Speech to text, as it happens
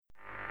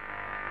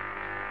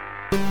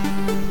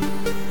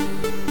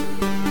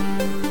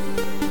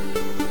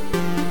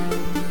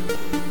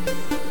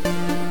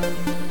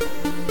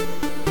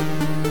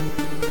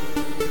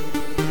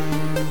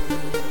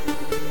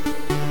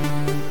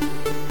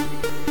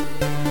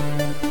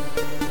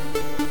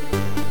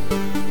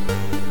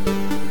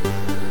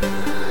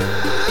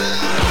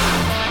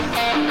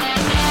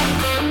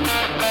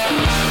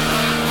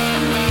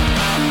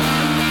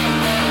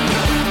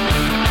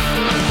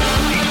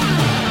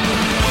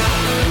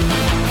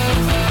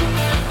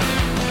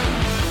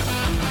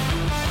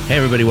Hey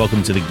everybody,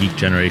 welcome to the Geek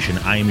Generation.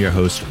 I am your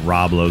host,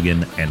 Rob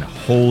Logan, and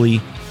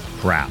holy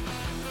crap,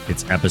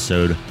 it's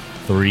episode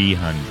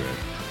 300.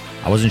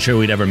 I wasn't sure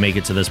we'd ever make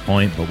it to this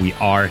point, but we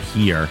are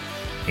here.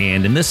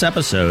 And in this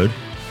episode,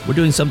 we're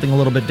doing something a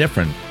little bit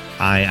different.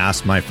 I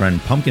asked my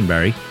friend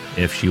Pumpkinberry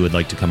if she would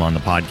like to come on the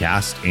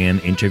podcast and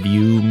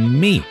interview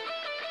me.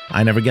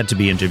 I never get to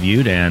be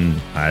interviewed,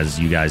 and as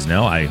you guys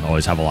know, I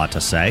always have a lot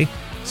to say.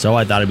 So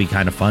I thought it'd be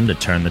kind of fun to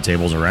turn the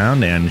tables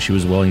around, and she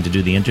was willing to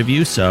do the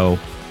interview, so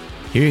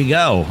here you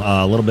go.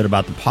 A little bit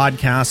about the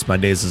podcast, my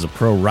days as a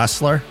pro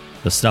wrestler,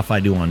 the stuff I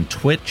do on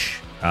Twitch,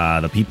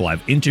 the people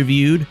I've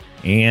interviewed,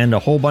 and a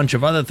whole bunch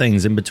of other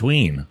things in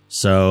between.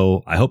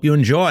 So I hope you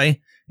enjoy,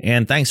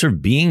 and thanks for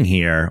being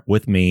here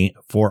with me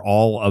for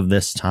all of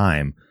this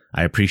time.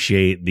 I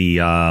appreciate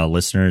the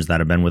listeners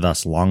that have been with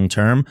us long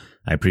term.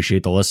 I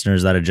appreciate the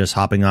listeners that are just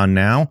hopping on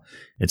now.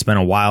 It's been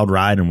a wild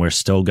ride, and we're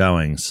still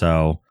going.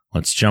 So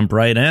let's jump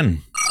right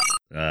in.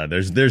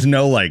 There's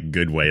no like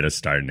good way to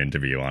start an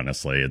interview,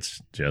 honestly. It's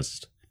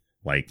just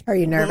like, are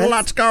you nervous?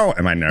 Let's go.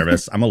 Am I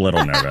nervous? I'm a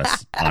little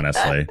nervous,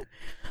 honestly.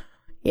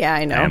 Yeah,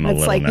 I know. I'm a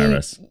little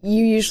nervous.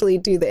 You usually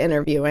do the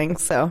interviewing,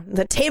 so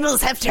the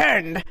tables have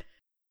turned.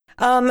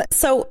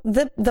 So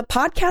the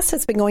podcast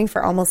has been going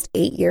for almost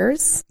 8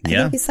 years. I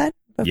think you said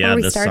before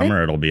we this started.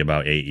 Summer it'll be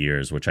about 8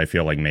 years, which I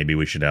feel like maybe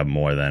we should have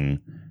more than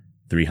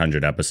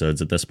 300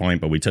 episodes at this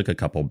point. But we took a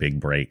couple big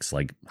breaks,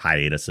 like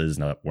hiatuses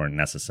that weren't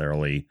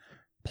necessarily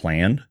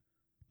planned,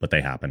 but they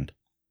happened.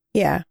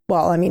 Yeah.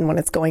 Well, I mean, when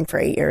it's going for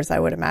 8 years,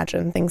 I would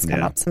imagine things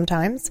come up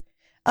sometimes.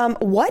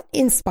 What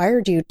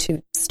inspired you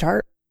to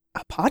start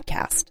a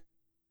podcast?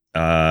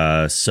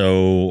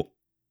 So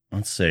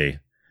let's see.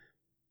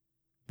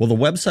 Well, the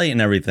website and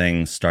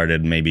everything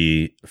started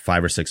maybe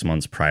 5 or 6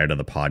 months prior to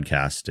the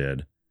podcast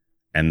did.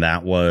 And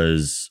that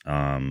was,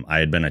 I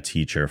had been a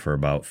teacher for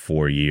about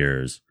 4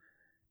 years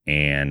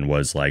and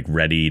was like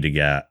ready to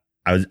get,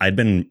 I'd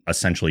been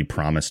essentially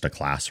promised a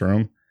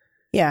classroom.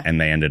 Yeah.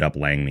 And they ended up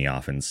laying me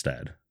off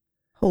instead.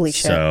 Holy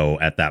shit. So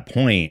at that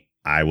point,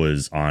 I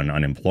was on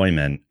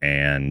unemployment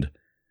and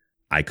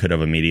I could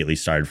have immediately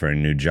started for a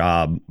new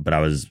job, but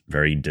I was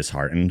very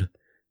disheartened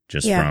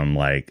just from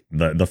like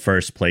the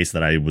first place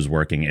that I was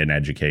working in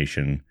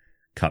education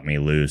cut me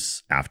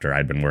loose after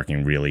I'd been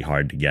working really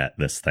hard to get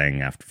this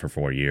thing for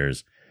 4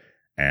 years.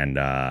 And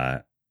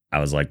I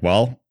was like,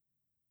 well,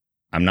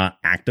 I'm not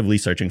actively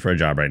searching for a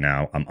job right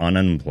now. I'm on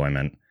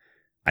unemployment.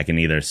 I can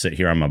either sit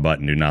here on my butt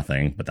and do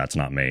nothing, but that's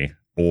not me,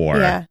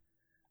 or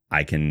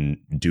I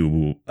can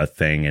do a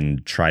thing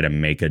and try to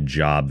make a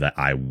job that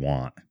I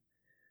want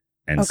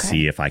and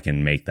see if I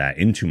can make that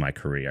into my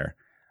career.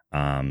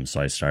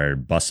 So I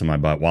started busting my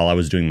butt while I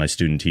was doing my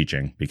student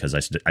teaching, because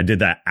I did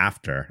that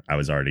after I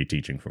was already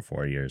teaching for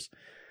 4 years.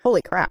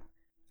 Holy crap.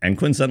 And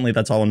coincidentally,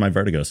 that's all when my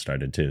vertigo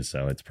started, too.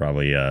 So it's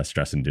probably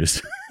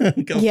stress-induced.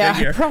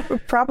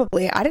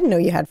 Probably. I didn't know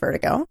you had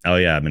vertigo. Oh,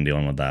 yeah. I've been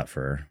dealing with that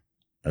for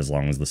as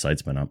long as the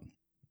site's been up.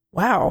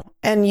 Wow.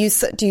 And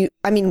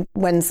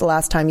when's the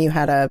last time you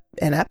had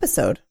an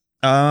episode?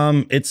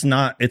 It's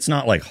not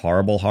like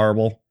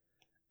horrible.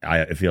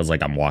 It feels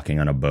like I'm walking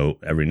on a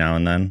boat every now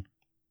and then,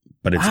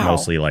 but it's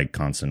mostly like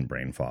constant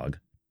brain fog.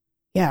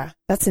 Yeah,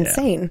 that's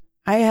insane. Yeah.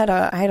 I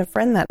had a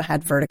friend that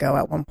had vertigo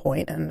at one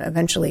point, and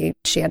eventually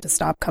she had to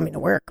stop coming to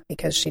work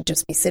because she'd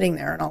just be sitting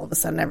there and all of a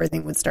sudden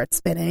everything would start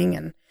spinning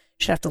and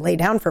she'd have to lay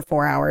down for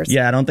 4 hours.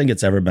 Yeah, I don't think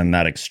it's ever been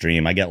that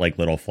extreme. I get like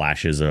little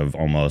flashes of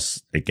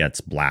almost it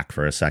gets black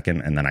for a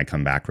second and then I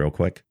come back real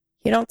quick.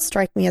 You don't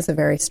strike me as a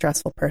very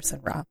stressful person,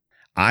 Rob.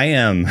 I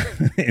am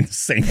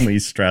insanely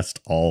stressed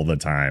all the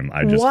time.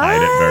 I just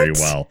hide it very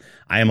well.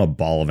 I am a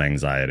ball of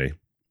anxiety.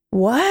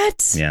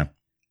 What? Yeah.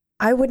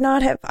 I would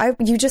not have.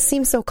 You just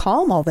seem so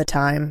calm all the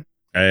time.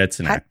 It's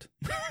an act.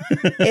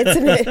 It's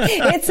an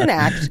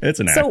act. It's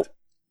an act. So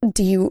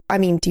do you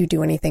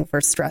do anything for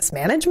stress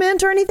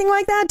management or anything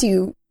like that?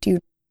 Do you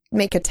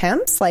make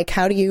attempts? Like,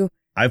 how do you?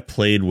 I've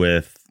played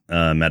with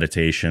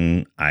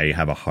meditation. I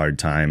have a hard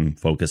time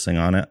focusing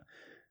on it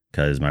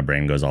because my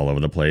brain goes all over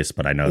the place.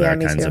 But I know there are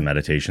kinds of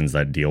meditations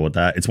that deal with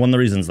that. It's one of the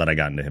reasons that I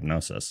got into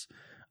hypnosis,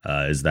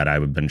 is that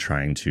I've been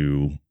trying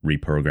to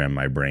reprogram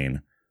my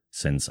brain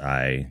since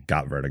I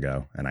got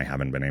vertigo, and I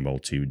haven't been able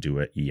to do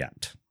it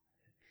yet.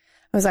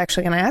 I was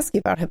actually going to ask you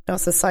about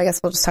hypnosis, so I guess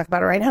we'll just talk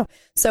about it right now.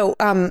 So,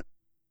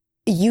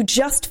 you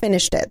just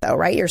finished it, though,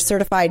 right? You're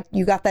certified.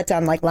 You got that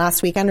done like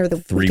last weekend or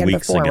the 3 weekend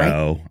weeks before,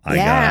 ago. Right?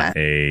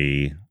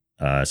 I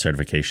got a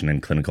certification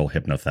in clinical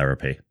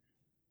hypnotherapy.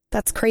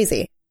 That's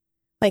crazy.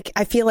 Like,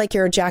 I feel like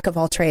you're a jack of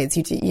all trades.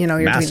 You know,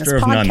 you're Master doing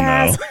this of podcast.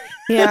 none,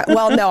 though. Yeah.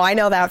 Well, no, I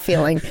know that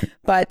feeling.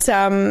 But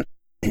so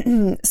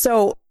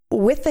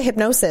with the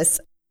hypnosis,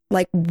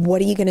 like,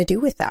 what are you going to do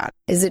with that?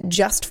 Is it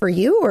just for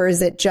you, or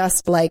is it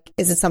just like,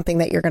 is it something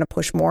that you're going to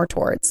push more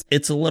towards?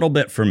 It's a little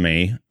bit for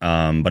me,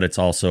 but it's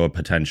also a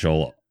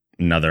potential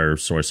another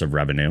source of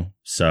revenue.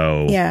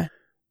 So Yeah.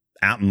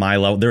 at my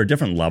level, there are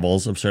different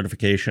levels of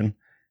certification.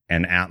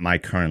 And at my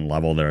current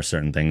level, there are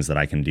certain things that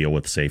I can deal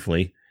with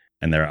safely.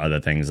 And there are other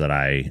things that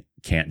I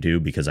can't do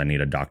because I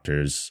need a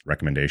doctor's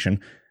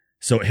recommendation.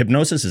 So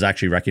hypnosis is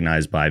actually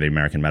recognized by the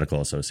American Medical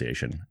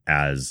Association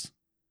as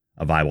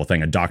a viable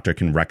thing. A doctor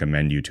can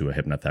recommend you to a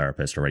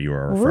hypnotherapist or write you a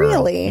referral.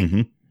 Really?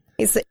 Mm-hmm.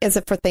 Is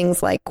it for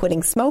things like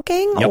quitting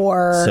smoking? Yep.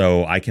 Or?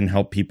 So I can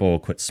help people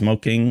quit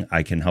smoking.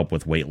 I can help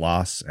with weight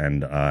loss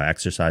and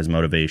exercise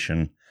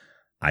motivation.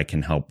 I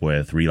can help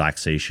with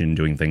relaxation,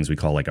 doing things we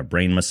call like a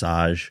brain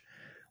massage.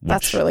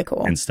 That's really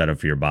cool. Instead of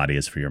for your body,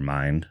 is for your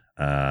mind.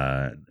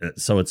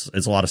 So it's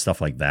a lot of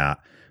stuff like that.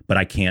 But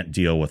I can't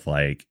deal with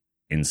like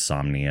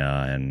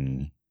insomnia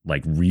and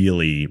like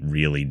really,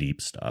 really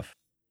deep stuff.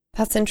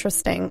 That's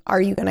interesting.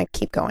 Are you going to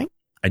keep going?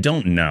 I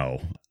don't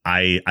know.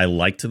 I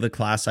liked the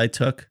class I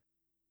took,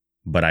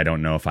 but I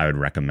don't know if I would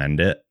recommend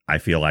it. I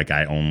feel like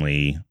I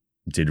only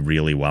did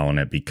really well in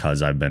it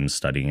because I've been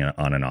studying it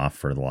on and off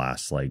for the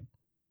last like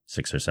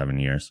 6 or 7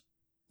 years.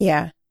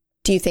 Yeah.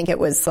 Do you think it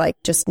was like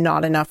just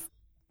not enough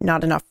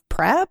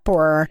prep,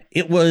 or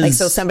it was like,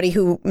 so somebody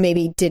who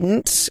maybe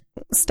didn't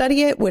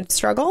study it would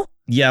struggle?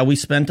 Yeah, we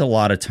spent a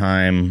lot of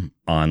time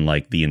on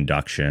like the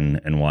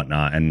induction and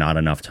whatnot, and not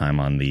enough time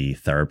on the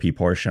therapy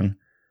portion.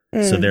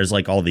 So there's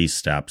like all these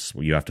steps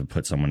where you have to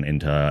put someone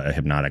into a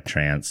hypnotic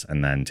trance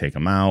and then take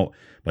them out.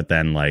 But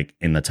then like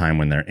in the time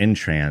when they're in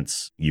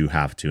trance, you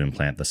have to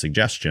implant the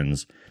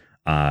suggestions.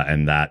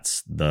 And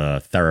that's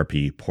the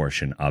therapy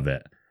portion of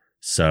it.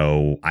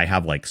 So I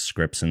have like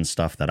scripts and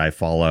stuff that I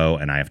follow,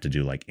 and I have to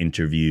do like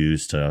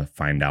interviews to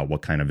find out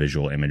what kind of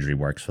visual imagery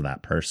works for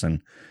that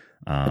person.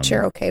 But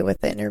you're okay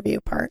with the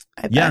interview part,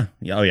 I bet.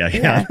 Yeah. Oh, yeah.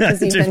 Yeah,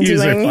 because you've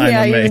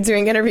been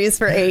doing interviews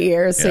for 8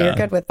 years, so you're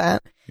good with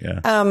that.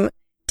 Yeah.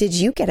 Did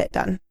you get it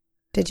done?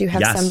 Did you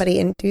have somebody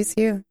induce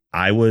you?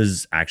 I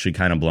was actually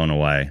kind of blown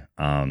away.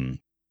 I'm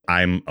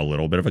a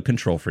little bit of a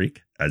control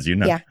freak, as you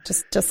know. Yeah,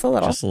 just a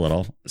little. Just a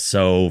little.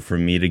 So for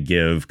me to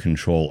give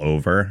control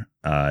over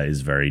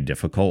is very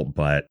difficult.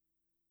 But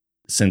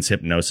since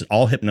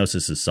all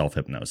hypnosis is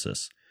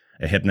self-hypnosis,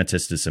 a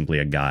hypnotist is simply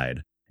a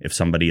guide. If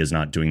somebody is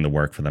not doing the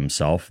work for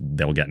themselves,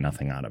 they'll get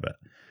nothing out of it.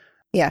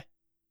 Yeah.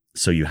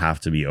 So you have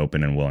to be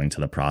open and willing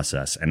to the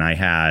process. And I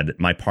had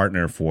my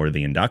partner for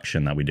the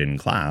induction that we did in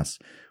class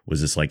was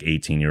this like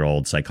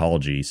 18-year-old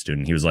psychology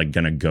student. He was like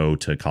going to go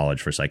to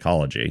college for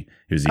psychology.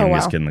 He was the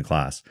youngest kid in the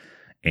class.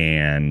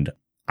 And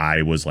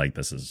I was like,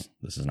 this is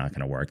not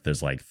going to work.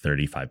 There's like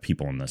 35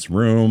 people in this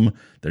room.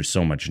 There's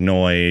so much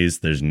noise.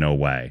 There's no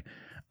way.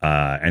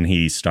 And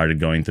he started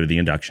going through the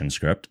induction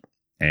script,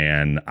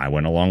 and I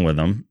went along with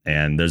him.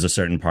 And there's a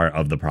certain part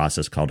of the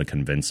process called a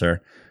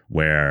convincer,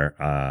 where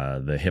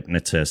the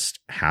hypnotist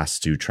has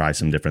to try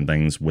some different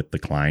things with the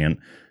client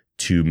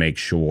to make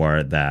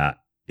sure that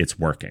it's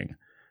working.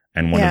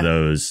 And one of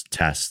those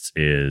tests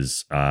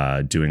is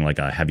doing like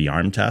a heavy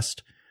arm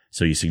test.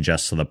 So you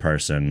suggest to the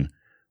person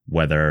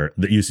whether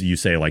you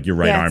say like your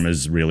right arm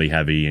is really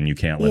heavy and you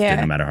can't lift it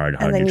no matter how hard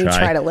and then you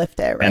try to lift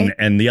it, right?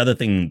 And the other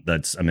thing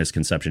that's a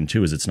misconception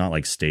too is it's not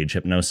like stage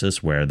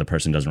hypnosis where the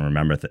person doesn't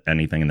remember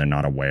anything and they're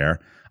not aware.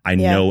 I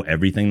know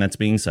everything that's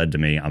being said to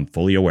me. I'm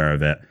fully aware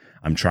of it.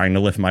 I'm trying to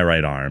lift my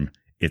right arm.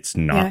 It's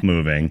not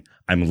moving.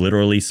 I'm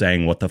literally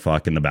saying what the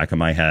fuck in the back of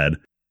my head,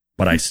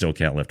 but I still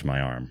can't lift my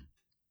arm.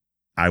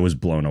 I was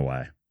blown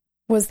away.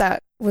 Was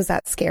that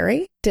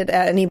scary? Did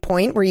at any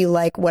point were you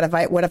like, what have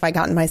I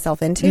gotten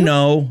myself into?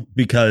 No,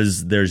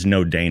 because there's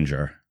no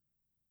danger.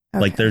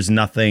 Okay. Like there's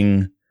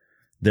nothing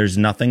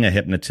a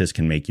hypnotist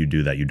can make you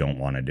do that you don't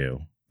want to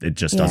do. It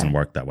just doesn't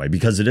work that way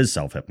because it is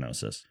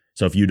self-hypnosis.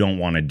 So if you don't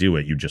want to do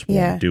it, you just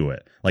won't do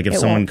it. Like if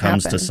someone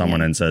comes to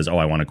someone and says, oh,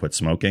 I want to quit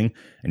smoking,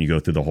 and you go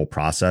through the whole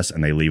process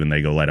and they leave and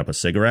they go light up a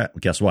cigarette,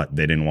 guess what?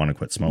 They didn't want to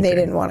quit smoking. They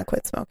didn't want to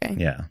quit smoking.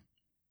 Yeah.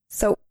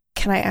 So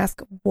can I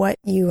ask what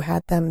you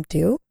had them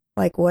do?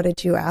 Like, what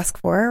did you ask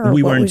for? Or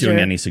we weren't doing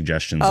any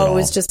suggestions at all.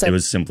 It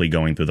was simply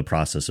going through the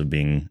process of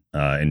being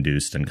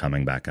induced and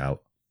coming back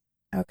out.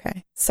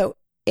 Okay. So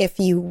if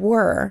you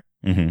were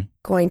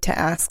going to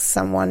ask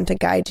someone to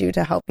guide you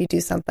to help you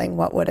do something,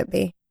 what would it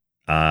be?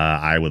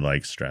 I would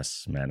like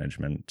stress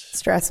management.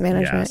 Stress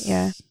management, yes.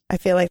 Yeah. I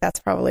feel like that's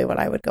probably what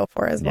I would go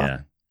for as well. Yeah,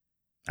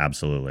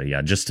 absolutely.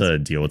 Yeah, just to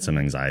deal with some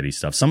anxiety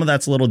stuff. Some of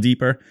that's a little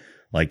deeper.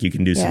 Like you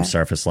can do some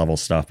surface level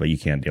stuff, but you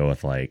can't deal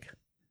with like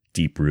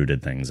deep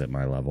rooted things at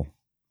my level.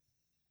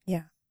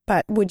 Yeah.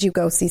 But would you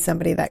go see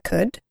somebody that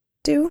could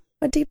do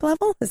a deep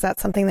level? Is that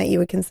something that you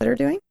would consider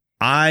doing?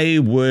 I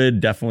would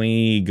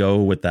definitely go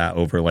with that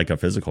over like a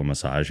physical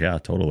massage. Yeah,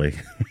 totally.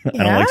 Yeah?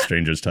 I don't like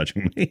strangers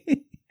touching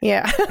me.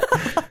 Yeah.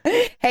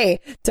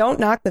 Hey, don't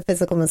knock the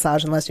physical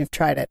massage unless you've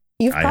tried it.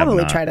 You've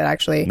probably tried it,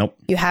 actually. Nope.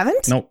 You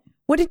haven't? Nope.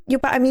 What did you,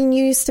 I mean,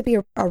 you used to be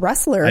a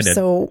wrestler, I did.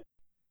 so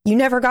you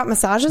never got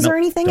massages Nope, or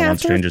anything don't want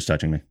after? strangers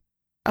touching me.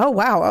 Oh,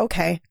 wow.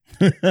 Okay.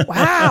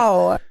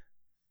 Wow.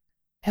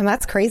 And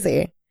that's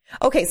crazy.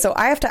 Okay. So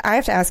I have to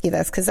ask you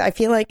this because I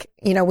feel like,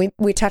 you know,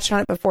 we touched on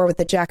it before with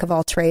the jack of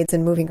all trades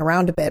and moving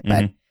around a bit,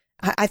 but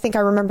I think I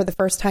remember the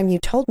first time you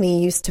told me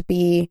you used to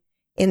be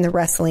in the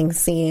wrestling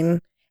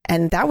scene,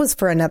 and that was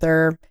for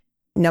another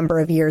number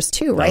of years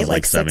too, right?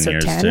 Like 6 or 7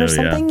 years 10 too, or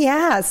something.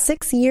 Yeah.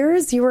 6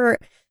 years. You were,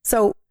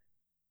 so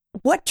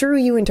what drew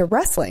you into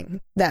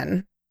wrestling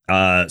then?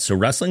 So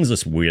wrestling's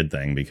this weird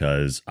thing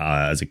because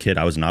as a kid,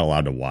 I was not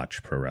allowed to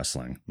watch pro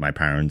wrestling. My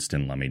parents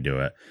didn't let me do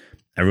it.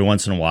 Every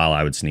once in a while,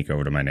 I would sneak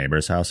over to my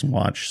neighbor's house and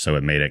watch. So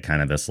it made it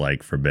kind of this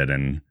like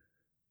forbidden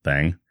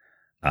thing.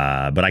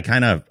 But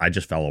I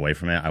just fell away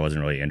from it. I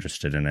wasn't really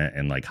interested in it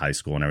in like high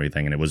school and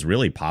everything. And it was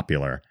really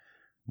popular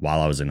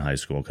while I was in high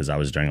school because I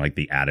was during like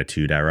the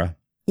Attitude Era.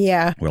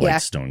 Yeah. Where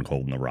like Stone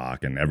Cold and The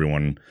Rock and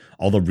everyone,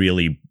 all the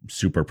really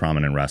super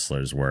prominent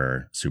wrestlers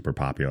were super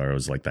popular. It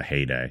was like the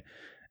heyday.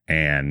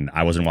 And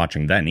I wasn't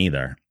watching then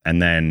either.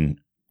 And then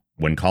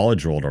when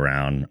college rolled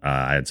around,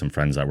 I had some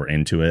friends that were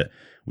into it.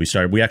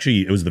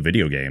 It was the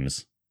video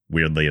games,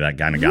 weirdly, that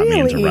kind of got me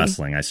into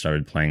wrestling. I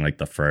started playing like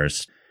the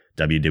first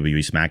WWE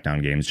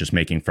SmackDown games, just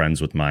making friends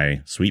with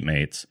my suite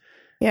mates.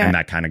 Yeah. And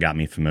that kind of got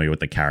me familiar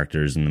with the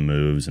characters and the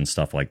moves and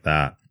stuff like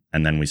that.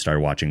 And then we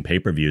started watching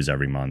pay-per-views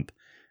every month.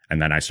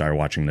 And then I started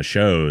watching the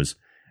shows.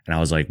 And I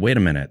was like, wait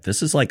a minute,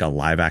 this is like a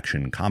live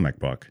action comic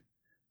book.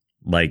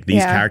 Like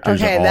these characters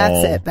are all...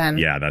 that's it then.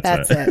 Yeah,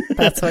 that's it.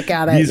 That's what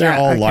got it. These are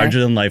all larger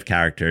than life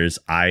characters.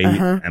 I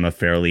am a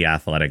fairly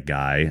athletic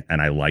guy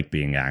and I like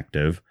being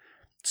active.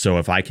 So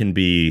if I can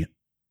be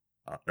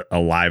a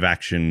live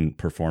action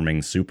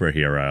performing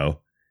superhero,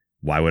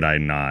 why would I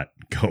not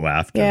go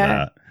after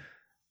that?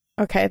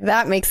 Okay,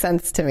 that makes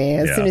sense to me.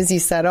 As soon as you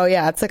said, oh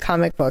yeah, it's a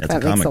comic book,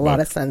 that makes a lot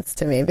of sense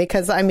to me.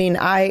 Because I mean,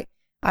 I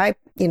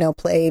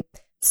play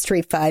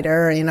Street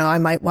Fighter, I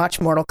might watch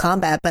Mortal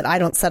Kombat, but I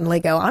don't suddenly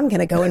go, I'm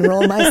going to go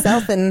enroll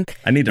myself in...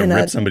 I need to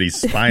rip somebody's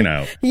spine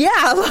out. Yeah,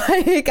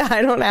 like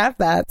I don't have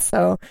that.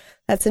 So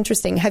that's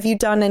interesting. Have you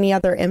done any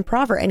other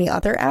improv or any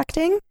other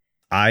acting?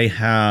 I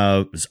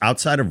have,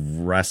 outside of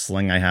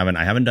wrestling, I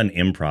haven't done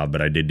improv,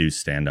 but I did do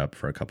stand-up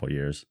for a couple of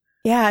years.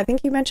 Yeah, I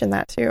think you mentioned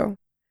that too.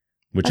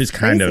 Which is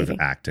kind of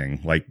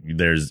acting. Like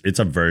it's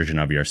a version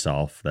of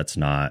yourself that's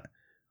not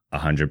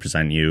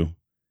 100% you.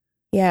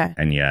 Yeah.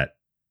 And yet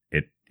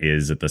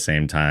is at the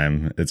same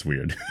time. It's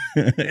weird.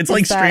 It's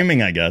like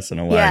streaming, I guess, in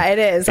a way. Yeah, it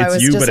is.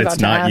 It's you, but it's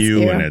not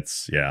you, and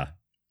it's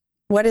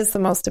What is the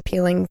most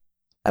appealing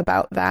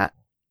about that?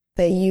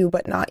 The you,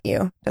 but not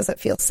you. Does it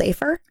feel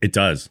safer? It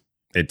does.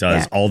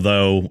 Yeah.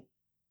 Although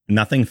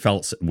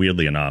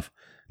weirdly enough,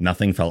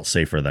 nothing felt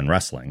safer than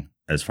wrestling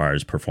as far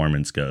as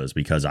performance goes,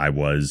 because I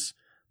was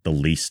the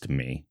least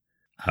me.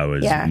 I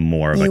was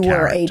more of a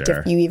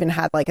character. You even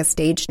had like a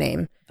stage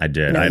name. I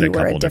did. I had a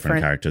couple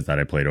different characters that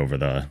I played over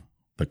the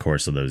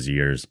course of those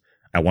years.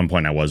 At one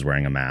point I was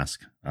wearing a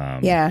mask.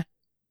 I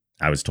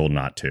was told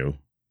not to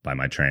by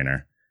my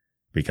trainer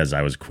because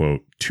I was,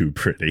 quote, too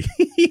pretty.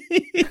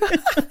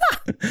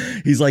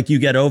 He's like, you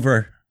get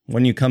over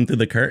when you come through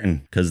the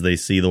curtain because they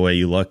see the way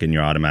you look and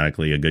you're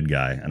automatically a good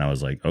guy. And I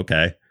was like,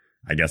 okay,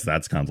 I guess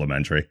that's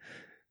complimentary.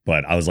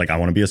 But I was like, I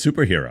want to be a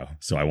superhero.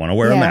 So I want to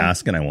wear a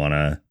mask and I want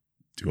to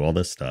do all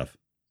this stuff.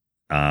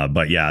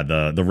 But yeah,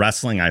 the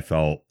wrestling I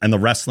felt, and the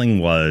wrestling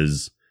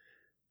was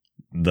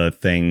the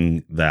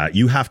thing that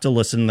you have to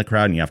listen to the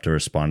crowd and you have to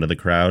respond to the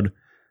crowd,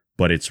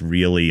 but it's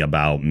really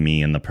about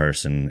me and the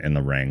person in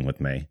the ring with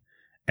me.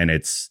 And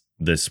it's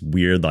this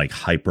weird like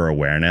hyper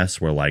awareness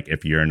where like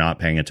if you're not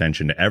paying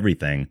attention to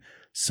everything,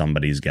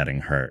 somebody's getting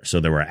hurt. So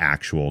there were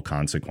actual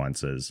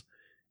consequences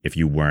if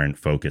you weren't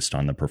focused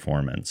on the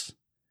performance.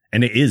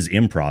 And it is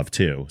improv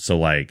too. So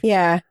like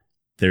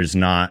there's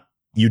not,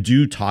 you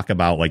do talk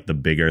about like the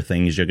bigger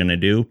things you're going to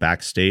do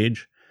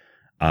backstage.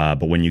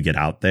 But when you get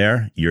out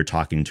there, you're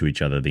talking to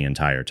each other the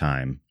entire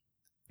time.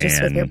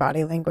 Just with your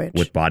body language.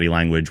 With body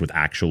language, with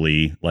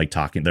actually like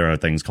talking. There are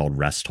things called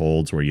rest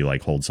holds where you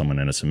like hold someone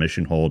in a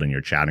submission hold and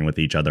you're chatting with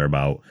each other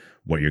about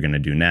what you're going to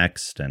do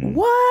next. And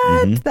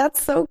what?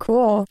 That's so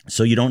cool.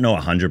 So you don't know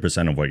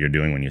 100% of what you're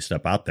doing when you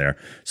step out there.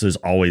 So there's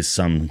always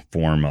some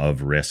form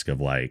of risk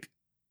of like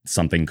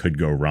something could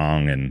go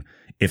wrong. And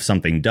if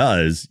something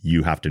does,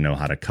 you have to know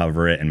how to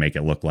cover it and make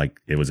it look like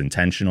it was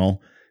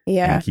intentional.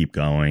 Yeah. And keep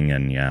going.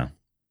 And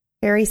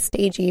very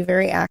stagey,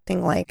 very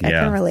acting like. I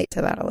can relate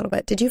to that a little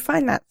bit. Did you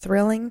find that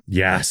thrilling?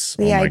 Yes.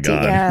 The idea,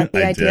 God. Yeah,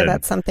 the idea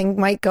that something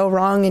might go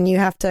wrong and you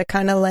have to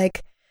kind of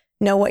like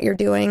know what you're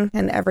doing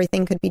and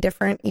everything could be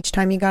different each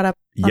time you got up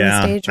on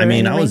the stage. I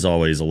mean, I was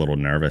always a little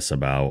nervous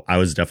I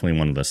was definitely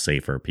one of the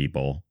safer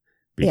people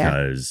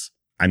because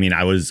I mean,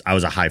 I was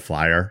a high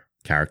flyer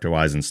character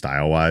wise and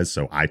style wise.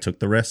 So I took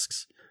the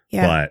risks,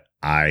 but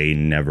I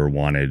never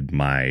wanted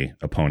my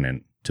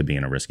opponent to be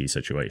in a risky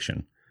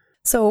situation.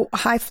 So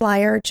high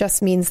flyer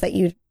just means that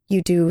you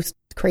do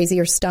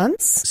crazier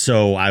stunts?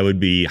 So I would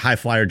be high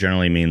flyer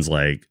generally means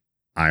like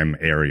I'm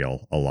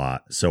aerial a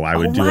lot. So I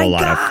would do a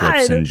lot of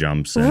flips and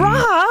jumps. And,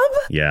 Rob?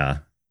 Yeah.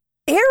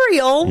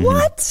 Aerial?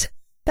 What?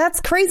 That's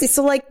crazy.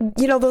 So like,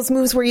 you know, those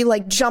moves where you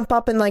like jump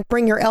up and like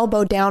bring your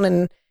elbow down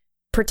and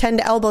pretend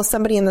to elbow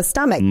somebody in the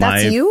stomach.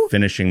 That's you? My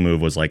finishing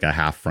move was like a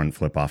half front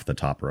flip off the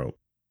top rope.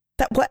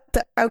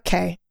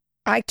 Okay.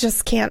 I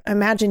just can't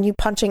imagine you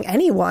punching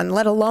anyone,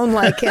 let alone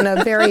like in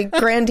a very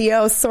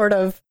grandiose sort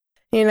of,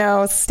 you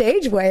know,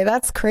 stage way.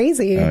 That's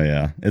crazy. Oh,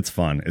 yeah. It's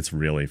fun. It's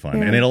really fun.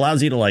 Yeah. And it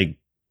allows you to like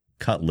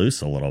cut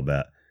loose a little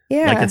bit.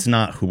 Yeah. Like it's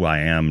not who I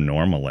am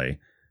normally,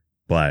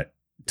 but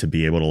to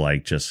be able to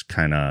like just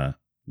kind of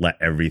let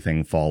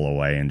everything fall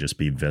away and just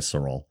be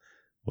visceral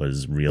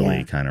was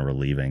really kind of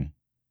relieving.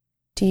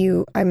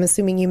 I'm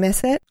assuming you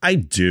miss it? I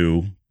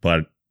do,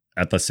 but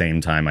at the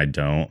same time, I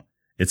don't.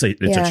 It's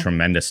a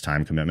tremendous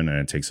time commitment and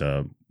it takes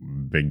a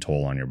big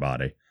toll on your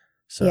body.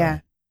 So yeah.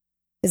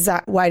 Is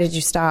that why did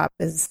you stop?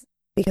 Is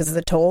because of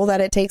the toll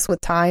that it takes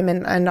with time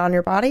and on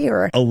your body,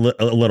 or a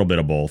little bit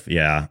of both?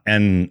 Yeah.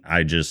 And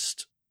I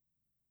just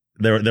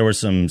there were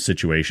some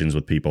situations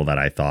with people that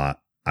I thought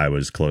I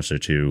was closer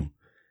to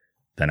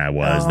than I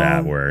was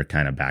that were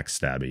kind of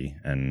backstabby,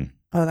 and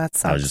that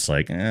sucks. I was just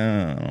like,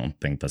 I don't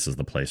think this is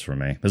the place for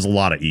me. There's a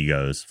lot of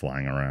egos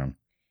flying around.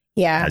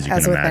 Yeah, as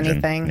with imagine.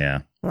 Anything. Yeah.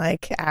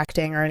 Like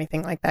acting or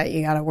anything like that,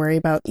 you got to worry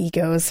about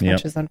egos,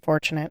 which is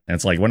unfortunate. And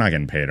it's like, we're not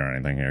getting paid or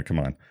anything here. Come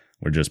on.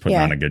 We're just putting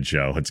on a good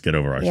show. Let's get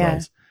over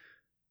ourselves. Yeah.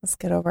 Let's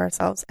get over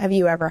ourselves. Have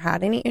you ever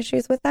had any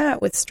issues with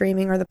that, with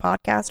streaming or the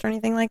podcast or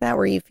anything like that,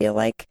 where you feel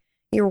like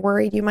you're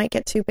worried you might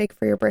get too big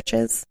for your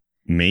britches?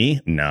 Me?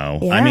 No.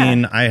 Yeah. I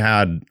mean, I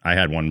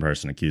had one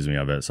person accuse me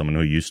of it, someone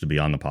who used to be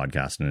on the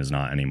podcast and is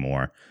not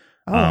anymore.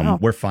 Wow.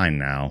 We're fine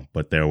now,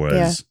 but there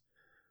was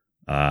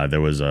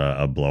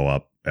a blow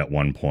up at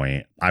one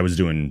point. I was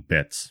doing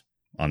bits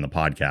on the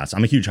podcast.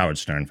 I'm a huge Howard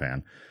Stern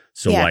fan.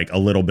 So like a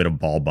little bit of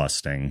ball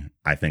busting,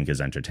 I think, is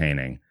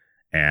entertaining.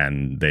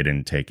 And they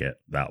didn't take it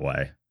that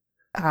way.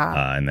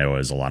 And there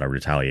was a lot of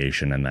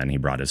retaliation. And then he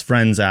brought his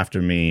friends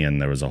after me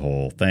and there was a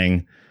whole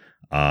thing.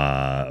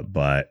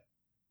 But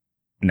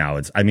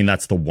now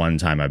that's the one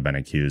time I've been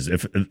accused.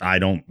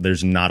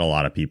 There's not a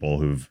lot of people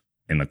who've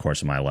in the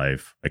course of my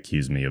life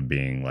accused me of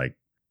being like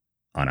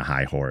on a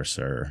high horse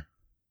or.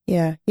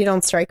 Yeah, you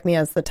don't strike me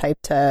as the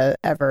type to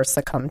ever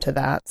succumb to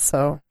that.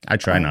 So I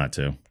try not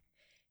to.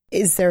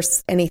 Is there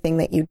anything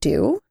that you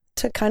do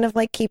to kind of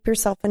like keep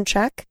yourself in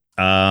check?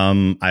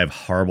 I have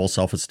horrible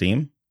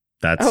self-esteem.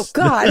 Oh,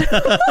 God.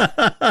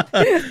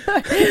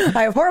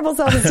 I have horrible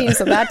self-esteem,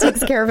 so that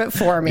takes care of it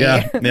for me.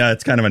 Yeah,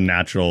 it's kind of a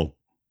natural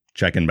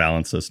check and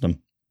balance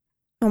system.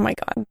 Oh, my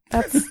God.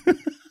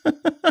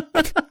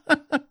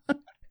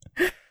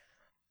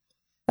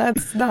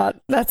 That's not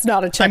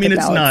a check and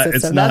balance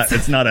system.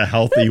 It's not a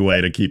healthy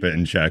way to keep it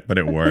in check, but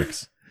it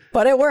works.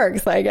 But it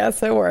works, I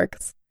guess. It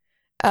works.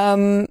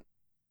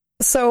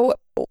 So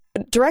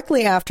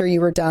directly after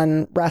you were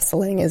done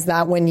wrestling, is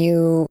that when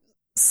you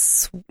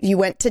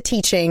went to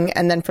teaching,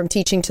 and then from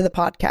teaching to the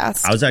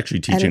podcast? I was actually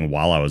teaching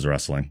while I was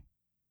wrestling.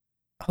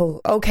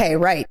 Oh, okay,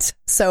 right.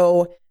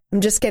 So I'm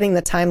just getting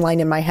the timeline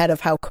in my head of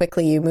how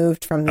quickly you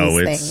moved from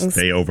these things.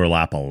 They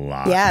overlap a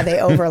lot. Yeah, they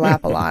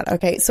overlap a lot.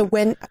 Okay, so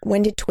when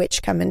did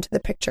Twitch come into the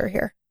picture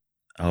here?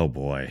 Oh,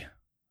 boy.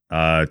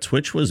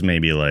 Twitch was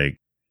maybe like,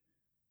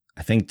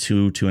 I think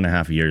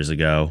 2.5 years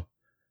ago.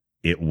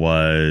 It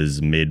was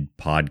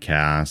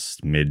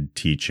mid-podcast,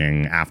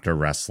 mid-teaching, after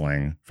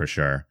wrestling, for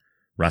sure.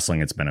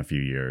 Wrestling, it's been a few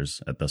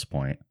years at this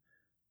point.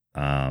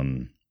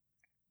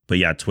 But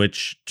yeah,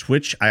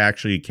 Twitch I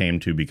actually came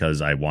to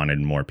because I wanted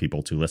more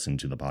people to listen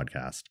to the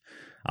podcast.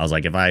 I was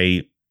like, if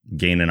I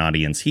gain an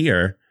audience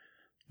here,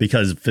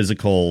 because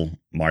physical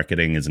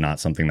marketing is not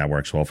something that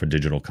works well for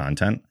digital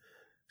content.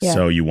 Yeah.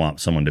 So you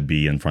want someone to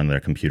be in front of their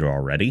computer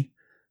already.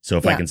 So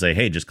if I can say,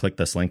 hey, just click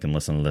this link and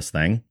listen to this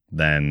thing,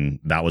 then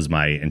that was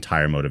my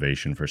entire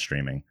motivation for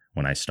streaming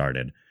when I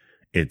started.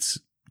 It's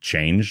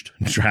changed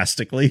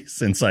drastically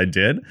since I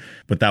did,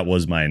 but that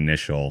was my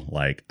initial,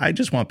 like, I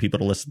just want people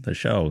to listen to the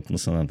show,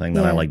 listen to the thing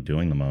that I like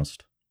doing the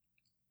most.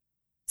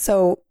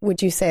 So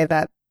would you say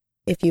that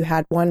if you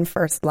had one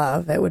first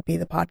love, it would be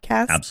the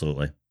podcast?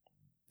 Absolutely.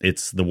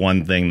 It's the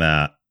one thing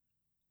that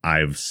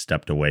I've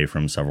stepped away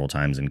from several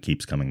times and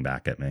keeps coming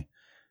back at me.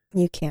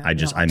 You can't. I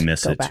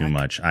miss it too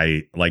much.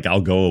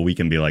 I'll go a week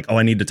and be like, oh,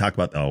 I need to talk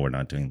about, we're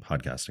not doing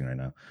podcasting right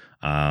now.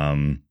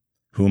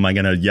 Who am I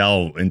going to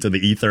yell into the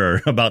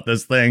ether about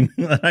this thing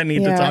that I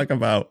need to talk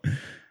about?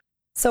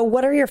 So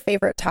what are your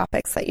favorite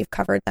topics that you've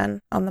covered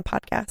then on the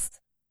podcast?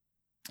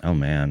 Oh,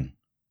 man.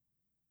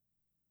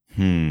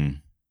 I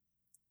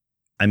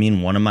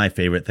mean, one of my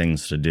favorite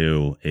things to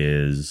do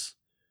is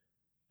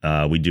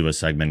we do a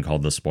segment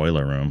called The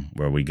Spoiler Room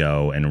where we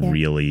go and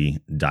really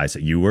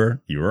dissect. You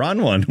were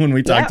on one when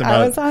we talked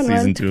about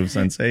season 2 of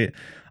Sense8.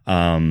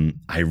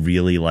 I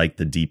really like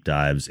the deep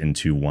dives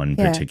into one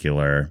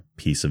particular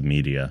piece of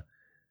media.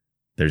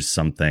 There's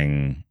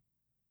something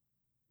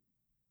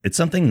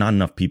not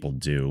enough people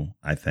do,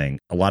 I think.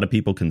 A lot of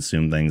people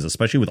consume things,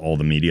 especially with all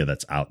the media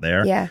that's out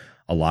there. Yeah.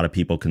 A lot of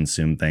people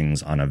consume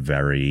things on a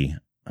very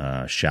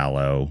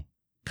shallow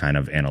kind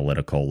of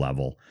analytical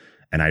level.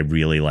 And I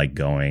really like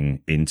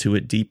going into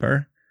it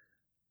deeper.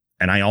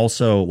 And I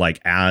also like,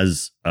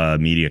 as a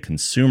media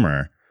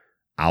consumer,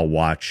 I'll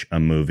watch a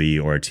movie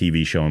or a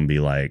TV show and be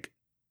like,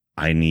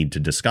 I need to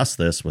discuss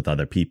this with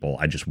other people.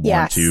 I just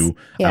want to,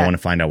 I want to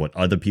find out what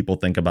other people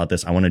think about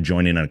this. I want to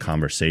join in a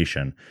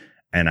conversation.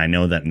 And I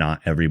know that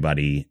not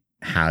everybody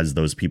has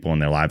those people in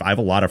their life. I have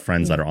a lot of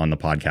friends that are on the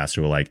podcast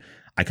who are like,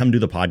 I come do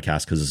the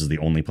podcast because this is the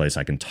only place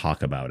I can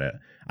talk about it.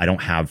 I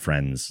don't have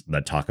friends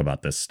that talk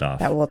about this stuff.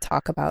 That will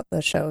talk about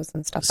the shows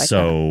and stuff like that.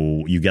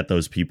 So you get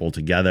those people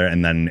together.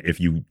 And then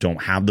if you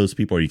don't have those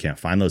people or you can't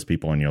find those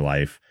people in your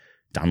life,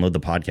 download the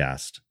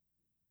podcast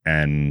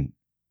and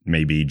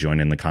maybe join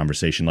in the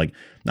conversation. Like,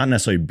 not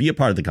necessarily be a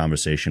part of the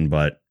conversation,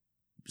 but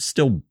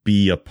still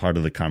be a part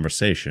of the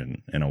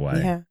conversation in a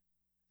way. Yeah.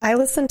 I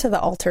listened to the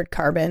Altered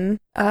Carbon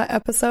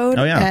episode.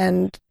 Oh, yeah.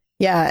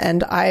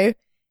 And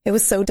it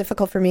was so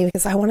difficult for me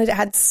because I wanted to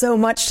add so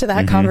much to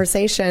that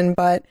conversation,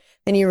 but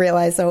then you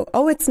realize,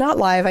 oh, it's not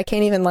live. I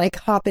can't even like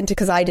hop into,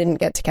 because I didn't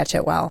get to catch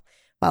it while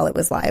it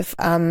was live.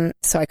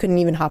 So I couldn't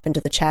even hop into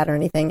the chat or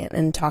anything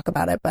and talk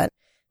about it. But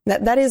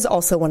that is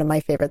also one of my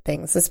favorite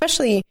things,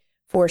 especially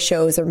for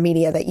shows or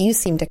media that you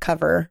seem to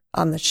cover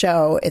on the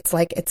show. It's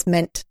like it's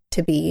meant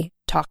to be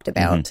talked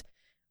about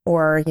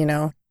or,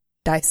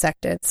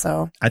 dissected.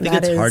 So I think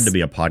it's hard to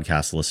be a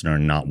podcast listener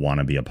and not want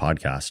to be a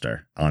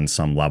podcaster on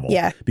some level.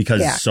 Yeah.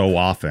 Because so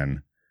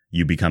often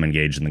you become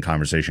engaged in the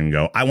conversation and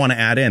go, I want to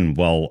add in.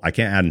 Well, I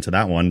can't add into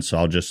that one, so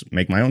I'll just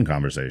make my own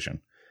conversation.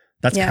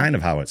 That's kind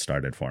of how it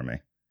started for me.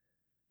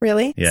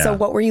 Really? Yeah. So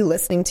what were you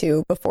listening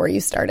to before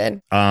you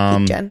started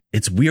Geek Gen?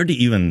 It's weird to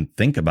even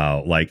think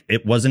about. Like,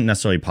 it wasn't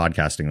necessarily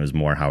podcasting. It was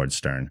more Howard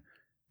Stern,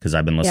 because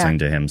I've been listening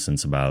to him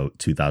since about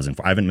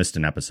 2004. I haven't missed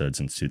an episode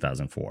since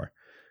 2004.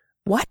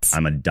 What?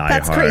 I'm a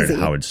diehard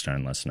Howard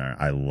Stern listener.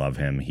 I love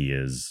him. He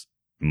is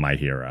my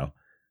hero.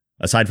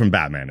 Aside from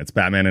Batman, it's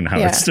Batman and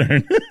Howard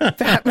Stern.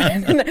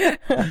 Batman,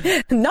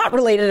 not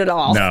related at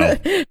all. No,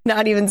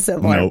 not even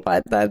similar. Nope.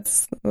 But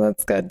that's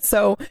good.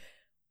 So,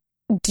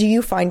 do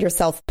you find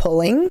yourself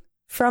pulling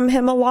from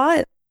him a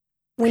lot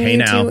when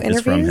you do interviews?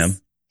 Is from him.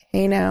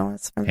 Hey Now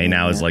is from him. Hey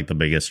Now is like the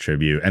biggest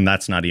tribute, and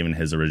that's not even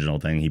his original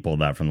thing. He pulled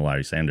that from the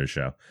Larry Sanders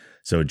Show,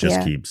 so it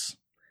just keeps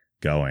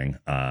going.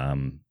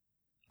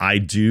 I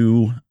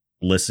do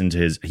listen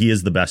to he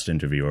is the best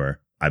interviewer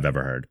I've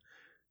ever heard.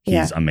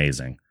 He's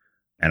amazing.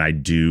 And I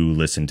do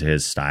listen to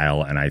his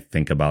style, and I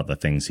think about the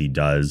things he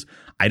does.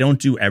 I don't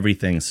do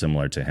everything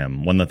similar to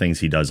him. One of the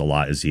things he does a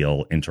lot is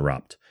he'll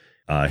interrupt.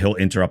 He'll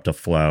interrupt a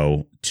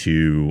flow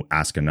to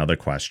ask another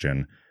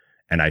question.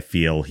 And I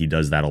feel he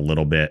does that a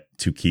little bit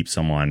to keep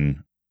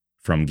someone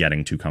from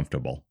getting too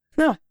comfortable.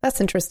 No, that's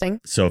interesting.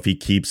 So if he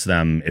keeps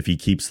them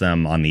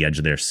on the edge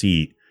of their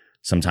seat,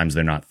 sometimes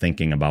they're not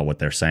thinking about what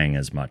they're saying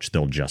as much.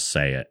 They'll just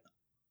say it.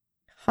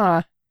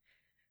 Huh.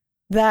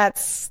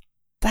 That's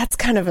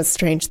kind of a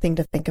strange thing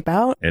to think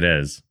about. It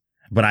is.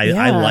 But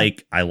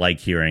I like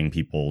hearing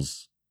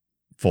people's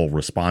full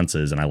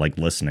responses, and I like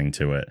listening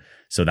to it.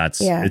 So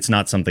it's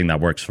not something that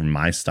works for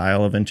my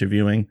style of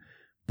interviewing,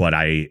 but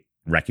I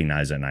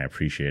recognize it and I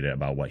appreciate it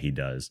about what he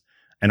does.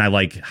 And I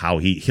like how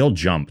he'll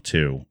jump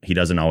too. He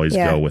doesn't always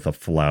go with a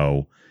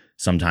flow.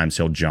 Sometimes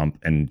he'll jump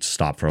and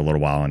stop for a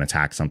little while and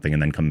attack something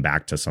and then come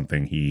back to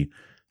something he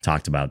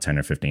talked about 10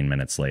 or 15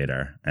 minutes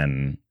later.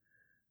 And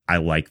I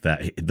like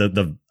that.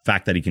 The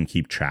fact that he can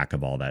keep track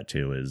of all that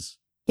too is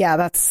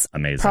that's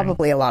amazing.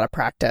 Probably a lot of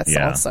practice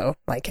also,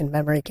 like in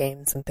memory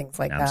games and things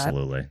like that.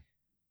 Absolutely.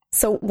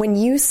 So when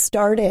you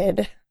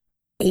started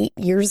 8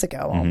 years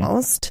ago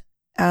almost,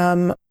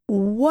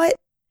 what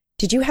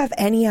did you have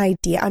any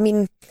idea? I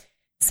mean,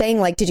 saying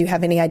like, did you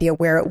have any idea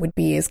where it would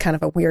be is kind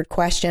of a weird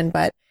question,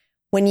 but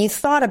when you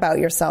thought about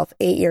yourself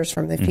 8 years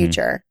from the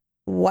future,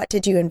 what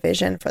did you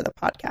envision for the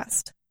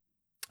podcast?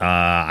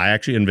 I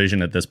actually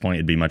envision at this point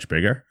it'd be much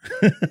bigger.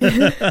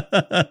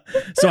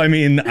 So, I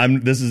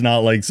mean, this is not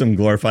like some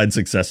glorified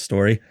success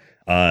story.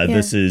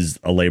 This is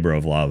a labor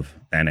of love,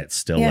 and it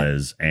still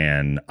is.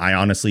 And I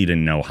honestly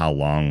didn't know how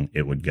long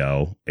it would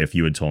go. If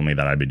you had told me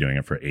that I'd be doing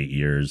it for 8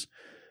 years,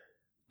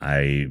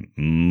 I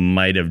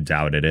might have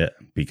doubted it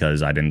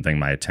because I didn't think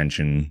my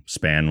attention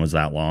span was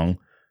that long.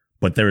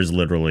 But there is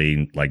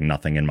literally like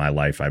nothing in my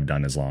life I've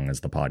done as long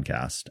as the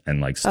podcast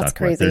and like stuck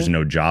with. There's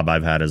no job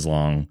I've had as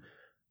long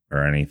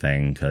or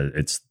anything,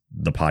 because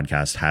the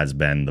podcast has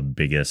been the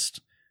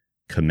biggest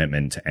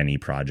commitment to any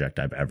project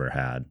I've ever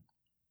had.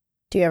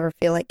 Do you ever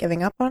feel like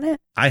giving up on it?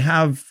 I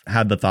have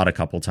had the thought a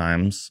couple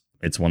times.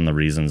 It's one of the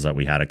reasons that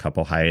we had a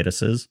couple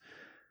hiatuses.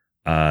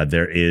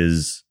 There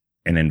is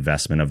an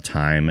investment of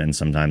time, and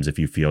sometimes if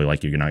you feel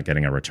like you're not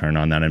getting a return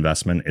on that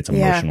investment, it's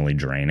emotionally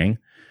draining.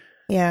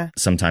 Yeah.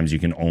 Sometimes you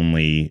can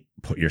only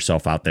put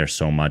yourself out there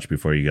so much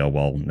before you go,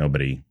 well,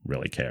 nobody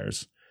really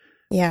cares.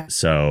 Yeah.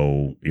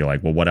 So you're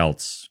like, well, what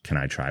else can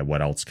I try?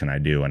 What else can I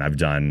do? And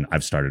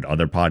I've started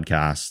other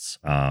podcasts.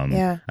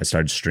 I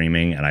started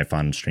streaming, and I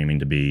found streaming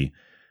to be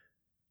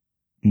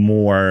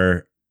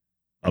more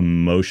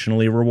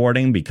emotionally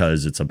rewarding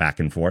because it's a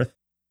back and forth.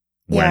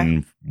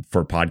 when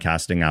for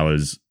podcasting, I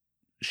was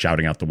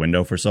shouting out the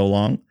window for so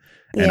long.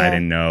 And I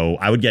didn't know.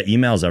 I would get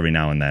emails every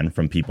now and then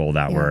from people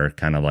that were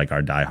kind of like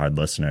our diehard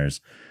listeners.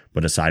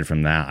 But aside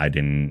from that, I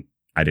didn't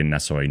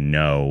necessarily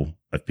know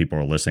if people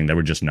were listening. They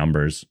were just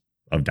numbers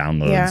of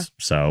downloads. Yeah.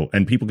 So,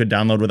 and people could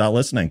download without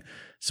listening.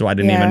 So I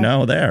didn't even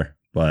know there.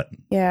 But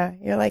yeah,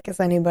 you're like, as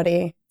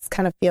anybody, it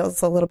kind of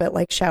feels a little bit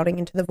like shouting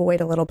into the void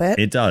a little bit.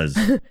 It does.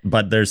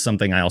 But there's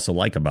something I also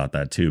like about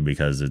that too,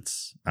 because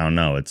it's, I don't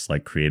know, it's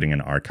like creating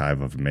an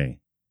archive of me.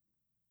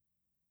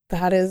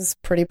 That is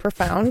pretty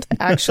profound,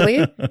 actually.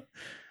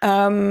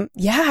 Yeah,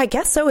 I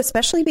guess so,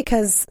 especially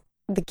because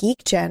the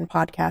Geek Gen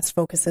podcast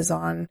focuses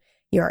on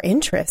your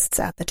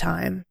interests at the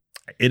time.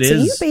 It so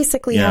is. You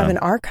basically have an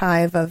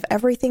archive of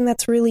everything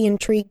that's really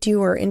intrigued you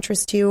or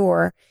interests you,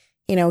 or,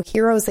 you know,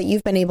 heroes that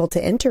you've been able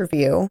to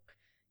interview,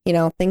 you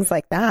know, things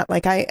like that.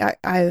 Like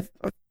I've,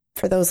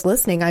 for those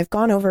listening, I've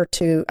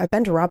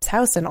been to Rob's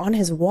house, and on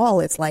his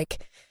wall, it's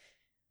like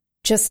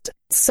just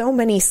so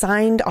many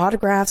signed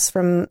autographs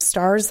from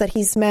stars that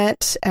he's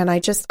met. And I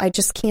just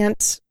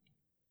can't,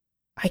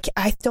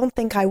 I don't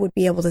think I would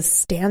be able to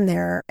stand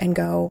there and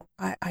go,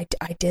 I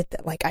did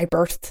that. Like I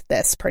birthed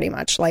this pretty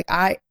much. Like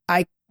I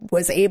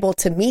was able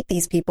to meet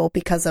these people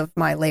because of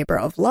my labor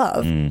of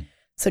love.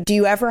 So do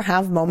you ever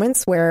have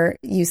moments where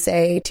you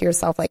say to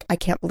yourself, like, I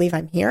can't believe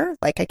I'm here.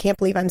 Like, I can't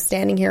believe I'm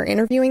standing here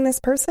interviewing this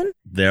person?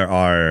 There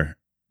are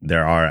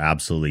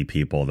absolutely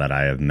people that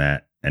I have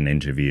met and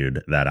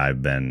interviewed that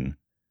I've been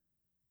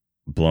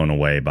blown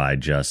away by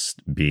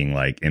just being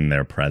like in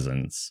their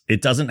presence.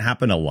 It doesn't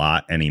happen a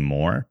lot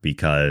anymore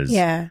because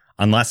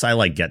unless I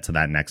like get to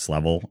that next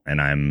level and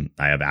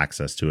I have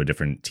access to a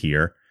different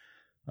tier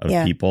of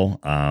people.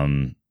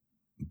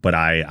 But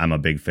I'm a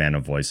big fan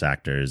of voice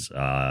actors.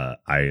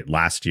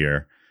 Last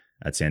year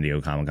at San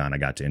Diego Comic-Con, I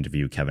got to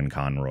interview Kevin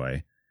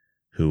Conroy,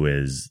 who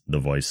is the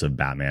voice of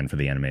Batman for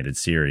the animated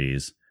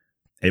series.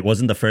 It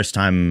wasn't the first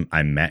time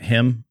I met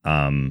him.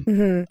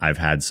 I've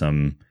had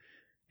some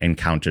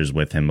encounters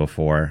with him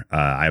before.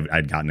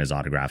 I'd gotten his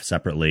autograph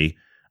separately.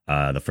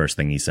 The first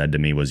thing he said to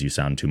me was, "You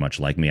sound too much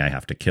like me. I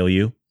have to kill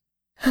you."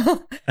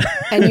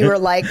 And you were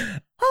like,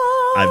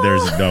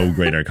 there's no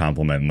greater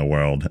compliment in the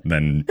world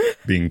than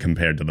being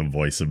compared to the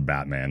voice of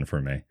Batman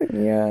for me.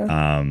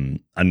 Yeah.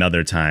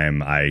 Another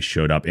time I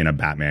showed up in a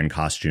Batman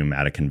costume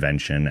at a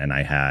convention, and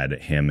I had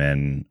him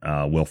and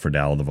Will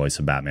Friedle, the voice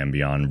of Batman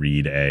Beyond,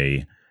 read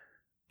a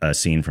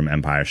scene from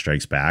Empire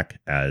Strikes Back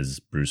as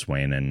Bruce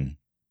Wayne and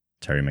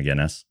Terry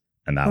McGinnis.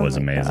 And that was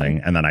amazing.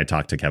 God. And then I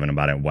talked to Kevin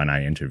about it when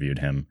I interviewed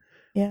him.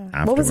 Yeah.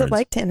 Afterwards. What was it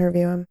like to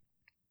interview him?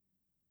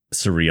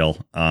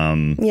 Surreal.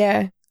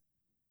 Yeah.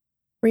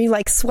 Were you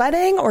like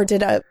sweating, or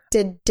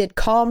did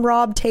Calm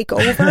Rob take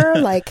over?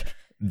 Like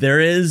there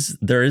is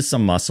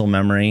some muscle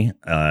memory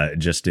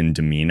just in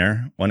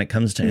demeanor when it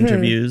comes to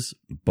interviews,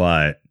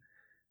 but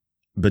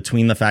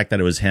between the fact that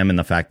it was him and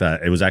the fact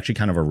that it was actually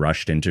kind of a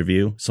rushed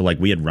interview, so like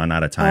we had run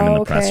out of time in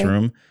the press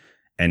room,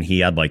 and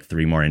he had like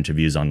 3 more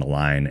interviews on the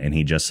line, and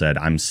he just said,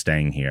 "I'm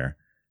staying here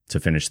to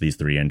finish these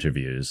 3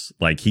 interviews."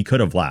 Like he could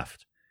have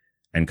left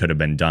and could have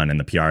been done. And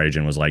the PR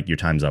agent was like, "Your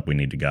time's up. We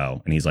need to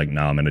go." And he's like,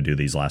 "No, I'm going to do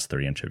these last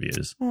 3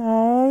 interviews."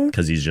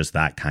 Because he's just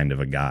that kind of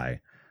a guy.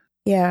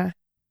 Yeah.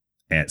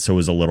 And so it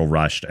was a little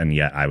rushed. And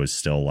yet I was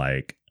still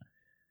like,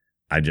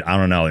 I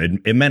don't know.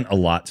 It meant a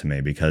lot to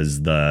me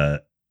because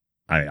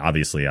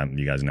obviously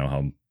you guys know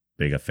how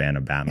big a fan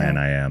of Batman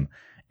I am.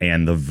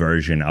 And the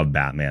version of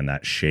Batman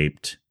that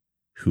shaped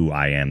who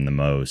I am the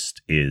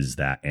most is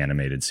that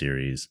animated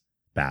series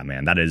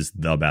Batman. That is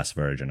the best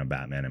version of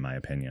Batman, in my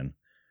opinion.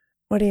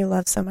 What do you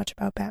love so much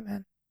about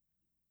Batman?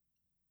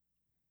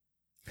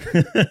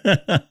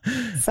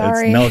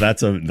 Sorry.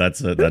 That's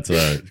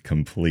a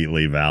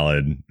completely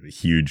valid,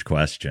 huge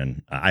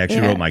question. I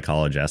actually wrote my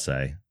college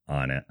essay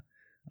on it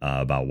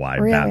about why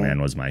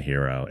Batman was my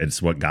hero.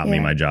 It's what got me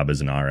my job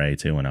as an RA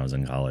too when I was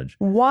in college.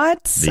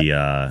 What?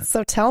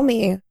 So tell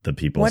me. The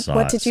people saw it.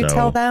 What did you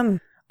tell them?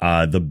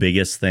 The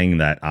biggest thing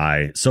that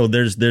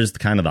there's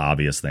kind of the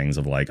obvious things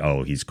of like,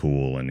 oh, he's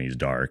cool and he's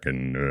dark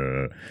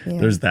and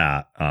there's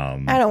that.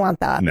 I don't want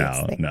that.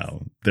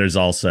 No. There's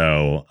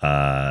also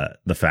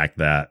the fact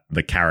that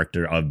the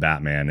character of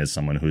Batman is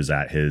someone who's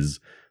at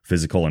his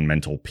physical and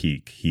mental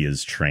peak. He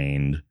is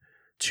trained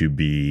to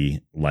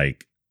be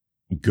like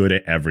good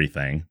at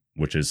everything,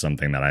 which is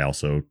something that I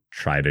also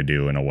try to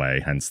do in a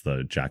way, hence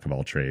the jack of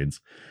all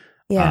trades.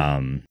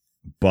 Yeah.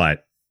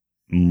 But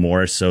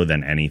more so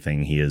than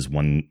anything, he is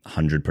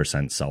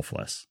 100%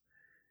 selfless.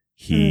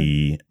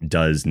 He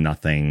does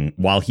nothing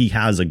while he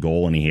has a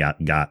goal and he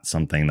got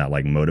something that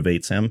like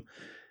motivates him.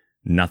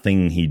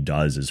 Nothing he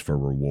does is for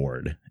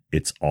reward.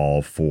 It's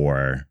all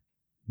for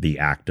the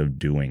act of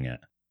doing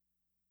it.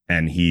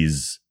 And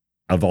he's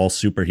of all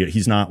superheroes,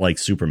 he's not like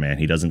Superman.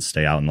 He doesn't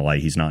stay out in the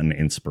light. He's not an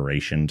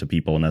inspiration to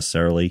people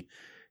necessarily.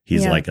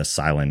 He's like a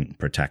silent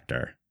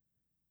protector.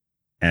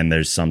 And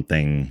there's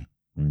something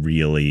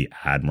really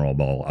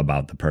admirable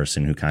about the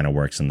person who kind of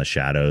works in the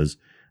shadows,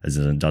 as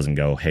in doesn't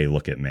go, "Hey,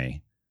 look at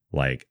me."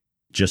 Like,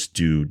 just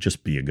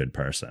be a good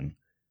person.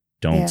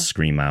 Don't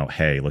scream out,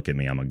 hey, look at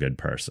me, I'm a good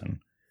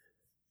person.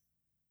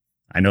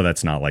 I know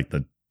that's not like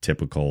the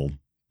typical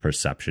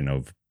perception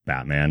of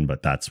Batman,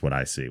 but that's what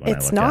I see when I look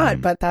at him. It's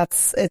not, but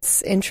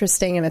it's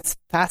interesting and it's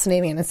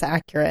fascinating and it's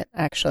accurate,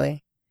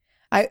 actually.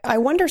 I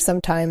wonder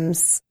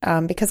sometimes,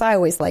 because I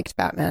always liked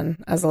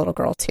Batman as a little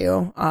girl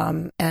too.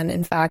 And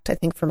in fact, I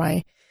think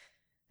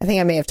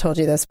I may have told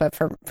you this, but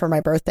for my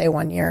birthday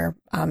one year,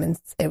 and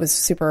it was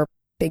super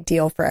big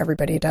deal for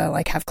everybody to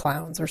like have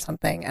clowns or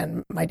something.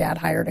 And my dad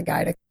hired a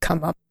guy to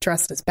come up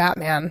dressed as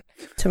Batman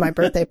to my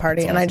birthday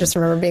party. And awesome. I just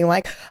remember being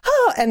like,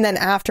 oh, and then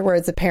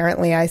afterwards,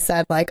 apparently I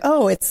said like,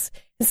 oh, it's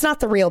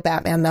not the real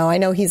Batman though. I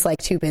know he's like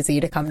too busy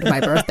to come to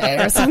my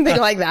birthday or something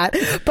like that,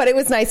 but it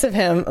was nice of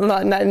him,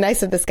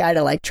 nice of this guy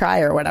to like try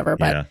or whatever,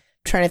 but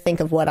trying to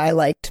think of what I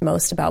liked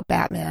most about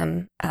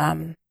Batman.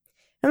 And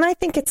I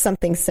think it's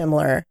something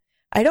similar.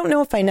 I don't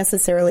know if I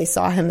necessarily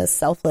saw him as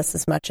selfless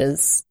as much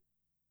as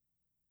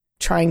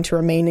trying to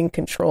remain in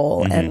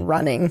control and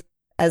running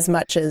as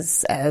much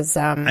as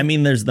I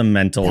mean, there's the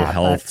mental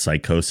health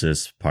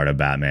psychosis part of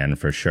Batman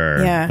for sure,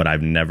 but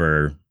I've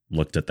never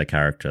looked at the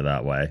character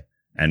that way.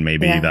 And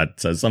maybe that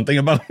says something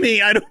about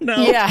me. I don't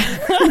know. Yeah.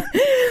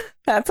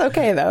 That's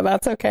okay, though.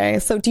 That's okay.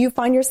 So do you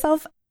find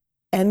yourself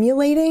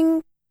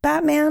emulating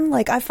Batman?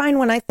 Like, I find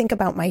when I think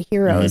about my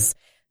heroes,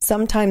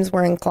 sometimes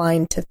we're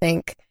inclined to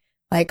think,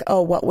 like,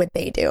 oh, what would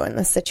they do in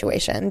this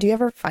situation? Do you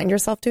ever find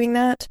yourself doing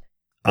that?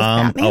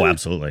 Oh,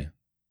 absolutely.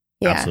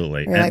 Yeah.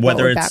 Absolutely. And like,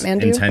 whether it's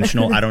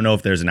intentional, I don't know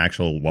if there's an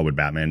actual what would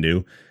Batman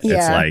do.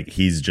 It's like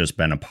he's just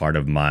been a part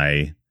of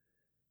my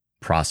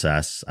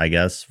process, I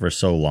guess, for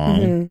so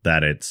long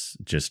that it's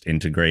just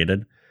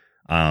integrated.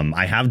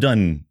 I have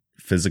done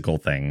physical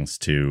things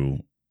to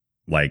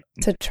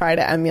try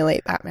to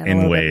emulate Batman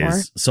in ways. Bit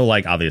more. So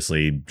like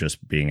obviously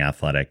just being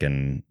athletic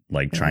and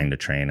like trying to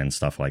train and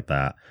stuff like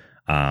that.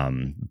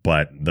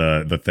 But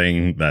the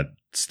thing that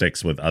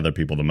sticks with other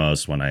people the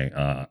most when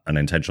I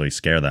unintentionally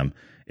scare them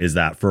is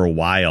that for a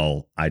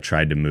while I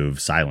tried to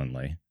move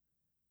silently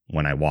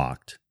when I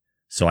walked.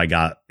 So I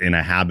got in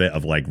a habit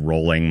of like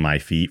rolling my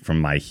feet from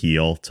my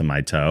heel to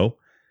my toe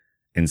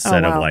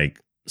instead of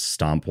like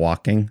stomp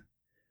walking.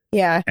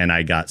 Yeah. And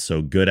I got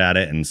so good at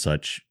it and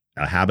such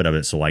a habit of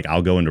it. So like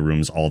I'll go into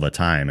rooms all the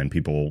time and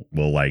people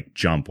will like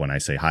jump when I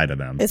say hi to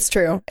them. It's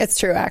true. It's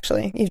true,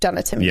 actually. You've done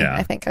it to me,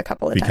 I think, a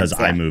couple of times. Because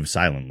I move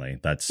silently.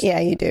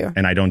 You do.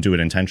 And I don't do it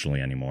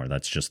intentionally anymore.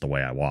 That's just the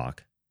way I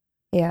walk.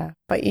 Yeah.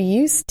 But you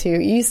used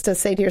to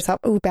say to yourself,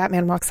 oh,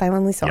 Batman walks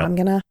silently, so I'm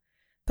gonna.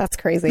 That's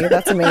crazy.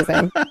 That's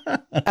amazing.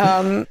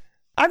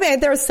 I mean,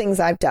 there's things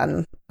I've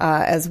done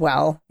as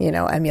well,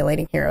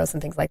 emulating heroes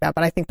and things like that.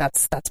 But I think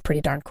that's pretty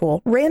darn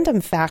cool.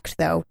 Random fact,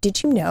 though,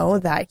 did you know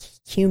that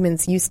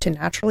humans used to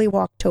naturally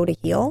walk toe to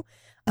heel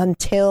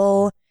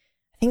until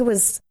I think it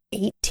was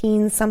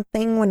 18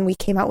 something when we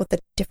came out with a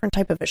different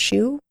type of a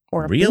shoe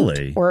or a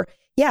boot, or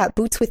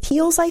boots with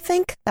heels. I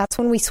think that's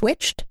when we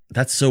switched.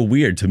 That's so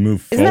weird to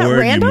move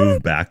forward. You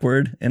move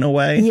backward in a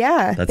way.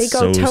 Yeah, that's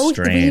so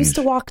strange. We used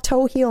to walk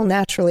toe heel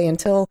naturally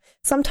until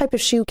some type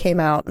of shoe came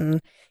out,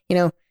 and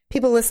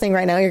people listening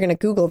right now, you're going to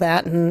Google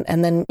that and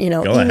then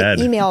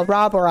email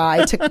Rob or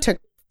I to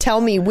tell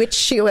me which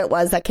shoe it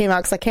was that came out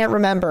because I can't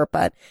remember.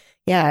 But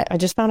yeah, I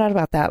just found out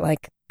about that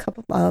like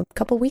a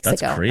couple weeks ago.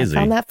 That's crazy.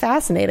 I found that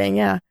fascinating.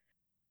 Yeah.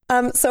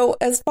 So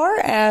as far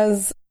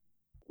as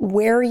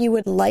where you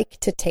would like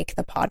to take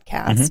the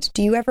podcast,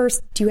 do you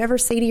ever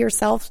say to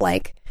yourself,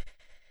 like,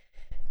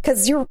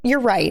 because you're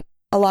right,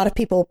 a lot of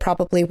people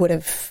probably would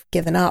have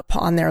given up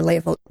on their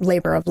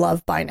labor of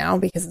love by now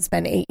because it's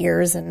been 8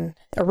 years, and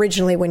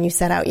originally when you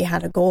set out you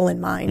had a goal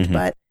in mind.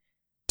 But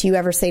do you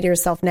ever say to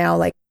yourself now,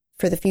 like,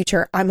 for the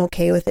future, I'm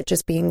okay with it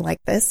just being like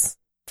this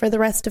for the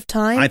rest of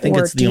time? I think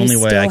it's the only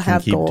way I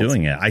can keep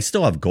doing it. I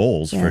still have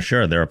goals for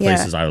sure. There are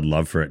places I would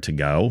love for it to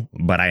go,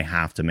 but I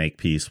have to make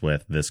peace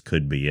with this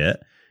could be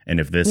it. And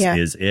if this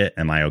is it,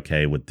 am I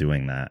okay with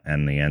doing that?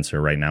 And the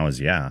answer right now is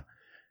yeah.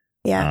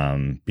 Yeah.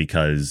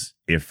 Because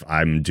if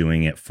I'm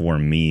doing it for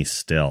me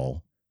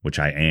still, which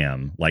I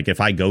am, like if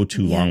I go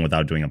too long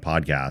without doing a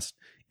podcast,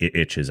 it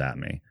itches at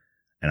me.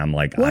 And I'm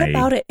like, what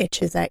about it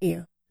itches at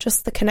you?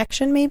 Just the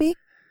connection, maybe?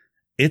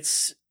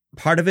 It's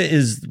part of it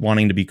is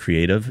wanting to be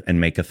creative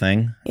and make a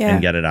thing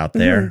and get it out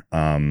there.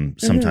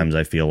 Sometimes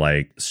I feel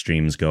like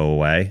streams go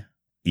away,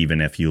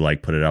 even if you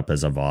like put it up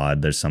as a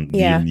VOD. There's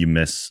something you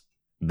miss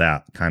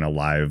that kind of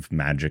live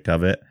magic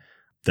of it.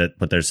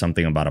 But there's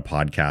something about a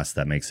podcast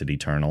that makes it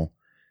eternal,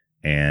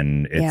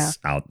 and it's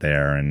out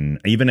there. And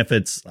even if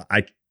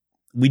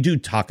we do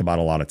talk about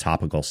a lot of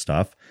topical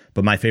stuff,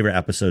 but my favorite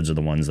episodes are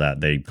the ones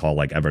that they call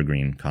like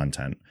evergreen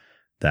content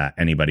that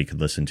anybody could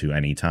listen to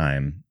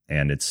anytime,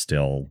 and it's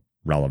still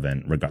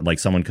relevant. Like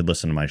someone could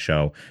listen to my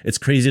show. It's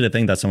crazy to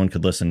think that someone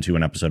could listen to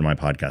an episode of my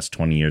podcast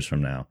 20 years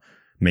from now.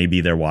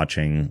 Maybe they're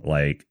watching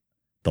like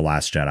The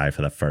Last Jedi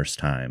for the first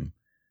time,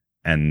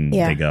 and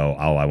they go,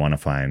 oh, I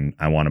want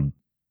to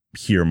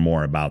hear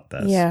more about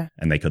this. Yeah.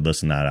 And they could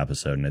listen to that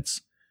episode, and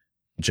it's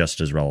just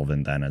as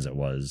relevant then as it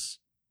was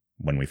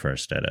when we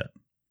first did it.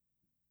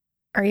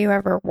 Are you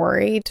ever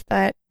worried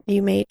that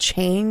you may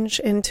change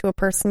into a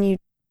person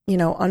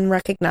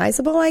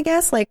unrecognizable, I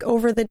guess, like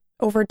over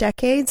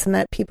decades, and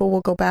that people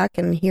will go back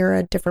and hear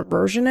a different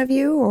version of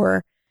you,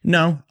 or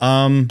no,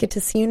 get to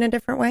see you in a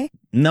different way?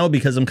 No,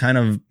 because I'm kind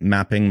of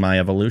mapping my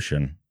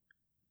evolution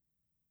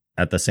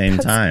at the same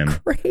time.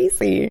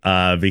 Crazy.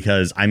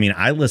 Because I mean,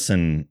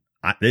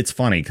 it's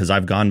funny because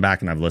I've gone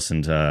back and I've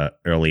listened to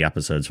early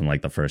episodes from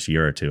like the first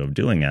year or two of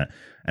doing it,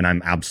 and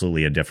I'm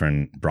absolutely a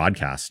different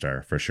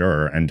broadcaster for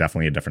sure, and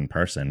definitely a different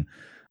person.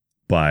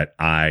 But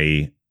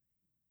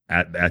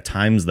at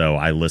times though,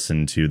 I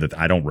listen to that.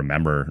 I don't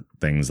remember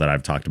things that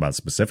I've talked about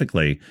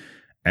specifically,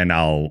 and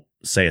I'll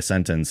say a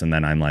sentence and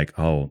then I'm like,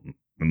 oh,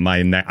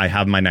 I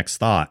have my next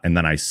thought, and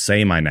then I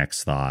say my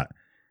next thought,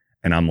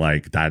 and I'm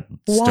like, that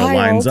still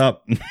lines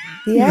up.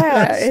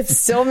 Yeah, it's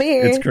still me.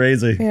 It's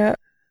crazy. Yeah.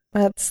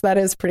 That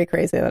is pretty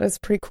crazy. That is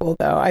pretty cool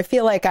though. I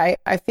feel like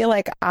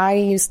I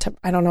used to,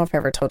 I don't know if I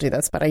ever told you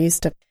this, but I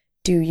used to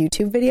do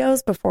YouTube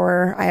videos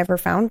before I ever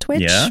found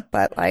Twitch. Yeah.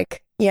 But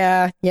like,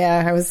 yeah,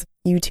 I was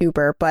a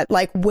YouTuber, but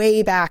like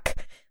way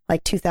back,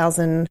 like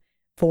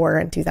 2004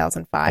 and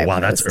 2005. Oh, wow,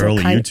 that's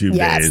early YouTube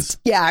days.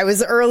 Yeah, I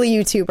was early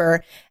YouTuber.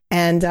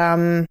 And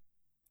I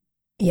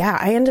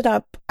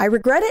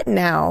regret it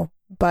now.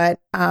 But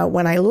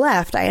when I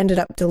left, I ended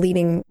up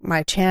deleting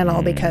my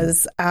channel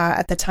because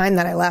at the time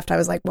that I left, I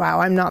was like,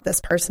 wow, I'm not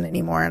this person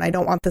anymore. And I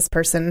don't want this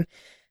person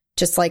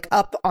just like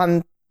up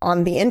on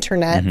the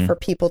internet for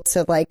people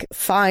to like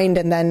find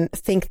and then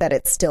think that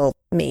it's still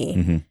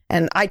me.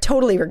 And I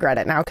totally regret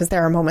it now, because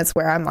there are moments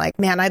where I'm like,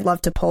 man, I'd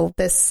love to pull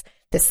this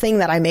thing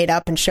that I made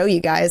up and show you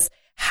guys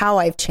how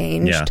I've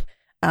changed.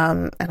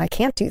 Yeah. And I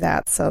can't do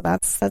that. So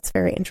that's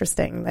very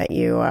interesting that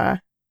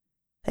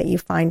you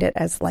find it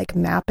as like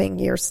mapping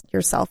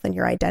yourself and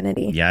your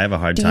identity. Yeah, I have a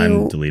hard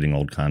time deleting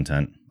old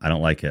content. I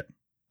don't like it.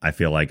 I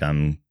feel like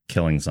I'm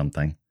killing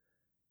something.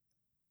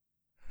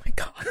 Oh my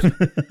God.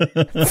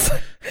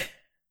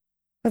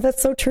 But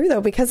that's so true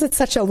though, because it's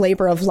such a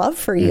labor of love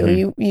for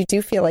you. You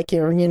do feel like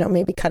you're,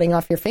 maybe cutting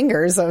off your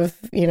fingers of,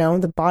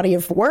 the body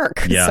of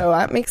work. Yeah. So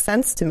that makes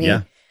sense to me.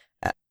 Yeah.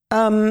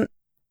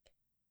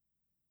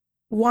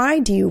 Why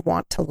do you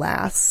want to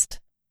last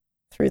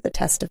through the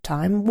test of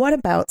time? What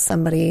about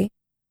somebody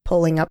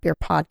pulling up your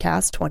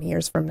podcast 20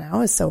 years from now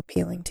is so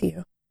appealing to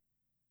you?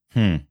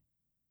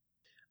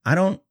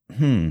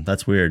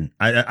 That's weird.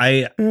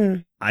 I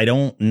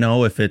don't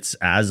know if it's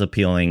as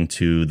appealing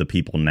to the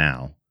people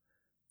now.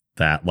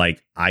 That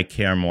like, I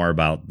care more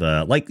about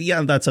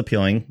that's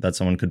appealing that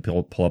someone could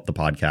pull up the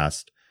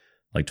podcast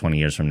like 20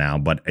 years from now,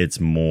 but it's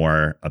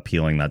more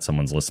appealing that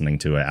someone's listening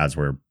to it as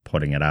we're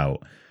putting it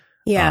out.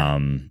 Yeah.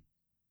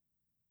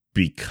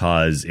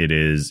 Because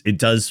it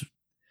does,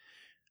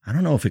 I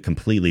don't know if it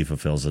completely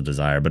fulfills the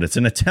desire, but it's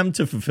an attempt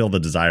to fulfill the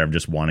desire of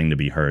just wanting to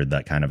be heard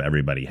that kind of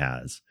everybody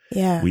has.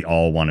 Yeah. We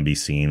all want to be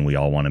seen. We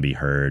all want to be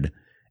heard.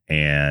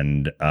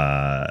 And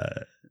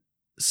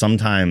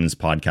sometimes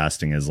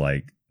podcasting is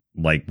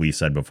like we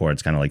said before,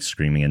 it's kind of like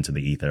screaming into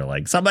the ether,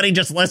 like, somebody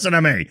just listen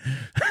to me.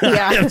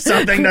 Yeah. I have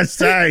something to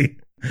say.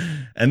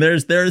 And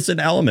there's an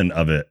element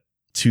of it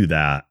to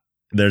that.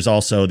 There's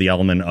also the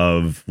element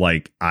of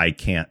like, I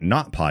can't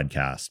not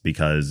podcast,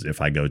 because if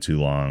I go too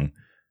long,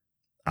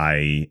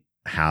 I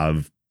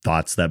have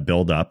thoughts that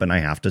build up and I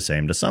have to say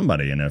them to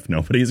somebody. And if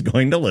nobody's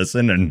going to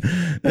listen and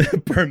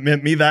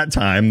permit me that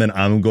time, then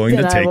I'm going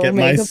to take it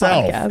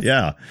myself.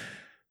 Yeah.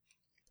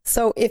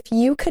 So if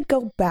you could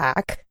go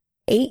back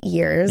 8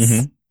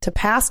 years to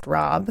past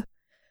Rob,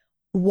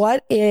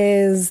 what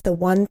is the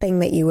one thing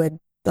that you would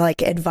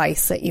like,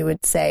 advice that you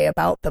would say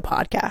about the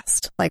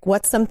podcast? Like,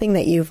 what's something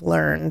that you've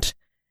learned,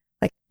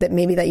 like that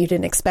maybe that you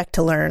didn't expect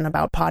to learn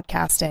about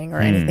podcasting or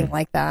anything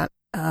like that,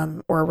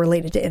 or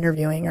related to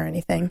interviewing or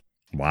anything?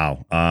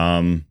 Wow.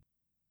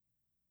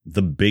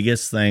 The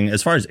biggest thing,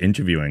 as far as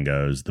interviewing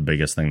goes, the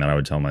biggest thing that I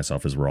would tell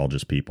myself is we're all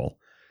just people.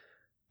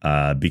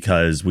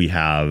 Because we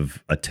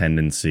have a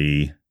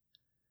tendency,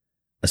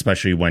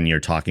 especially when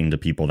you're talking to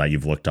people that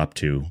you've looked up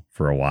to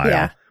for a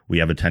while, we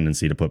have a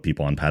tendency to put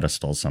people on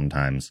pedestals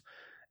sometimes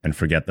and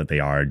forget that they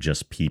are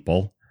just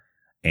people.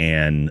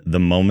 And the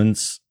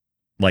moments,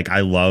 like,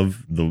 I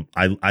love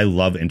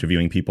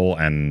interviewing people,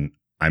 and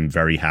I'm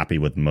very happy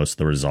with most of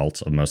the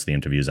results of most of the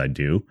interviews I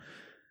do.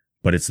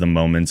 But it's the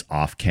moments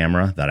off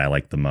camera that I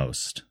like the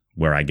most,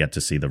 where I get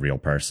to see the real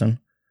person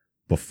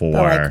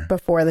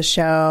before the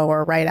show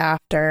or right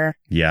after.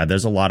 Yeah,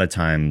 there's a lot of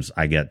times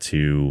I get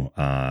to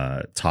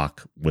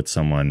talk with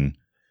someone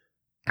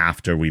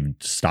after we've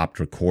stopped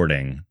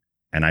recording,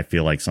 and I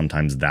feel like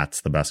sometimes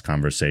that's the best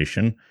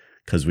conversation,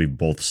 because we've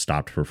both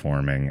stopped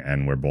performing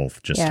and we're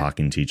both just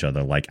talking to each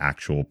other like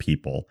actual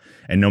people.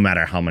 And no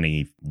matter how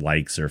many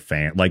likes or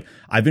like,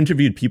 I've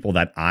interviewed people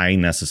that I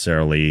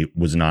necessarily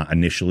was not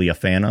initially a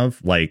fan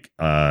of. Like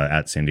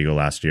at San Diego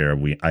last year,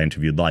 I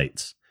interviewed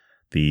Lights,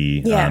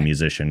 the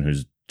musician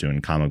who's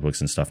doing comic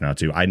books and stuff now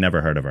too. I'd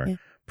never heard of her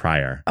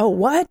prior. Oh,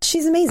 what?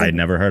 She's amazing. I'd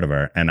never heard of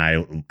her. And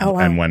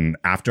and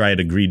after I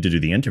had agreed to do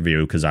the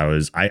interview, because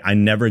I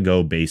never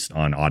go based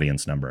on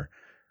audience number.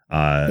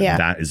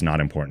 That is not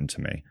important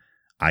to me.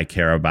 I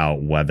care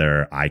about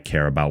whether I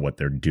care about what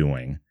they're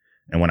doing.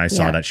 And when I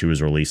saw that she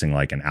was releasing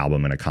like an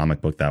album and a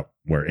comic book that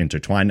were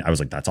intertwined, I was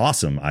like, that's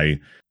awesome. I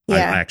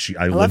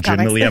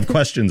legitimately have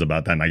questions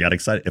about that. And I got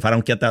excited. If I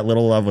don't get that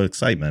little level of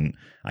excitement,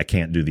 I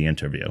can't do the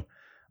interview.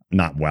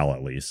 Not well,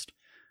 at least.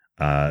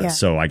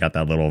 So I got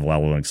that little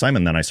level of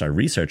excitement. Then I started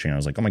researching. I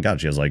was like, oh my God,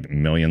 she has like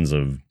millions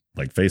of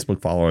like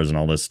Facebook followers and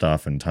all this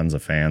stuff and tons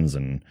of fans.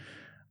 And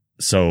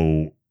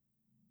so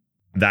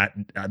that,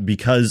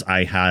 because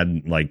I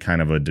had like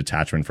kind of a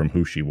detachment from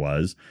who she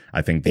was,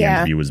 I think the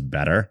interview was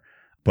better.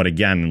 But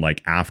again,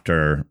 like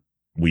after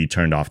we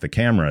turned off the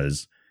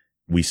cameras,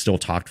 we still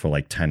talked for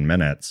like 10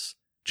 minutes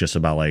just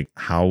about like,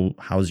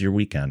 how's your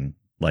weekend?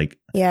 Like,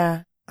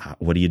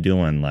 what are you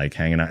doing? Like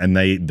hanging out. And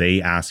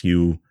they ask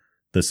you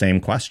the same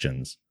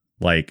questions.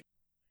 Like,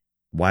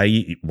 why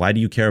do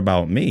you care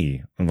about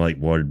me? I'm like,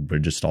 well, we're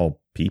just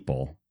all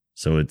people.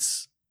 So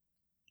it's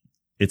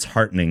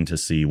heartening to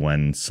see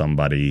when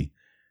somebody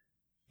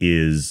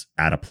is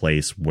at a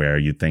place where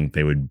you think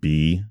they would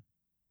be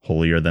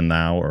holier than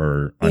thou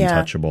or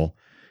untouchable,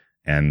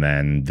 and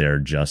then they're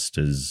just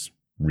as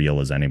real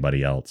as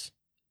anybody else.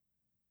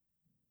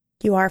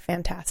 You are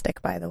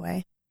fantastic, by the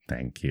way.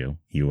 Thank you.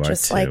 You are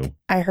just too. Like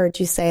I heard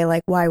you say,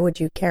 like, why would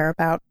you care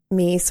about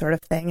me, sort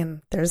of thing,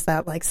 and there's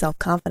that like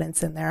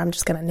self-confidence in there. I'm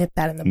just gonna nip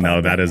that in the bud. No,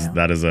 that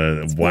is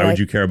a why would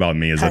you care about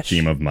me is a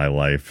theme of my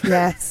life.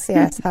 Yes,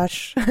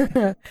 hush.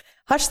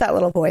 Hush that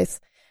little voice.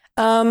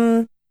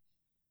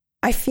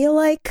 I feel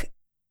like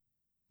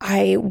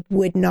I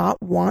would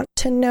not want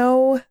to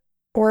know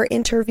or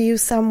interview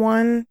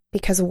someone,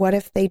 because what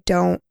if they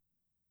don't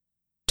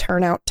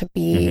turn out to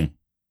be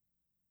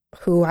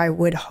who I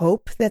would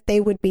hope that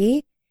they would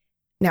be?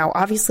 Now,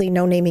 obviously,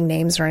 no naming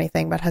names or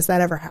anything, but has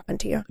that ever happened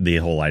to you? The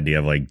whole idea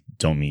of like,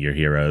 don't meet your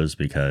heroes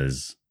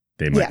because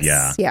they might,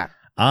 yeah.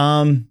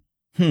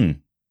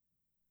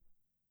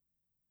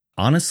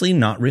 Honestly,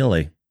 not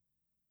really.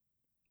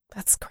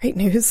 That's great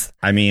news.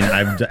 I mean,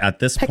 at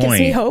this that point, gives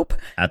me hope.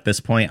 At this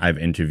point, I've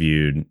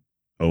interviewed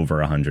over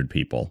 100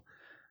 people,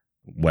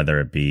 whether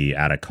it be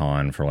at a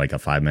con for like a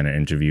 5-minute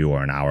interview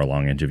or an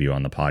hour-long interview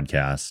on the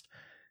podcast.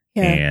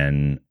 Yeah.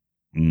 And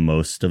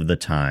most of the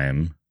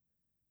time,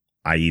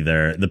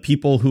 the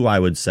people who I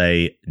would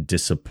say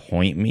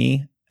disappoint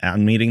me at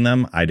meeting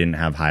them, I didn't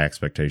have high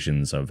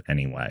expectations of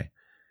anyway.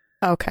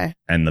 Okay.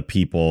 And the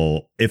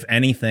people, if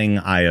anything,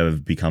 I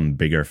have become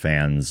bigger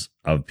fans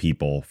of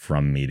people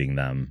from meeting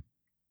them.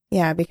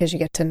 Yeah, because you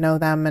get to know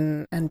them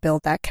and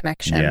build that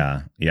connection.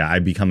 Yeah. I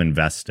become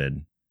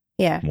invested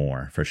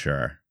more, for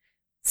sure.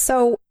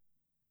 So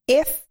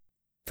if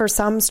for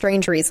some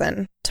strange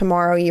reason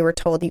tomorrow you were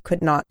told you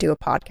could not do a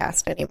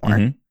podcast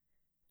anymore,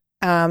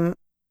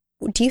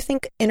 do you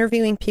think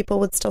interviewing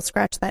people would still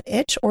scratch that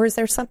itch, or is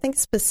there something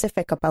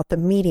specific about the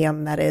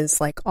medium that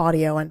is like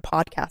audio and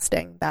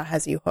podcasting that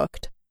has you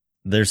hooked?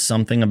 There's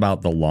something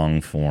about the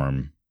long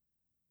form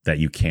that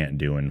you can't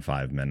do in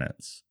 5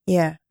 minutes.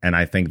 Yeah. And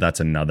I think that's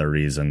another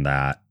reason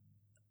that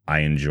I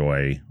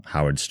enjoy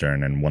Howard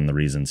Stern, and one of the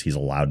reasons he's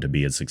allowed to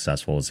be as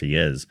successful as he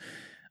is.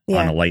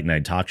 On a late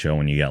night talk show,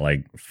 when you get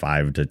like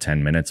 5 to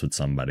 10 minutes with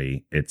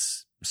somebody,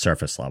 it's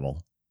surface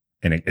level.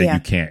 And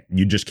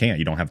you just can't,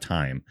 you don't have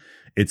time.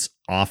 It's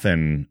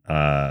often,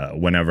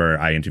 whenever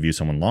I interview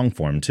someone long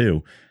form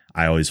too,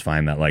 I always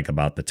find that like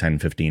about the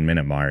 10-15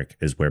 minute mark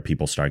is where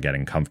people start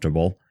getting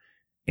comfortable,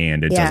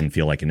 and it doesn't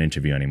feel like an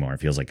interview anymore. It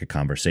feels like a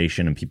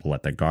conversation, and people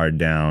let their guard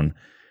down,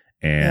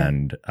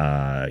 and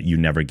you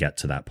never get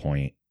to that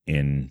point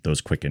in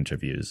those quick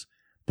interviews.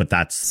 But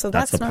that's the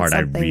part I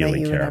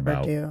really care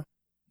about.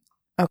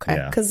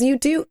 Okay.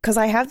 Because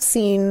I have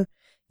seen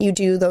you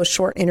do those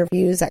short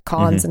interviews at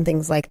cons and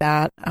things like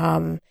that.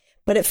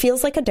 But it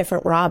feels like a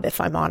different Rob,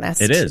 if I'm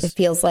honest. It is. It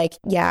feels like,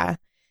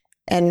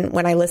 And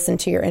when I listen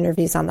to your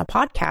interviews on the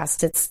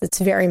podcast, it's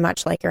very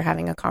much like you're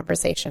having a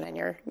conversation and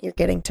you're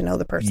getting to know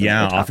the person.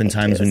 Yeah,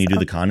 oftentimes when you do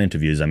the con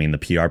interviews, I mean, the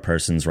PR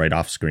person's right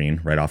off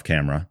screen, right off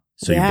camera.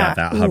 So you've got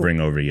that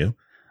hovering over you.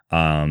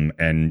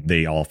 And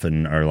they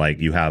often are like,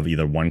 you have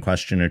either one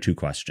question or 2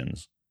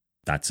 questions.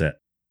 That's it.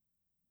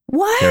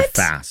 What? They're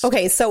fast.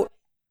 Okay, so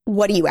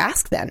what do you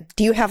ask then?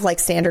 Do you have like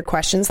standard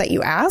questions that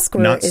you ask,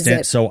 or is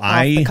it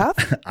off the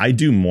cuff? I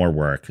do more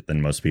work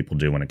than most people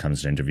do when it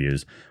comes to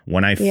interviews.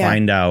 When I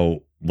find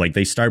out, like,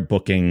 they start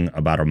booking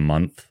about a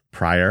month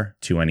prior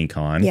to any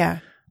con. Yeah.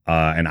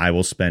 And I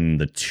will spend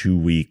the 2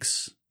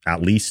 weeks,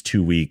 at least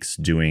 2 weeks,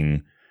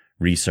 doing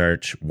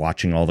research,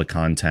 watching all the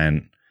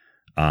content.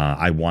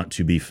 I want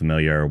to be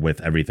familiar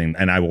with everything,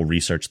 and I will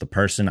research the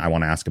person. I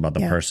want to ask about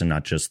the person,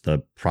 not just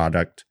the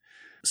product.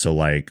 So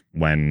like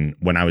when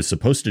I was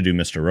supposed to do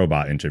Mr.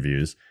 Robot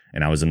interviews,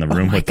 and I was in the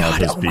room with all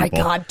those people. Oh my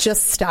God,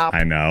 just stop.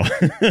 I know.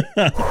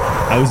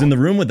 I was in the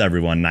room with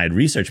everyone, and I'd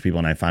researched people,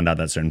 and I found out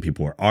that certain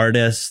people were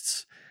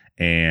artists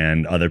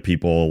and other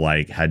people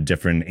like had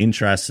different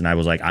interests. And I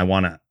was like,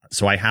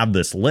 so I have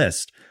this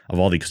list of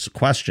all these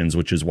questions,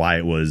 which is why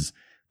it was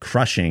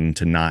crushing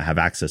to not have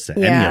access to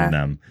any of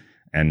them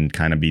and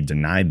kind of be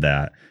denied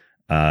that.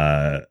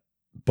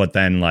 But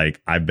then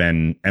like I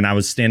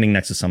was standing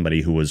next to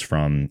somebody who was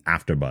from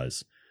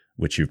AfterBuzz,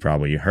 which you've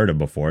probably heard of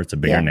before. It's a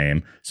bigger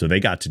name. So they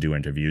got to do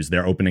interviews.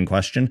 Their opening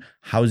question,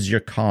 how's your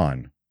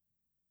con?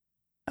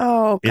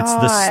 Oh, God. It's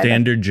the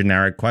standard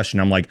generic question.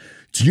 I'm like,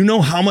 do you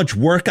know how much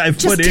work I've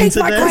put into this? Just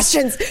take my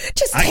questions.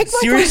 Just take my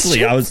seriously,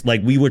 questions. I was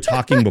like, we were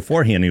talking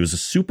beforehand. He was a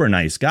super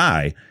nice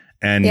guy.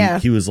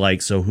 And he was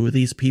like, so who are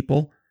these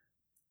people?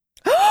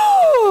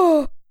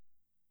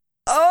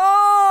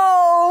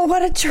 Oh,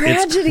 what a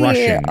tragedy. It's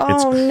crushing. Oh,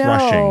 it's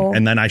crushing. No.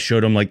 And then I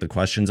showed him like the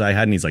questions I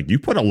had. And he's like, you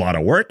put a lot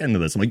of work into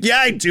this. I'm like, yeah,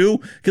 I do.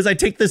 Because I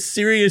take this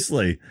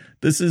seriously.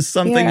 This is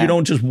something you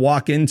don't just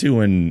walk into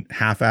and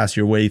half-ass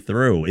your way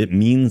through. It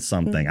means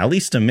something. At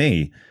least to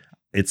me,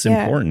 it's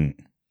important.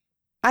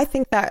 I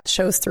think that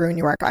shows through in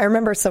your work. I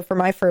remember, so for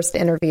my first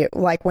interview,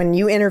 like when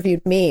you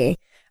interviewed me,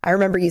 I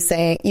remember you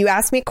saying, you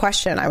asked me a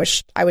question. I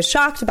was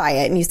shocked by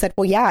it. And you said,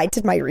 well, yeah, I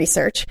did my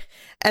research.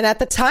 And at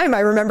the time, I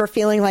remember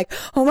feeling like,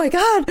 oh my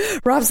God,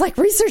 Rob's like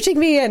researching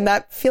me. And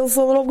that feels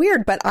a little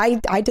weird. But I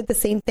did the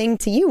same thing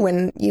to you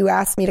when you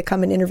asked me to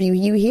come and interview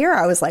you here.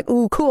 I was like,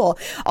 ooh, cool.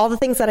 All the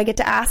things that I get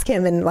to ask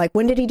him. And like,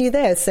 when did he do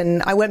this?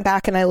 And I went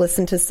back and I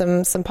listened to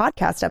some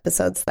podcast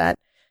episodes that,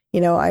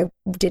 I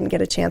didn't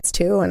get a chance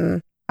to.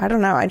 And I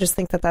don't know. I just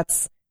think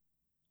that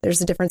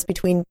there's a difference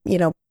between,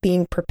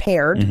 being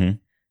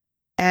prepared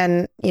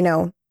and,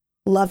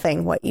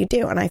 loving what you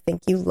do. And I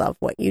think you love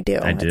what you do.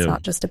 I do. It's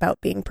not just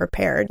about being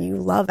prepared. You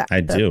love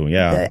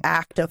the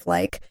act of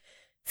like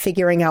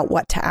figuring out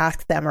what to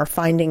ask them or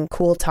finding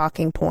cool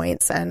talking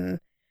points. And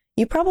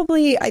you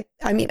probably, I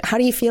mean, how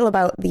do you feel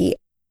about the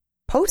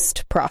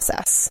post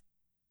process?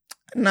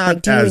 Not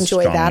like, do you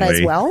enjoy strongly. That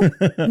as well?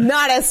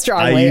 Not as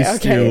strongly.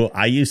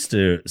 I used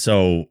to.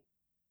 So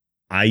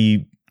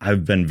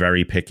I've been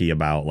very picky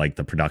about like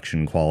the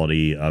production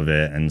quality of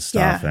it and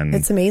stuff. And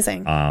it's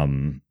amazing.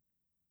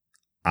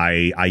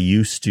 I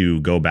used to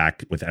go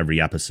back with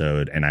every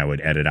episode and I would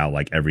edit out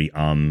like every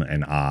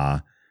and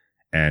ah.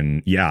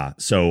 And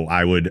so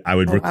I would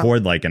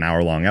record like an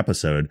hour-long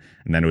episode,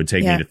 and then it would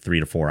take me to 3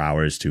 to 4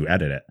 hours to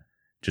edit it,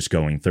 just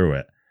going through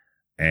it.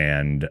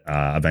 And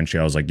eventually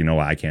I was like, you know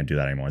what? I can't do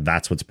that anymore.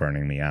 That's what's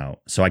burning me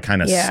out. So I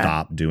kind of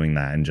stopped doing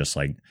that and just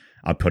like,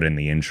 I'll put in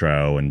the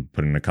intro and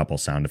put in a couple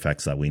sound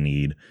effects that we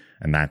need.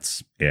 And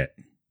that's it.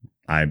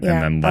 And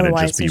then let it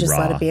just be raw.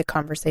 Let it be a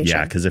conversation.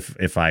 Yeah. Cause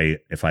if I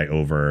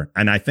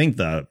and I think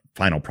the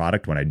final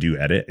product when I do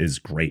edit is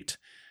great,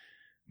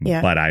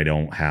 but I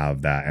don't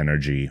have that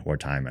energy or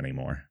time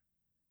anymore.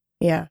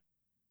 Yeah.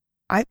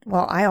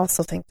 I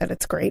also think that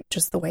it's great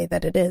just the way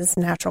that it is,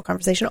 natural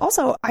conversation.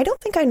 Also, I don't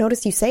think I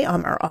noticed you say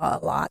or a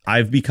lot.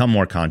 I've become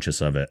more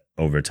conscious of it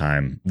over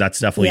time. That's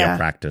definitely a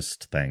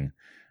practiced thing.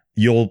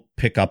 You'll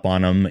pick up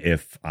on them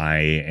if I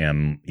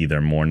am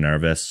either more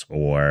nervous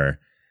or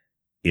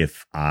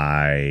if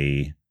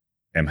I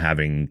am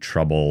having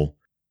trouble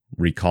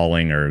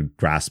recalling or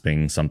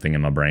grasping something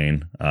in my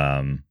brain,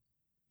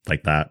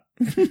 like that.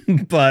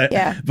 but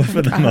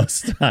for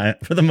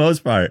the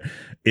most part,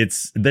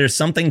 there's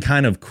something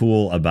kind of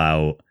cool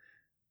about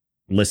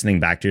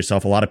listening back to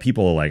yourself. A lot of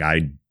people like,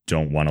 I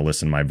don't want to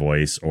listen to my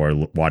voice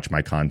or watch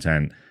my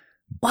content.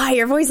 Why?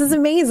 Your voice is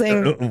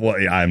amazing. Well,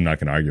 I'm not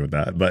going to argue with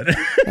that, but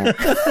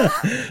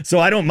so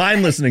I don't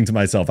mind listening to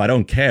myself. I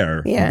don't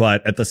care. Yeah.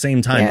 But at the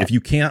same time, if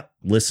you can't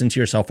listen to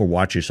yourself or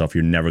watch yourself,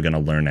 you're never going to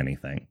learn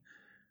anything.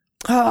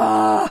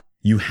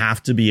 You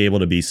have to be able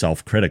to be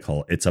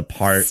self-critical. It's a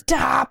part.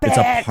 Stop it. It's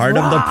a part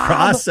of the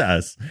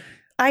process.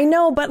 I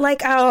know, but like,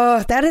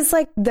 that is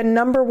like the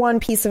number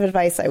one piece of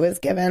advice I was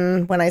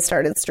given when I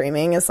started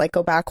streaming is like,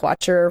 go back,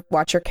 watch your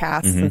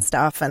casts and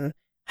stuff. And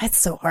it's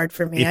so hard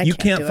for me. If you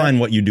can't find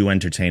what you do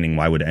entertaining,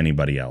 why would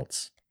anybody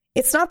else?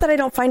 It's not that I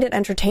don't find it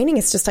entertaining.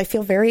 It's just I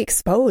feel very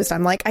exposed.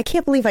 I'm like, I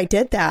can't believe I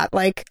did that.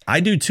 Like, I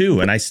do too.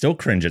 And I still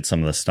cringe at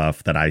some of the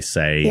stuff that I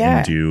say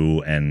and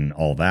do and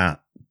all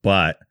that.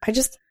 But I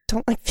just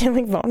don't like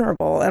feeling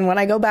vulnerable. And when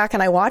I go back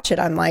and I watch it,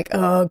 I'm like,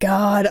 oh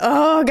God.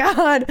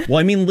 Well,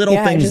 I mean, little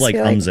things like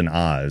ums and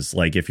ahs.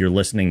 Like if you're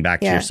listening back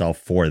to yourself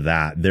for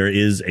that, there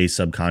is a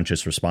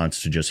subconscious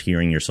response to just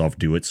hearing yourself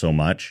do it so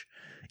much.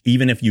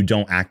 Even if you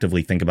don't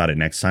actively think about it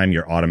next time,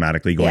 you're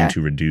automatically going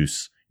to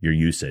reduce your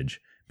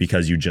usage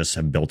because you just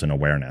have built an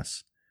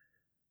awareness.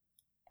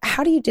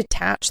 How do you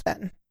detach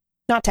then?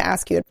 Not to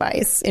ask you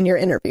advice in your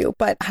interview,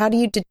 but how do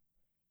you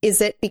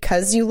is it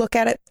because you look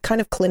at it kind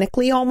of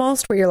clinically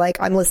almost where you're like,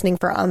 I'm listening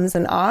for ums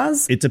and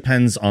ahs? It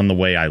depends on the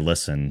way I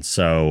listen.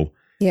 So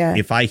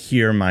if I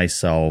hear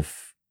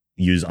myself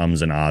use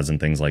ums and ahs and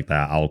things like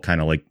that, I'll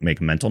kind of like make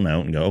a mental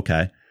note and go,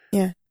 okay.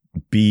 Yeah.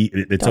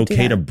 It's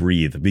okay to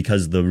breathe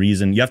because the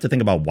reason you have to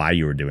think about why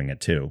you were doing it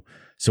too.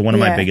 So one of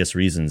my biggest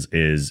reasons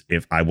is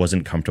if I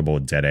wasn't comfortable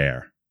with dead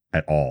air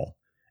at all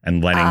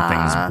and letting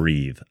things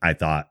breathe, I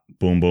thought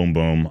boom, boom,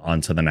 boom,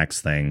 on to the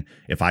next thing.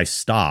 If I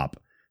stop,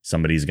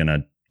 somebody's going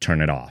to turn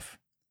it off.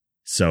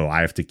 So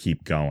I have to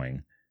keep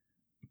going.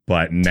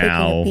 But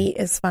now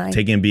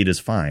taking a beat is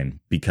fine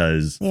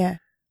because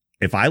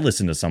if I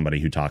listen to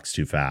somebody who talks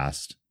too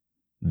fast,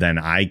 then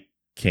I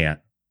can't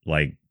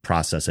like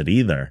process it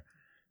either.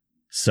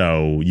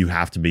 So you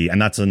have to be, and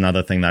that's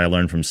another thing that I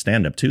learned from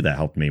stand-up too that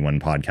helped me when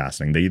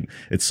podcasting.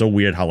 It's so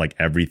weird how like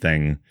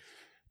everything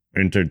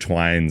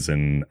intertwines,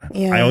 and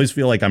I always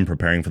feel like I'm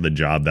preparing for the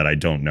job that I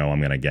don't know I'm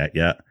going to get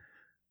yet.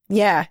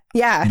 Yeah.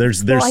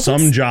 There's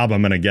some job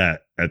I'm going to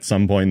get at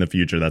some point in the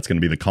future that's going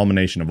to be the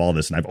culmination of all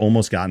this, and I've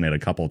almost gotten it a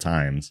couple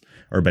times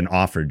or been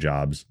offered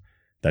jobs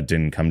that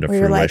didn't come to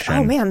fruition. You're like,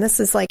 oh man, this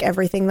is like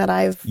everything that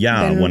I've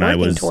been when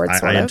working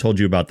towards. I had told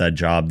you about that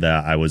job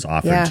that I was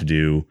offered to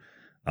do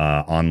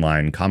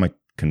online comic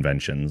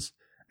conventions,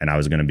 and I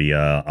was going to be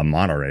a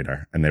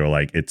moderator, and they were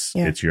like, it's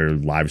your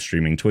live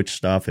streaming Twitch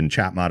stuff and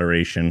chat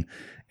moderation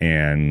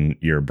and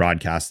your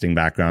broadcasting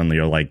background.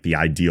 You're like the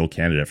ideal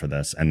candidate for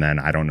this. And then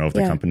I don't know if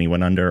the company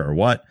went under or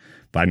what,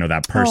 but I know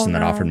that person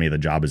that offered me the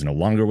job is no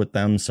longer with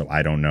them. So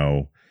I don't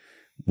know,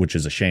 which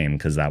is a shame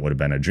because that would have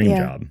been a dream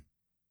job.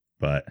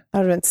 But I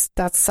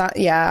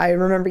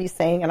remember you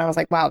saying, and I was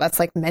like, wow, that's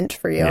like meant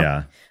for you.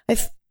 Yeah.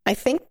 I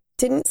think,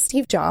 didn't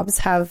Steve Jobs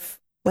have,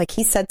 like,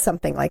 he said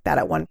something like that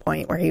at one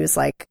point where he was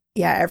like,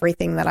 yeah,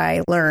 everything that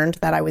I learned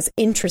that I was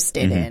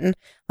interested in,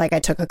 like I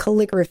took a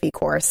calligraphy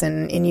course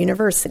in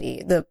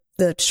university, the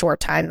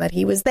short time that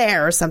he was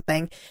there or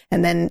something,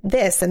 and then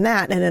this and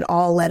that, and it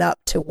all led up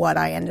to what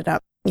I ended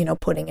up,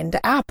 putting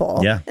into Apple.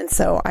 Yeah. And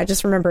so I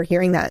just remember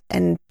hearing that,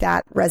 and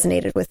that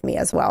resonated with me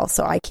as well.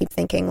 So I keep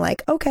thinking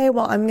like, okay,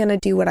 well, I'm going to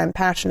do what I'm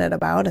passionate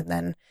about, and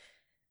then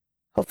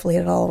hopefully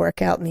it'll all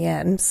work out in the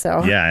end.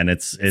 So yeah, and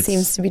it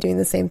seems to be doing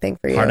the same thing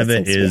for you. Part of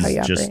it is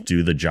just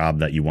do the job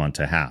that you want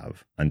to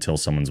have until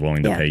someone's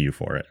willing to pay you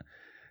for it.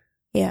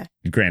 Yeah.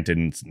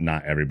 Granted,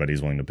 not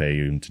everybody's willing to pay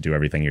you to do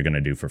everything you're going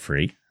to do for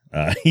free.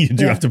 You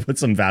do have to put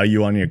some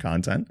value on your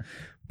content.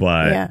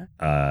 But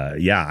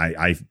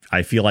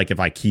I feel like if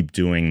I keep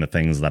doing the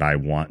things that I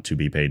want to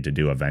be paid to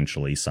do,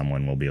 eventually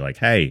someone will be like,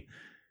 hey,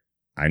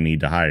 I need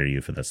to hire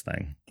you for this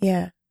thing.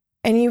 Yeah.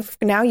 And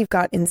you've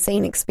got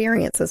insane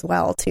experience as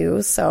well,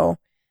 too. So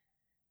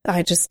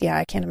I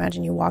can't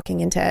imagine you walking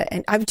into,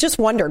 and I've just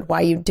wondered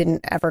why you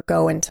didn't ever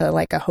go into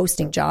like a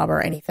hosting job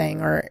or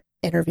anything, or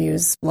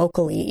interviews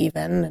locally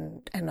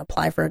even, and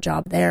apply for a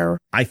job there.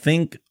 I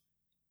think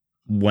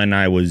when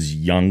I was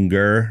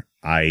younger,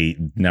 I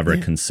never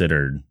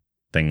considered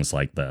things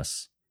like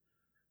this.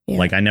 Yeah.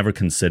 Like I never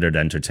considered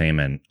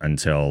entertainment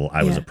until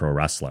I was a pro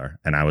wrestler,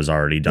 and I was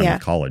already done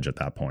with college at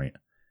that point.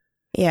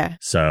 Yeah.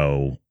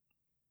 So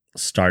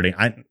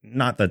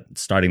not that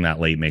starting that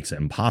late makes it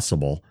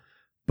impossible,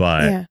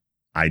 but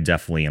I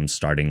definitely am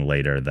starting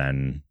later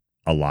than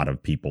a lot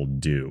of people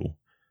do.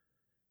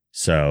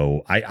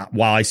 So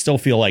while I still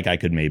feel like I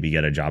could maybe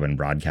get a job in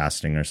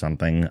broadcasting or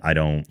something, I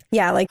don't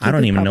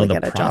even know the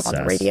process. Job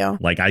on the radio.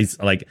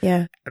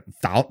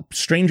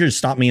 Strangers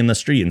stop me in the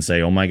street and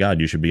say, oh my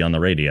God, you should be on the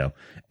radio.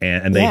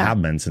 And they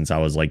have been since I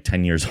was like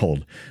 10 years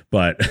old,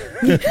 but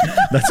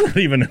that's not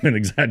even an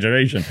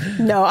exaggeration.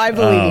 No, I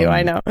believe you.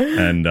 I know.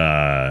 And,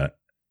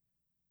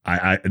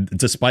 I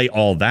despite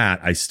all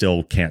that, I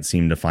still can't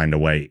seem to find a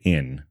way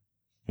in,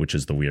 which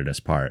is the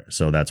weirdest part.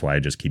 So that's why I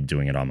just keep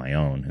doing it on my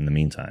own in the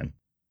meantime.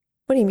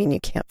 What do you mean you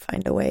can't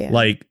find a way in?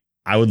 Like,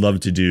 I would love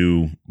to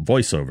do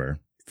voiceover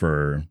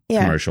for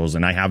commercials,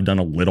 and I have done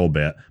a little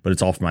bit, but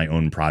it's all for my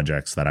own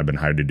projects that I've been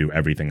hired to do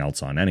everything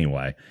else on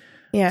anyway.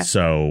 Yeah.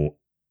 So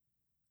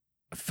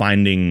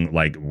finding,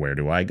 like, where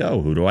do I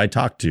go? Who do I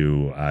talk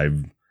to?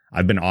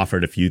 I've been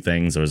offered a few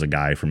things. There was a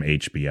guy from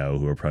HBO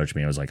who approached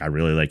me. I was like, I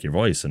really like your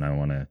voice, and I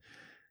want to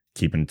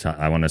keep in touch.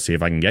 I want to see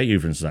if I can get you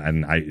from,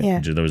 and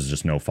there was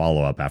just no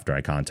follow up after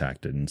I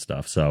contacted and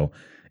stuff. So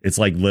it's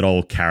like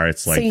little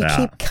carrots like that.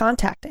 So you keep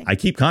contacting. I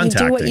keep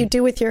contacting. You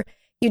do what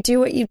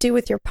you do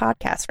with your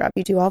podcast, Rob.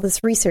 You do all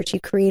this research. You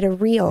create a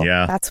reel.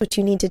 Yeah. That's what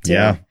you need to do.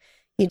 Yeah.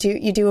 You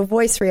do a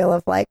voice reel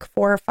of like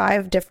 4 or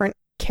 5 different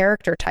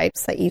character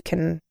types that you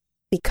can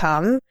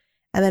become,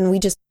 and then we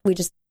just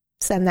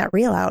send that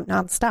reel out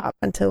nonstop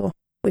until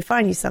we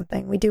find you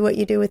something. We do what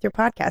you do with your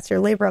podcast, your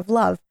labor of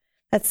love.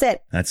 That's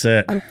it.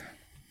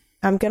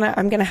 I'm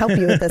gonna help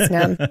you with this,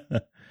 man.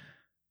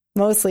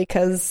 Mostly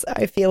because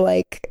I feel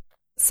like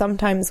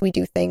sometimes we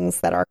do things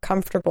that are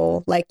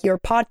comfortable. Like your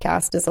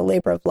podcast is a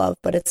labor of love,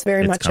 but it's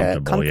very much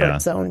a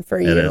comfort zone for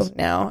you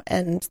now.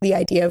 And the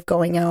idea of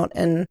going out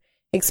and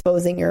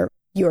exposing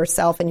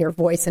yourself and your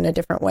voice in a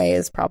different way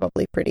is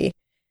probably pretty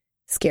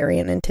scary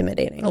and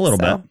intimidating. A little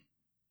bit.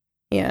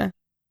 Yeah.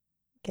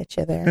 Get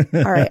you there.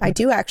 All right. I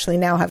do actually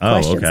now have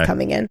questions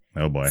coming in.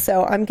 Oh boy.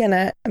 So I'm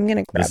gonna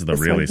grab this is the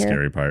really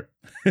scary part.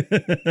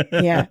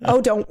 Yeah. Oh,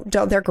 don't.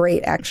 They're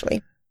great,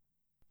 actually.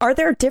 Are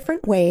there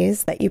different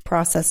ways that you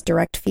process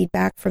direct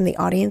feedback from the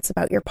audience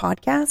about your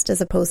podcast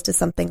as opposed to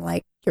something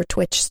like your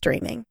Twitch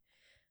streaming?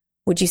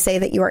 Would you say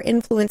that you are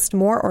influenced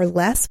more or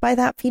less by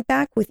that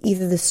feedback with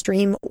either the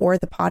stream or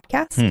the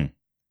podcast?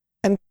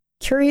 I'm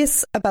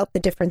curious about the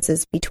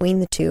differences between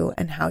the two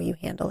and how you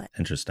handle it.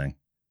 Interesting.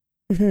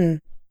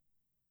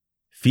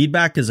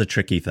 Feedback is a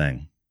tricky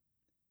thing.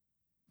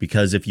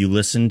 Because if you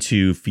listen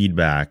to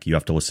feedback, you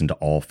have to listen to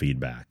all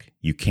feedback.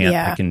 You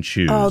can't pick and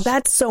choose. Oh,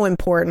 that's so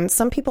important.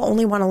 Some people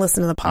only want to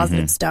listen to the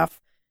positive stuff.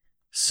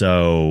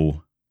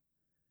 So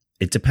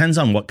it depends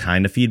on what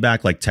kind of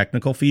feedback. Like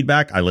technical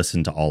feedback, I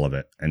listen to all of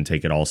it and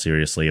take it all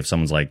seriously. If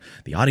someone's like,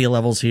 the audio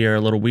levels here are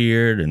a little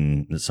weird,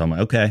 and so I'm like,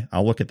 okay,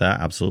 I'll look at that.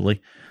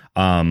 Absolutely.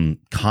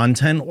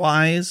 Content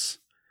wise,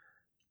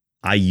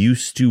 I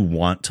used to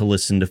want to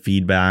listen to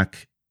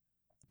feedback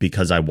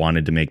because I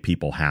wanted to make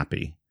people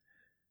happy.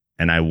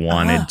 And I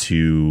wanted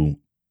to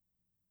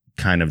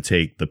kind of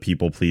take the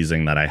people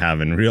pleasing that I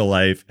have in real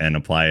life and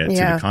apply it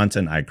to the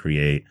content I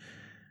create.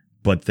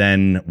 But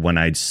then when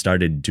I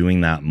started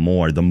doing that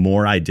more, the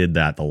more I did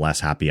that, the less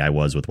happy I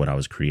was with what I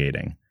was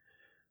creating.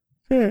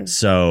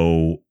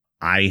 So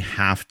I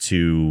have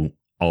to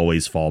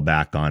always fall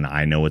back on,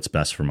 I know what's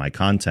best for my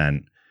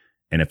content.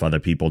 And if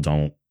other people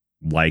don't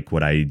like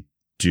what I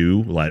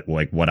do,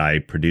 like what I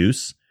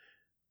produce,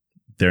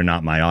 they're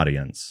not my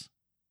audience.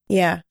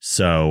 Yeah.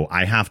 So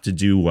I have to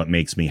do what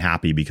makes me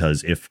happy,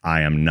 because if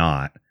I am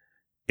not,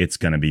 it's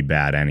going to be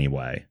bad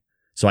anyway.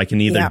 So I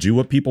can either do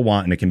what people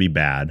want and it can be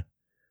bad.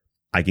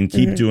 I can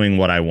keep doing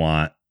what I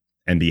want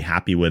and be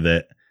happy with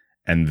it,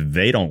 and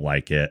they don't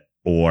like it,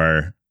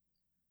 or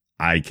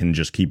I can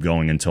just keep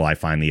going until I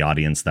find the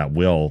audience that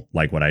will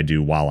like what I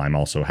do while I'm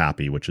also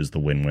happy, which is the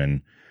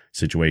win-win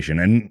situation.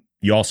 And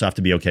you also have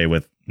to be okay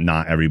with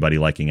not everybody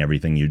liking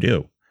everything you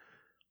do.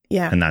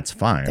 Yeah. And that's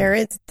fine.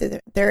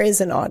 There is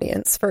an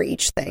audience for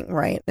each thing,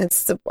 right?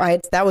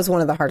 That was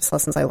one of the hardest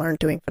lessons I learned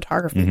doing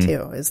photography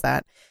too, is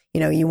that,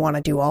 you want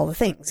to do all the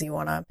things. You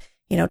want to,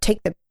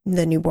 take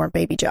the newborn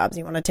baby jobs.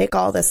 You want to take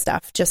all this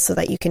stuff just so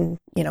that you can,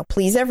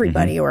 please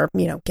everybody or,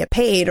 get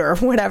paid or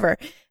whatever.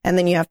 And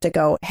then you have to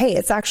go, hey,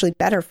 it's actually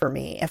better for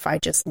me if I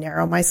just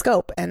narrow my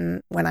scope.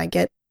 And when I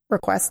get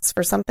requests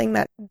for something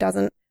that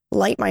doesn't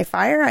light my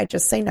fire, I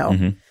just say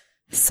no.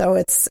 So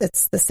it's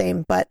the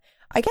same. But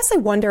I guess I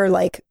wonder,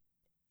 like,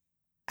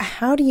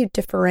 how do you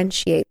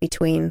differentiate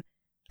between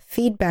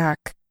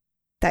feedback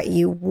that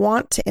you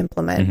want to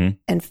implement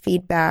and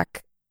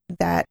feedback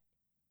that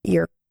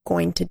you're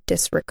going to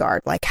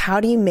disregard? Like, how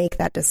do you make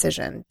that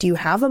decision? Do you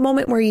have a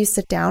moment where you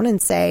sit down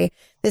and say,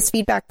 this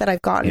feedback that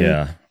I've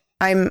gotten,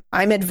 I'm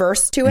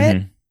adverse to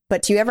it,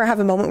 but do you ever have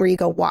a moment where you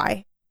go,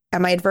 why?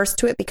 Am I adverse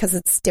to it because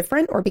it's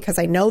different, or because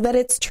I know that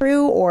it's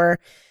true, or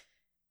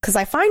because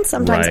I find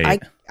sometimes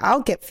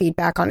I'll get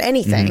feedback on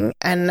anything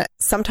and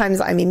sometimes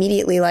I'm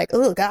immediately like,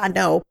 oh God,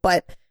 no,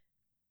 but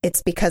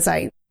it's because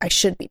I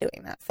should be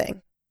doing that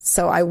thing.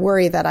 So I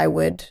worry that I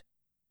would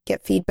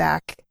get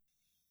feedback.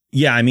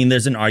 Yeah, I mean,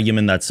 there's an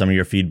argument that some of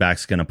your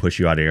feedback's going to push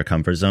you out of your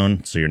comfort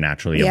zone, so you're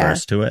naturally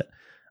averse to it.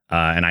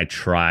 And I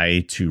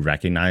try to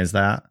recognize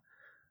that,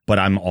 but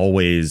I'm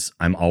always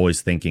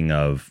thinking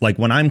of, like,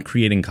 when I'm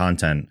creating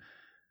content,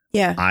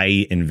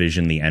 I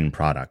envision the end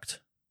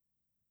product.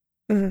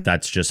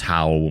 That's just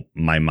how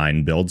my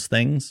mind builds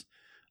things.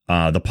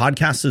 The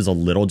podcast is a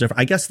little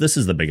different. I guess this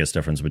is the biggest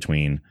difference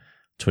between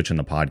Twitch and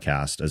the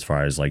podcast, as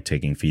far as like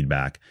taking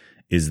feedback,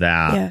 is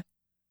that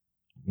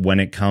when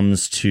it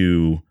comes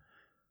to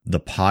the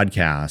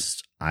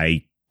podcast,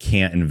 I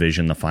can't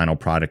envision the final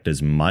product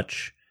as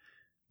much,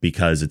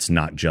 because it's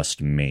not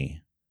just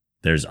me.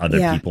 There's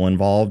other people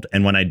involved.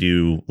 And when I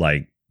do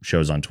like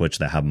shows on Twitch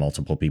that have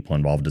multiple people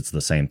involved, it's the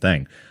same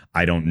thing.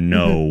 I don't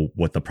know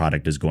what the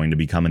product is going to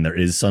become. And there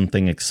is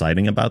something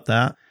exciting about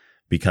that,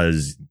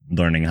 because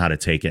learning how to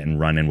take it and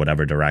run in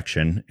whatever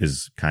direction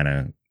is kind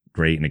of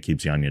great, and it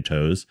keeps you on your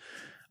toes.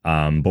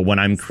 But when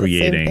I'm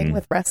creating, the same thing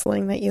with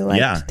wrestling that you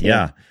like.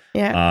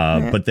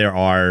 But there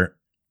are,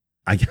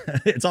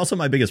 it's also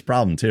my biggest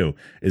problem too,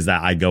 is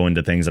that I go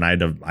into things and I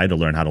had to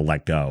learn how to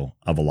let go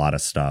of a lot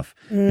of stuff,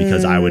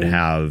 because I would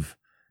have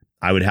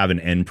an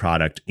end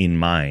product in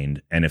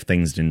mind, and if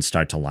things didn't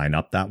start to line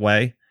up that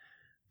way,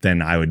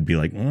 then I would be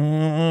like,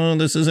 oh,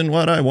 this isn't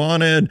what I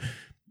wanted.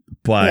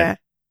 But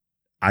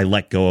I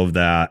let go of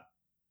that.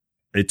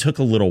 It took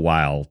a little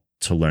while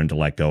to learn to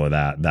let go of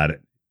that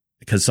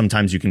because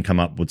sometimes you can come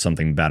up with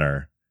something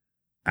better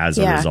as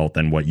a result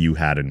than what you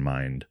had in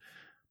mind.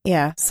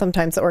 Yeah,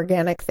 sometimes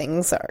organic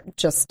things are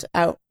just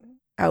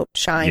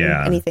outshine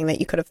anything that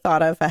you could have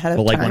thought of ahead of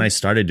time. But like when I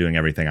started doing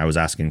everything, I was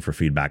asking for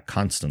feedback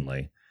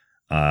constantly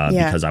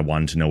because I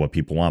wanted to know what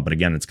people want. But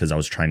again, it's because I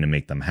was trying to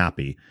make them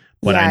happy.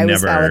 But I never,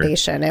 was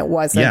validation. It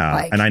wasn't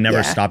like, and I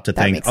never stopped to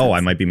think, oh,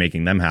 I might be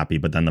making them happy,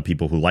 but then the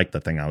people who like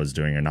the thing I was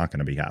doing are not going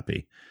to be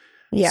happy.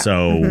 Yeah.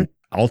 So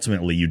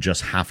ultimately, you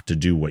just have to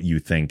do what you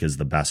think is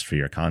the best for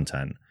your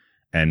content,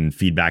 and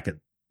feedback at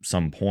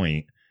some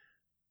point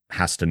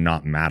has to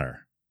not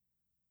matter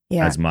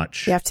as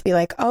much. You have to be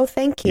like, oh,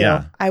 thank you.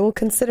 Yeah. I will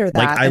consider that.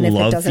 Like, I and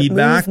love if it doesn't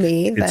feedback. Move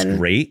me, it's then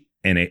great,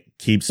 and it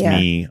keeps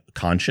me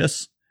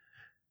conscious.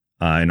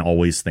 And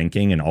always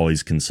thinking and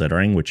always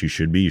considering, which you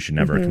should be. You should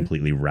never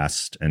completely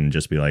rest and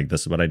just be like,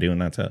 this is what I do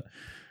and that's it.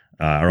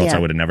 Or else I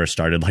would have never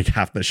started like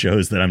half the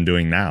shows that I'm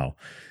doing now.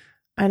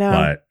 I know.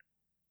 But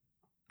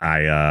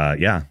I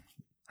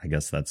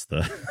guess that's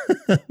the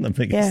the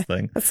biggest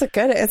thing. It's a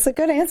good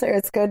answer.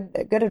 It's good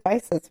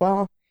advice as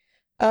well.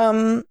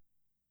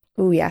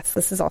 Oh yes,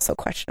 this is also a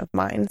question of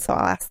mine, so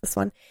I'll ask this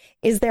one.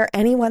 Is there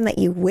anyone that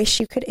you wish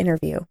you could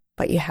interview,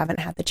 but you haven't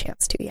had the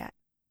chance to yet?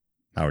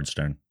 Howard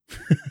Stern.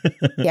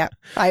 Yeah,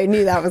 I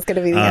knew that was going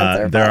to be the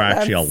answer. There are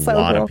actually a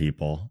lot of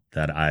people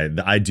that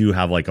I do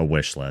have like a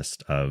wish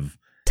list of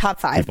top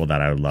 5 people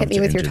that I would love to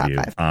interview.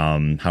 Your top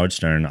 5. Howard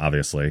Stern,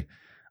 obviously.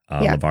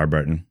 LeVar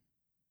Burton.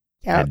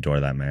 Yeah. I adore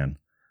that man.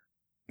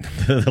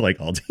 They're like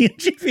all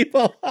TNG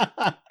people.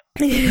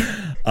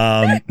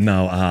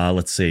 No,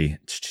 let's see.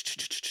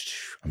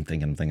 I'm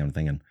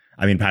thinking.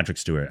 I mean, Patrick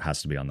Stewart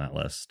has to be on that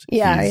list.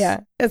 Yeah.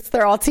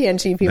 They're all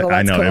TNG people.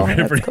 That's I know,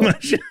 cool. pretty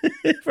much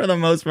for the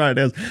most part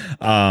it is.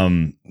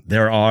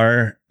 There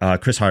are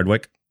Chris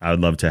Hardwick. I would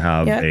love to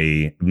have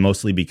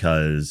mostly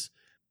because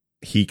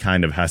he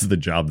kind of has the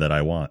job that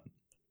I want.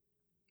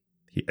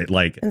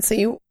 And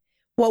so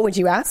what would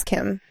you ask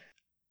him?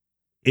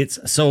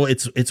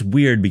 It's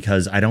weird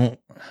because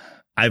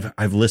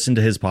I've listened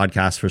to his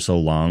podcast for so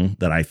long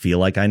that I feel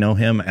like I know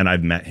him, and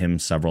I've met him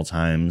several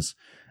times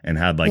and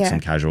had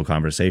some casual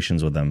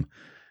conversations with him,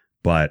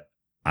 but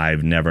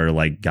I've never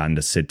gotten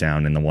to sit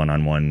down in the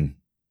one-on-one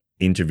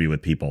interview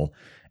with people.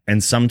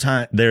 And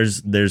sometimes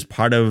there's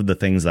part of the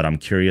things that I'm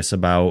curious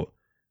about,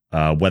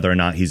 whether or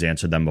not he's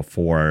answered them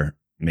before.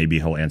 Maybe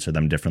he'll answer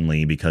them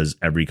differently because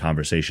every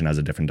conversation has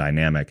a different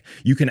dynamic.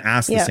 You can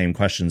ask the same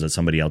questions that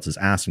somebody else has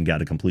asked and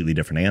get a completely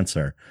different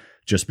answer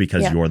just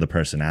because you're the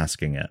person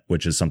asking it,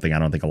 which is something I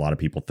don't think a lot of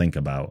people think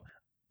about.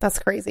 That's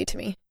crazy to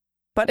me.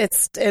 But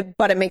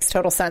it makes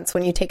total sense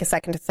when you take a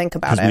second to think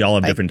about it. Because we all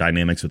have different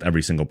dynamics with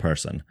every single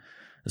person.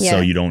 So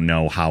you don't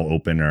know how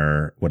open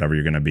or whatever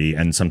you're going to be.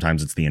 And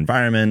sometimes it's the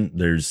environment.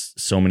 There's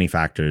so many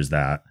factors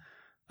that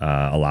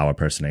allow a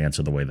person to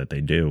answer the way that they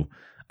do.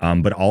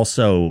 But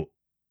also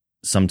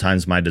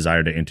sometimes my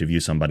desire to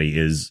interview somebody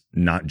is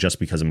not just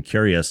because I'm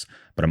curious,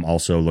 but I'm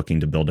also looking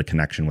to build a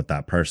connection with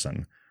that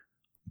person.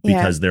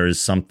 Because there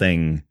is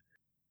something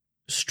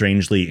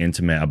strangely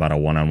intimate about a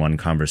one-on-one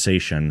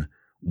conversation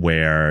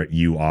where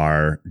you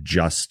are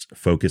just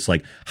focused.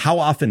 Like, how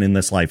often in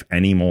this life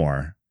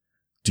anymore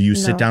do you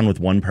sit down with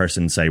one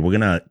person and say, we're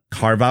going to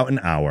carve out an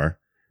hour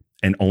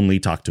and only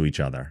talk to each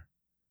other?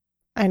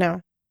 I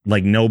know.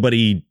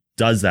 Nobody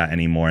does that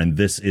anymore. And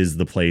this is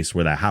the place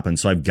where that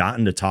happens. So I've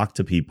gotten to talk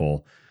to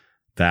people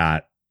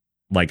that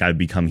I've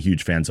become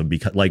huge fans of,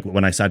 because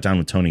when I sat down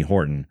with Tony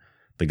Horton,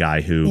 the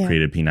guy who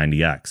created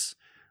P90X,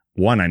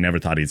 I never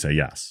thought he'd say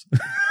yes.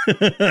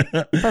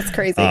 That's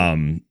crazy.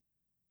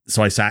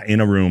 So I sat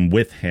in a room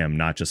with him,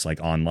 not just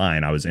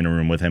online. I was in a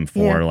room with him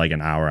for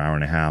an hour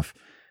and a half.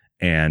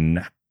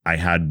 And I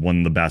had one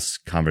of the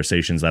best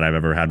conversations that I've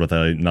ever had with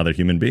another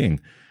human being,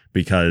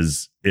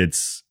 because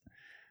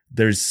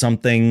there's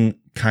something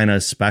kind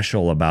of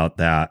special about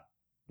that.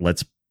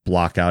 Let's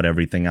block out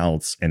everything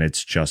else and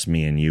it's just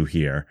me and you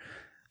here.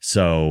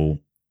 So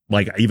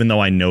even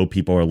though I know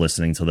people are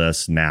listening to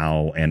this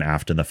now and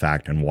after the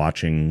fact and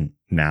watching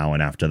now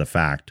and after the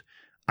fact,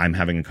 I'm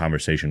having a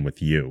conversation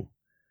with you.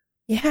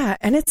 Yeah.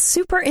 And it's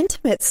super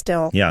intimate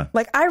still. Yeah.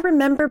 I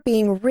remember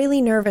being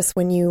really nervous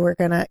when you were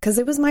because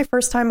it was my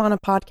first time on a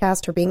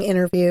podcast or being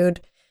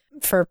interviewed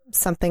for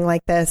something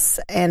like this.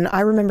 And I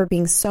remember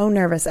being so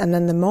nervous. And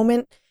then the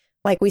moment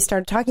we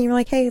started talking, you were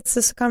like, hey, it's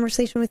just a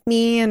conversation with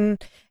me.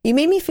 And you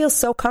made me feel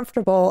so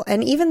comfortable.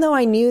 And even though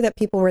I knew that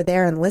people were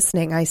there and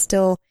listening, it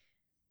still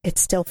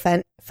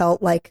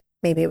felt like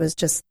maybe it was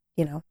just,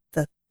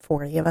 the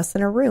 40 of us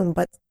in a room,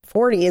 but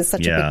 40 is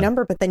such a big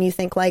number. But then you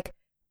think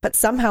but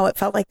somehow it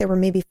felt like there were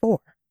maybe 4.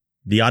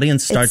 The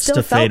audience starts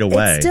to fade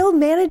away. It still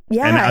managed.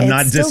 Yeah. And I'm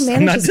not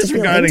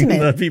disregarding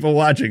the people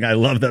watching. I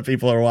love that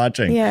people are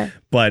watching. Yeah.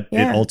 But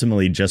it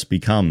ultimately just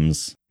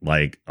becomes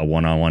a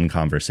one-on-one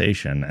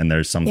conversation. And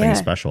there's something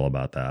special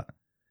about that.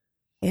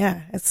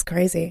 Yeah. It's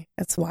crazy.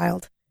 It's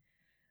wild.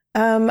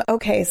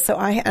 Okay. So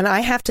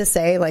I have to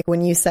say,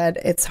 when you said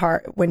it's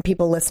hard when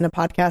people listen to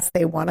podcasts,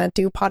 they want to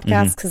do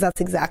podcasts, because that's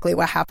exactly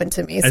what happened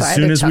to me. So as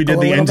soon as we did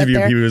the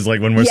interview, he was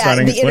like, when we're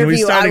starting, the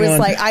interview, I was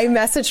I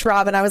messaged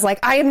Rob and I was like,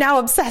 I am now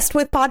obsessed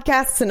with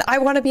podcasts and I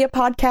want to be a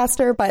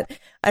podcaster, but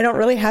I don't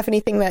really have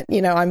anything that,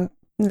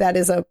 that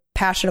is a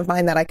passion of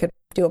mine that I could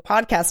do a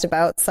podcast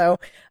about. So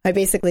I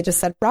basically just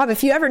said, Rob,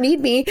 if you ever need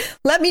me,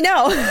 let me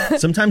know.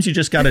 Sometimes you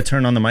just got to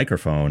turn on the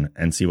microphone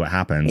and see what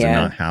happens and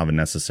not have a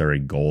necessary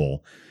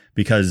goal.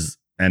 Because,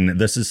 and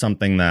this is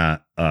something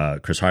that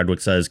Chris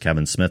Hardwick says,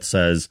 Kevin Smith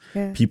says,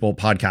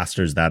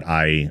 podcasters that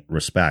I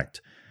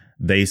respect,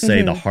 they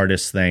say the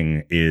hardest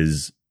thing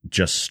is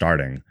just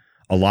starting.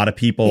 A lot of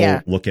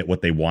people look at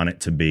what they want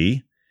it to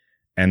be,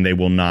 and they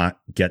will not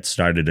get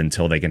started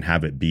until they can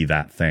have it be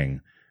that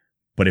thing.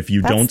 But if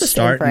you don't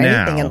start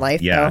now, in life,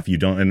 if you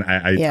don't, and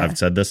I've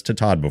said this to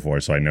Todd before,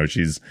 so I know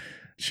she's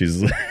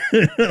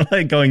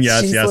going,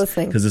 yes,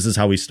 because this is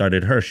how we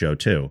started her show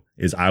too,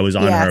 is I was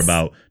on her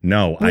about,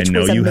 I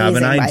know you have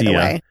an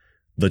idea.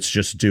 Let's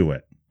just do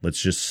it.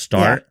 Let's just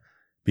start,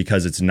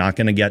 because it's not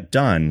going to get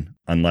done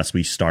unless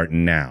we start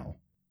now.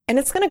 And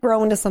it's going to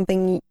grow into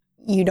something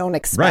you don't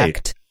expect.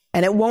 Right.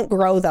 And it won't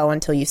grow though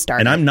until you start.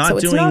 And I'm not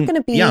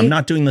I'm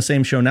not doing the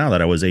same show now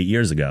that I was 8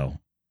 years ago.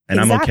 And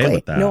exactly. I'm okay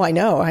with that. No, I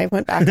know. I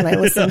went back and I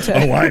listened to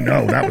Oh, I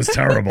know. That was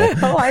terrible.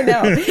 Oh, I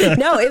know.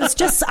 No, it was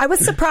just, I was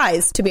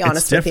surprised, to be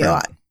honest with you.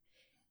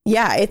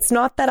 Yeah, it's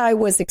not that I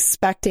was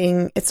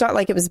expecting, it's not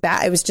like it was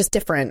bad. It was just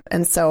different.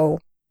 And so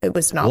it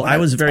was not. Well, I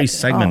was very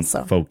segment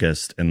so.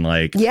 focused and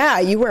like, yeah,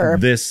 you were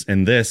this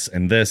and this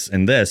and this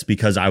and this,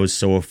 because I was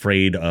so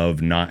afraid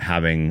of not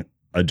having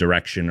a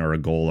direction or a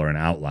goal or an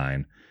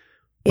outline.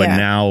 But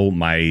now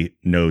my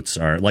notes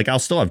are like, I'll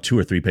still have 2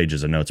 or 3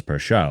 pages of notes per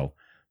show,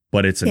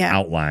 but it's an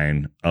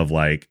outline of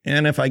like,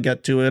 and if I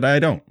get to it, I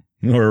don't,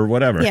 or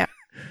whatever. Yeah.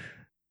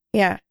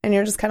 Yeah. And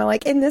you're just kind of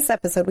like, in this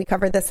episode, we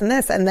covered this and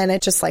this, and then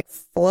it just like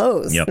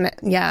flows. Yep.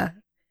 Yeah.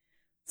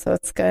 So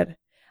it's good.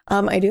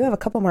 I do have a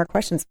couple more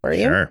questions for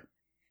you. Sure.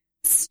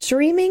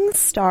 Streaming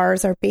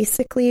stars are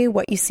basically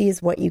what you see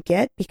is what you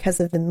get because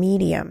of the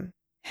medium.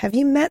 Have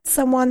you met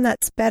someone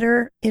that's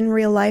better in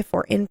real life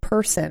or in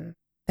person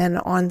than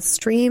on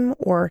stream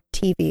or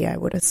TV? I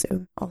would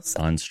assume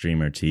also on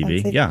stream or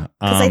TV. Yeah.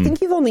 Because I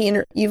think you've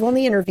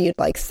only interviewed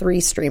like 3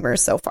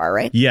 streamers so far,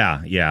 right?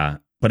 Yeah. Yeah.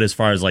 But as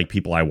far as like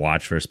people I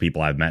watch versus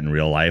people I've met in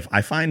real life,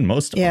 I find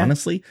most,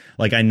 honestly,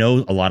 like I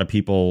know a lot of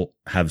people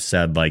have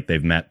said like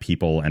they've met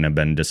people and have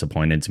been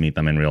disappointed to meet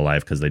them in real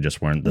life because they just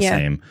weren't the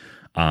same.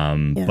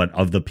 But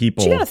of the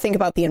people, you got to think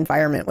about the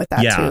environment with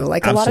that too.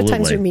 Like a lot of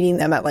times you're meeting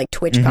them at like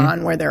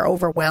TwitchCon where they're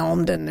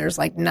overwhelmed and there's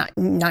like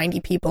 90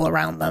 people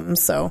around them.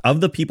 So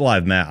of the people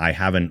I've met, I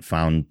haven't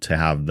found to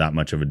have that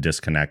much of a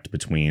disconnect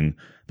between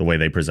the way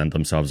they present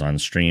themselves on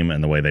stream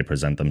and the way they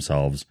present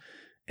themselves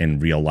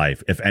in real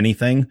life. If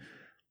anything,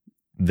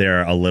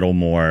 they're a little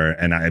more,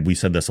 and we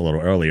said this a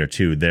little earlier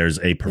too, there's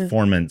a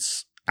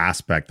performance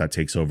aspect that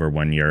takes over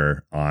when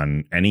you're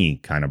on any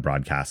kind of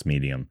broadcast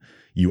medium.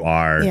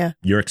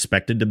 You're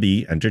expected to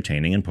be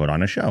entertaining and put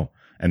on a show.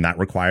 And that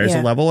requires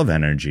a level of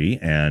energy,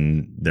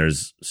 and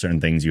there's certain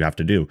things you have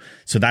to do.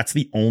 So that's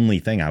the only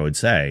thing I would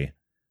say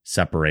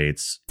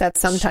separates that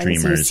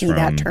sometimes you see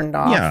that turned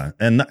off. Yeah,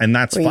 and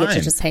that's fine. You get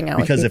to just hang out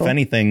because with if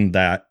anything,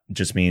 that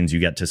just means you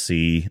get to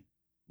see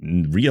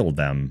real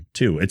them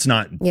too. It's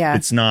not.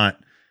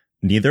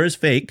 Neither is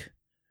fake.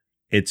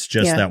 It's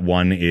just that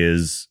one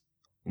is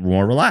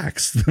more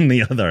relaxed than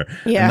the other,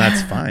 and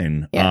that's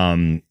fine.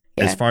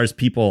 As far as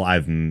people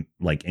I've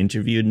like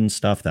interviewed and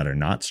stuff that are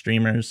not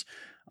streamers,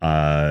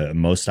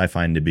 most I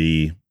find to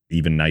be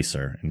even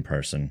nicer in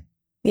person.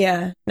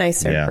 Yeah,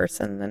 nicer in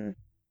person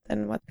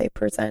than what they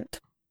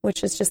present,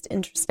 which is just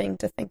interesting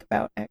to think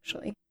about,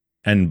 actually.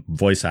 And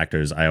voice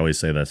actors, I always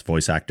say this,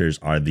 voice actors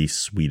are the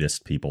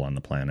sweetest people on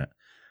the planet.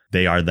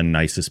 They are the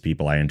nicest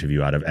people I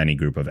interview out of any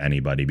group of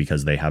anybody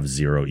because they have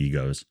 0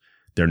 egos.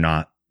 They're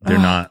not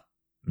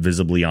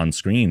visibly on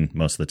screen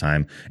most of the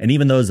time. And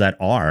even those that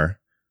are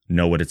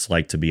know what it's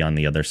like to be on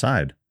the other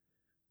side.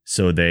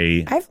 So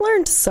I've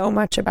learned so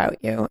much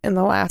about you in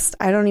the last,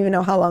 I don't even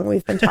know how long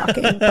we've been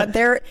talking, but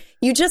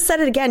you just said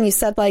it again. You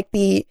said like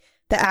the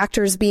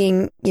actors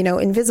being,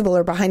 invisible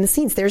or behind the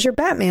scenes. There's your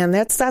Batman.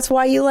 That's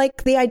why you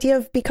like the idea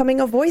of becoming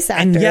a voice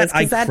actor. And yet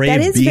I crave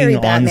that is being very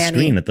on Batman-y.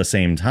 Screen at the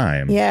same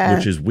time,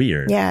 which is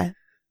weird. Yeah.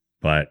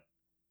 But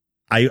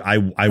I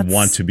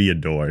want to be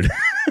adored.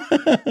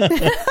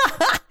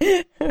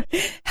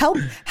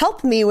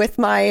 help me with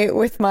my,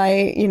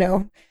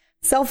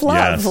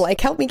 self-love. Yes. Like,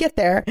 help me get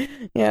there.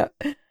 Yeah.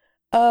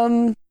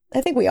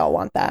 I think we all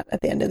want that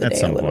at the end of the day.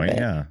 At some point,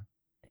 yeah.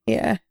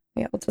 Yeah.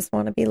 We all just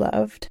want to be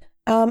loved.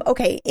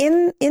 Okay.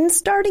 In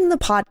starting the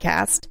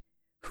podcast,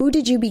 who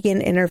did you begin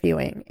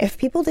interviewing? If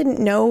people didn't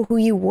know who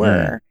you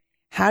were,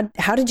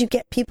 how did you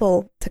get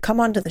people to come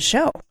onto the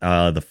show?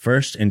 The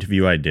first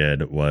interview I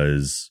did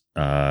was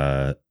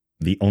the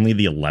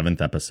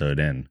 11th episode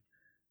in.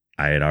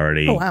 I had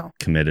already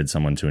committed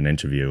someone to an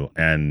interview,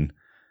 and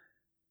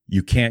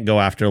you can't go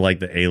after like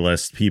the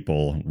A-list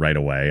people right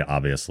away,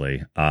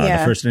 obviously.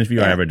 The first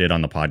interview I ever did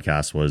on the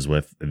podcast was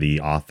with the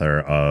author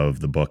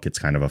of the book It's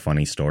Kind of a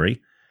Funny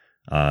Story.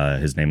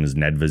 His name is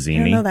Ned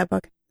Vizzini. I don't know that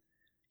book.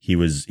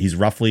 He's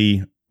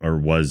roughly, or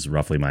was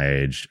roughly my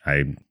age.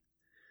 I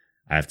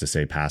have to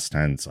say past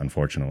tense,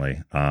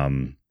 unfortunately,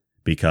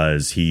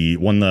 because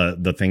one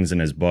of the things in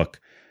his book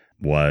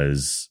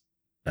was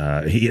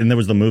and there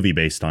was the movie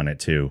based on it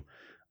too.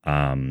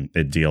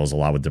 It deals a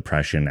lot with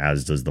depression,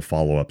 as does the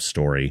follow-up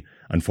story.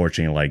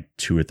 Unfortunately, like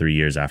 2 or 3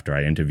 years after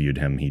I interviewed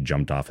him, he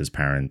jumped off his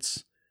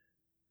parents'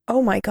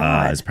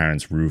 his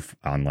parents' roof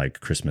on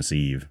like Christmas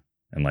Eve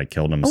and like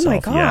killed himself. Oh my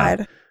God.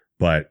 Yeah.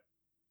 But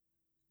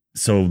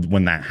so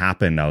when that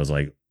happened, I was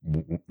like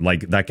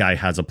that guy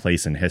has a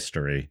place in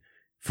history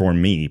for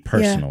me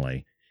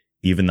personally,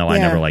 even though I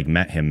never like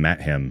met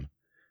him.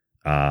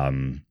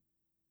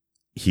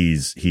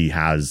 He's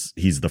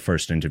the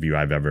first interview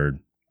I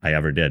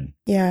ever did.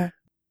 Yeah.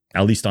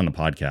 At least on the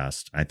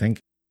podcast. I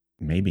think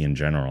maybe in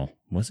general.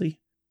 Was he?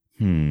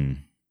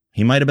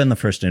 He might have been the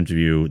first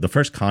interview. The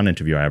first con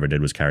interview I ever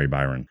did was Carrie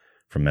Byron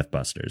from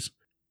Mythbusters.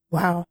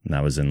 Wow. And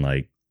that was in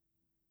like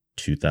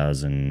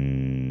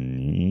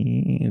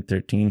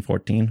 2013,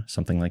 14,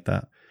 something like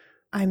that.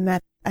 I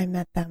met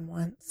them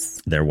once.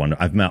 They're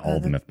wonderful. I've met all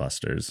the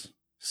Mythbusters.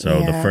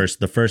 So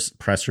the first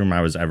press room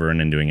I was ever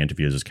in and doing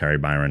interviews was Carrie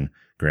Byron,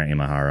 Grant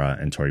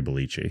Imahara, and Tori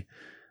Belici.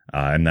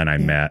 And then I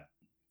met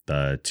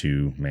the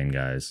two main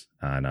guys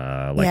on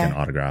an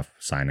autograph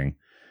signing.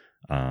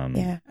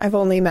 I've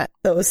only met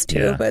those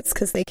two, but it's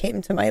because they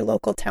came to my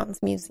local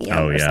town's museum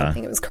or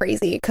something. It was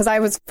crazy because I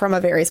was from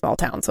a very small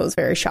town, so it was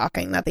very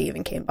shocking that they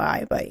even came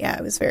by. But yeah,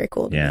 it was very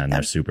cool. And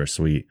they're super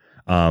sweet.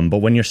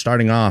 But when you're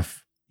starting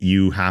off,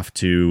 you have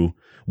to.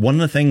 One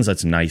of the things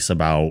that's nice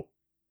about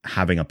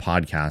having a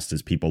podcast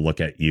is people look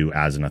at you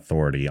as an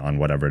authority on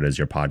whatever it is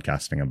you're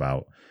podcasting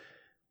about.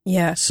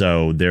 Yeah.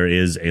 So there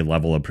is a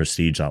level of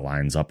prestige that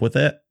lines up with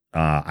it.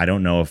 I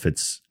don't know if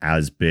it's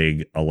as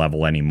big a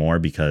level anymore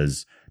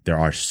because there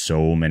are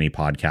so many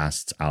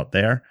podcasts out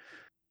there.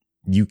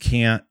 You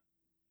can't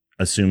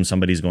assume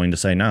somebody's going to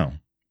say no.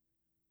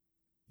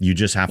 You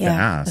just have to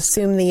ask.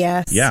 Assume the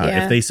yes.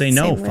 Yeah. If they say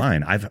no,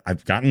 fine.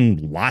 I've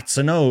gotten lots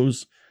of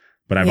no's,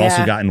 but I've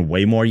also gotten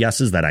way more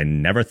yeses that I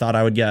never thought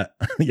I would get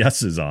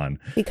yeses on.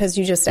 Because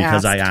you just asked.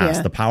 Because I asked.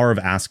 Yeah. The power of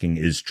asking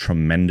is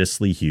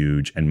tremendously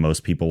huge, and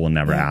most people will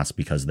never ask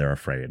because they're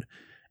afraid.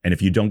 And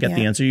if you don't get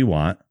the answer you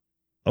want,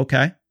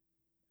 okay,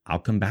 I'll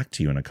come back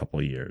to you in a couple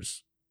of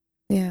years.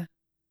 Yeah.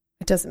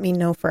 It doesn't mean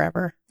no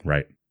forever.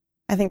 Right.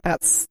 I think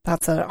that's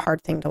a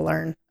hard thing to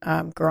learn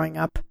growing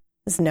up.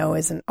 Is no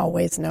isn't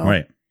always no.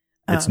 Right.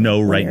 It's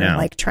no right now.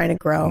 Like trying to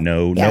grow.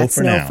 No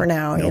for now. No for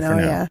now.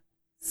 Yeah.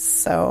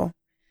 So,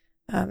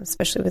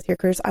 especially with your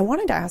careers, I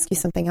wanted to ask you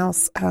something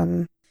else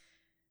that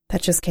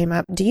just came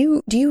up.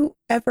 Do you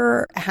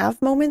ever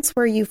have moments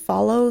where you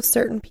follow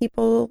certain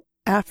people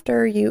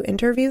after you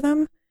interview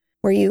them?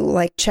 Where you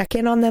like check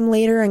in on them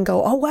later and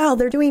go, oh wow,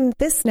 they're doing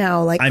this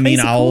now. Like,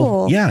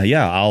 I'll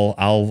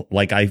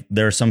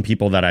there are some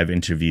people that I've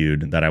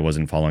interviewed that I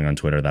wasn't following on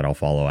Twitter that I'll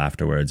follow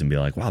afterwards and be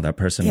like, wow, that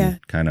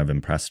person kind of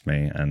impressed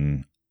me,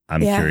 and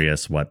I'm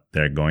curious what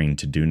they're going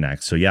to do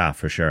next. So yeah,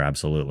 for sure,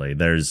 absolutely.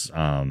 There's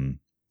I'm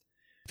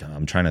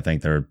trying to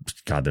think. There's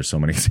so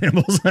many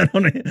examples.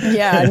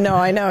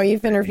 I know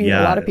you've interviewed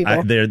a lot of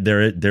people.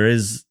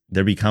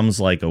 There becomes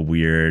like a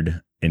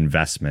weird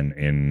investment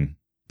in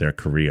their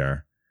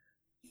career.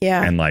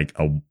 Yeah. And like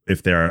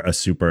if they're a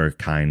super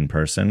kind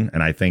person,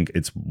 and I think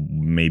it's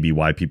maybe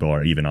why people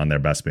are even on their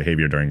best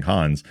behavior during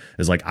cons,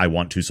 is like, I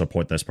want to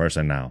support this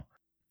person now.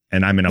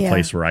 And I'm in a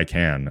place where I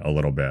can a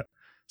little bit.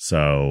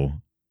 So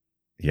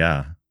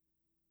yeah.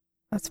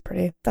 That's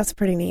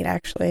pretty neat,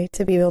 actually,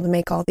 to be able to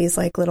make all these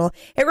like little,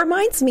 it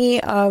reminds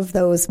me of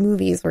those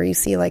movies where you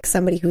see like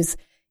somebody who's,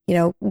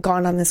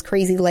 gone on this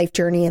crazy life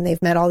journey and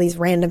they've met all these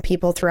random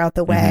people throughout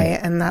the way.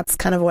 Mm-hmm. And that's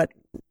kind of what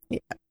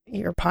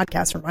your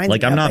podcast reminds me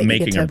of. I'm not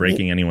making or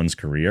breaking anyone's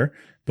career,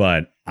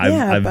 but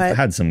I've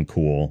had some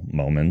cool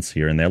moments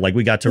here and there. Like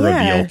we got to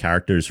reveal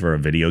characters for a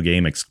video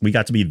game. We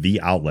got to be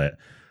the outlet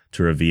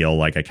to reveal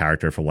like a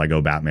character for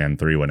Lego Batman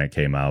 3 when it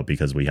came out,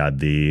 because we had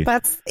the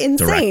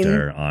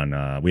director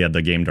on, we had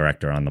the game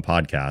director on the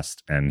podcast,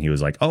 and he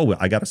was like, oh,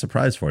 I got a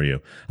surprise for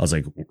you. I was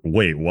like,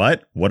 wait,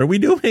 what are we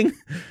doing?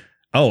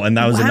 Oh, and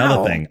that was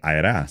another thing I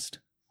had asked.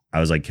 I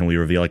was like, can we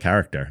reveal a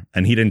character?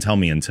 And he didn't tell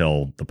me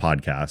until the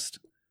podcast.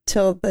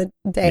 Till the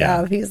day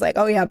of. He was like,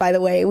 oh yeah, by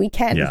the way, we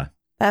can. Yeah.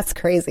 That's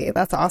crazy.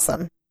 That's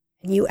awesome.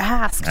 And you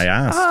asked. I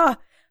asked.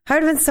 I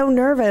would have been so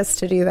nervous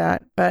to do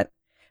that. But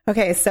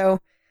okay, so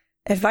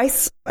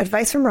advice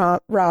from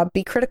Rob,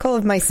 be critical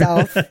of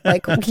myself.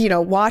 Like,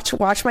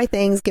 watch my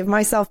things, give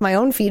myself my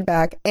own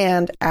feedback,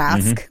 and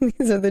ask. Mm-hmm.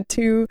 These are the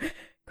two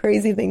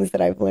crazy things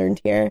that I've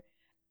learned here.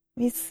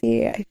 Let me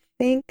see. I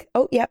think,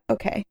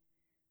 okay.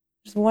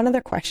 There's one other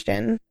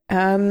question.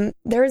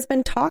 There has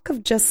been talk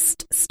of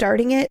just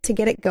starting it to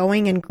get it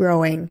going and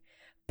growing,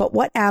 but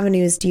what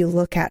avenues do you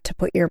look at to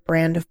put your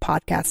brand of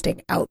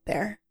podcasting out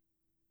there?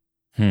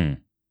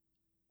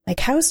 Like,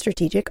 how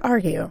strategic are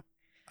you?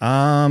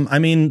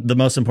 The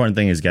most important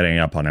thing is getting it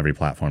up on every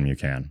platform you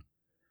can.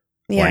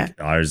 Yeah.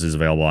 Like ours is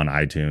available on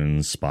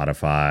iTunes,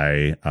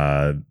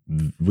 Spotify.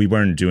 We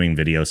weren't doing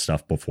video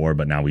stuff before,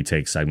 but now we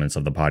take segments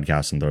of the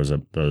podcast and those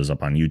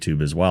up on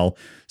YouTube as well.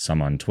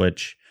 Some on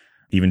Twitch.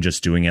 Even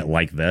just doing it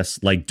like this,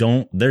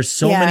 there's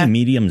so many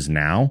mediums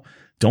now.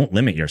 Don't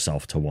limit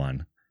yourself to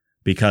one,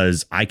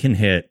 because I can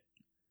hit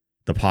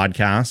the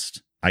podcast,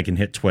 I can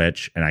hit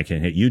Twitch, and I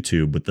can hit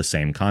YouTube with the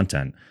same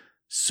content.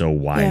 So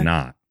why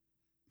not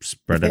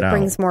spread it out? It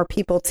brings more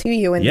people to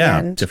you in the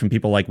end. Different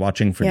people like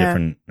watching for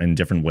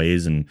different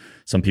ways. And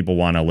some people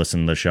want to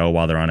listen to the show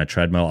while they're on a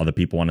treadmill. Other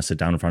people want to sit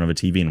down in front of a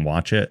TV and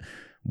watch it.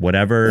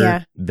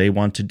 Whatever they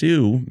want to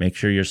do, make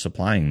sure you're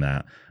supplying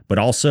that. But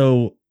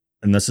also,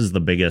 and this is the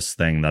biggest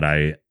thing that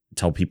I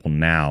tell people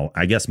now,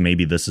 I guess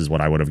maybe this is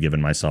what I would have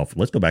given myself.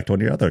 Let's go back to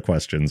one of your other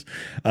questions.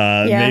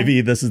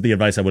 Maybe this is the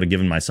advice I would have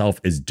given myself,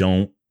 is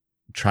don't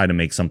try to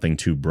make something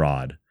too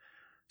broad.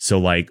 So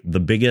like the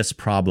biggest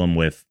problem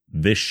with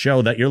this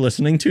show that you're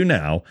listening to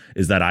now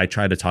is that I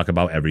try to talk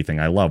about everything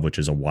I love, which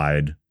is a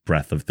wide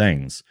breadth of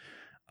things.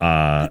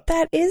 But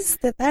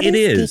it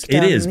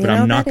is, but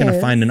I'm not going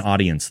to find an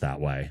audience that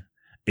way.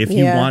 If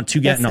you want to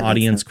get an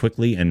audience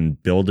quickly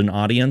and build an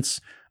audience,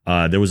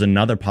 there was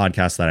another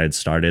podcast that I had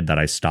started that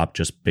I stopped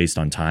just based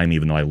on time,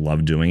 even though I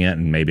love doing it,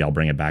 and maybe I'll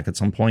bring it back at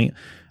some point.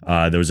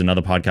 There was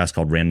another podcast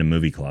called Random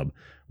Movie Club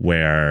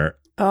where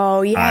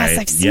Oh, yes,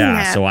 I've seen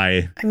that. So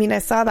I mean, I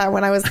saw that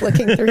when I was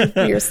looking through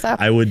your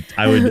stuff. I would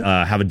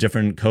have a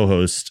different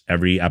co-host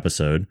every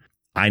episode.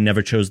 I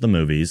never chose the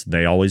movies.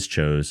 They always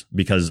chose,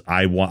 because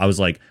I was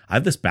like, I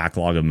have this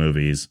backlog of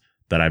movies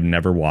that I've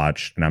never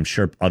watched, and I'm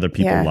sure other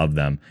people love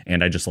them.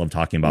 And I just love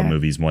talking about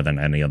movies more than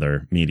any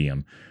other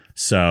medium.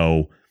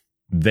 So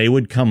they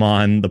would come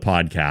on the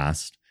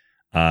podcast,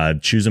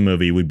 choose a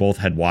movie. We both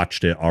had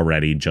watched it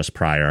already just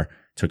prior,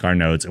 took our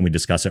notes, and we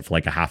discuss it for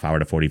like a half hour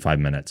to 45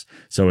 minutes.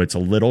 So it's a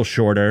little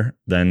shorter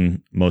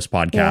than most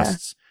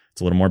podcasts. Yeah.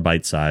 It's a little more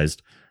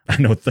bite-sized. I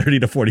know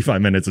 30 to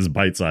 45 minutes is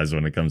bite-sized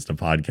when it comes to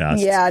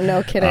podcasts. Yeah,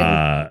 no kidding.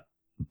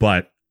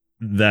 But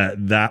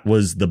that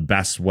was the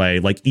best way.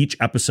 Like, each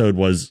episode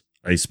was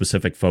a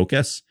specific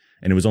focus,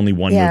 and it was only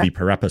one movie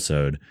per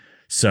episode.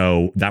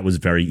 So that was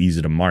very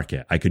easy to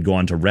market. I could go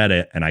onto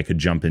Reddit and I could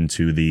jump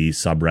into the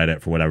subreddit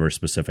for whatever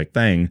specific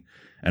thing,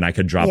 and I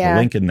could drop a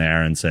link in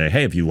there and say,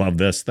 hey, if you love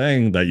this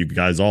thing that you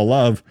guys all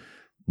love,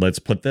 let's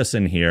put this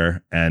in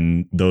here.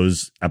 And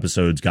those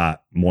episodes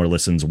got more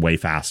listens way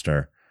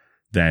faster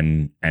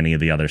than any of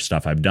the other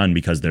stuff I've done,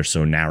 because they're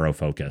so narrow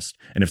focused.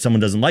 And if someone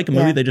doesn't like a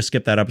movie, they just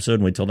skip that episode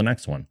and wait till the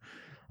next one.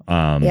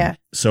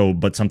 So,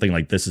 but something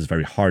like this is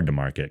very hard to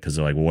market, because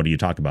they're like, well, what do you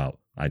talk about?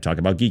 I talk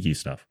about geeky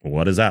stuff. Well,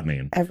 what does that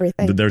mean?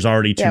 Everything. There's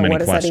already too many what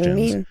does questions. that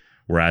even mean?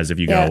 Whereas if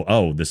you go,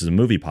 oh, this is a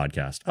movie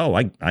podcast. Oh,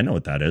 I know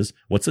what that is.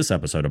 What's this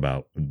episode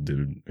about?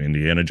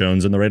 Indiana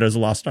Jones and the Raiders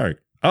of the Lost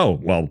Ark. Oh,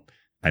 well,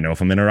 I know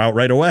if I'm in or out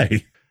right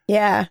away.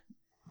 Yeah.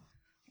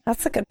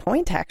 That's a good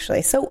point,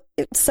 actually. So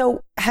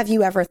have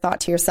you ever thought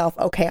to yourself,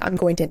 okay, I'm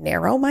going to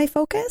narrow my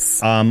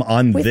focus?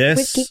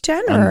 With Geek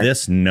Gen, or? On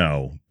this,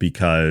 no,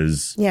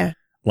 because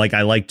like,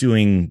 I like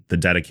doing the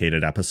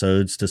dedicated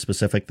episodes to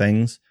specific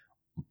things,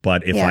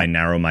 but if I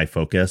narrow my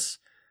focus,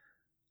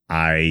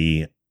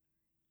 I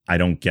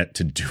don't get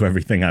to do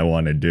everything I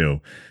want to do.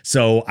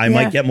 So I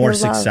might get more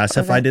success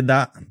if I did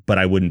that, but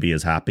I wouldn't be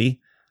as happy.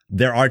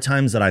 There are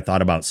times that I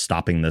thought about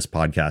stopping this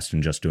podcast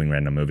and just doing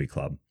Random Movie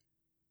Club,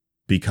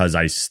 because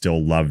I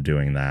still love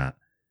doing that,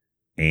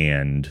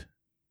 and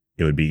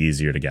it would be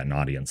easier to get an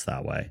audience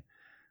that way.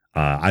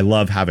 I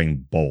love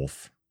having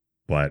both,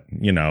 but,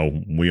 you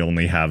know, we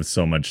only have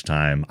so much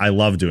time. I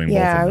love doing both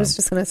of them. Yeah, I was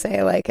just going to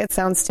say, like, it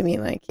sounds to me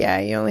like,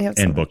 you only have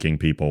And booking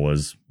people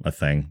was a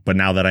thing. But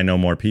now that I know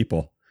more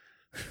people.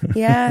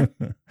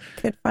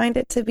 Could find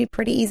it to be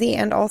pretty easy.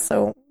 And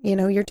also, you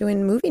know, you're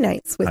doing movie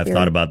nights with I've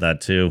thought about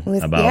that too,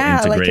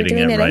 about integrating like you're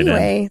doing it right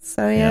anyway. in.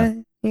 So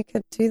you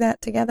could do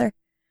that together.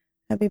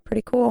 That'd be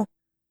pretty cool.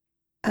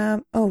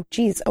 Oh,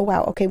 geez. Oh,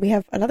 wow. Okay, we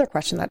have another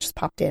question that just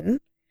popped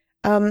in.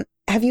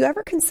 Have you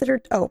ever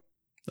considered... Oh,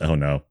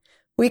 no.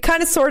 We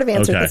kind of sort of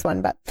answered this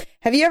one, but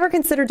have you ever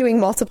considered doing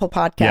multiple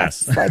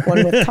podcasts? Yes. Like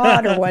one with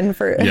Todd or one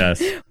for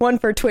one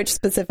for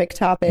Twitch-specific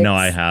topics? No,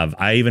 I have.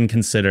 I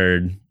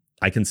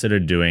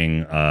considered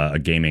doing a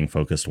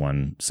gaming-focused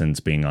one since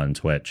being on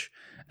Twitch,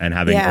 and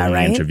having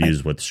only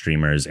interviews with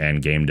streamers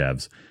and game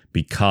devs,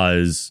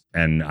 because,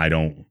 and I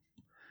don't...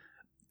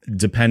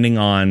 Depending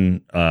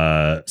on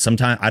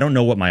sometimes I don't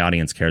know what my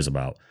audience cares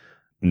about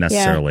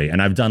necessarily.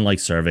 And I've done like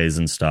surveys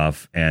and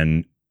stuff,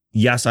 and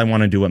yes, I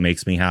want to do what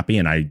makes me happy,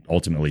 and I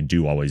ultimately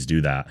do always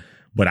do that,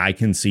 but I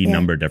can see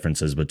number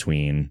differences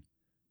between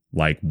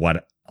like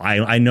what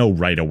I know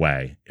right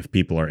away if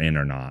people are in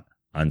or not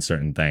on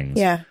certain things.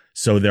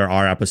 So there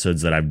are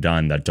episodes that I've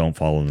done that don't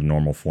follow the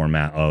normal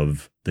format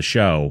of the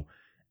show,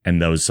 and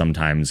those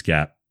sometimes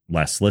get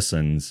less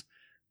listens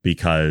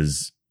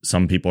because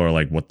some people are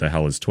like, what the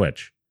hell is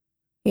Twitch?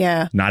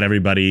 Yeah. Not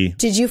everybody.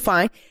 Did you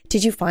find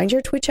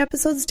your Twitch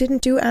episodes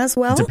didn't do as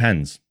well? It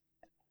depends.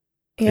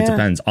 It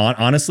depends.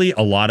 Honestly,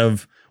 a lot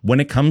of,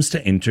 when it comes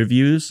to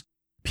interviews,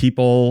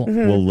 people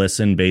will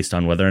listen based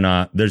on whether or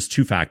not, there's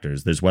two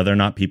factors. There's whether or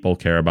not people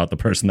care about the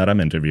person that I'm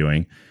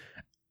interviewing,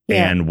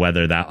 and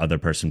whether that other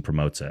person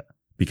promotes it,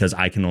 because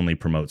I can only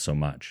promote so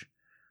much.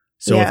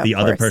 So if the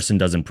other person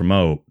doesn't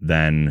promote,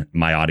 then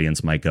my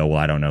audience might go, well,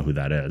 I don't know who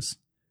that is.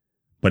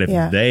 But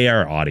if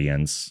their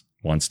audience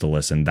wants to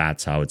listen,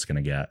 that's how it's going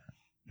to get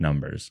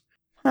numbers.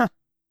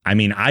 I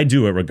mean, I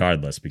do it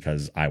regardless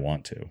because I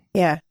want to.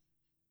 Yeah.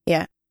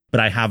 But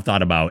I have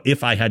thought about,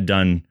 if I had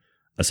done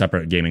a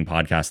separate gaming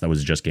podcast that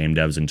was just game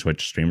devs and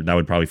Twitch streamers, that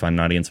would probably find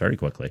an audience very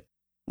quickly.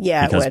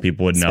 Yeah, because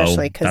people would know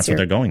that's what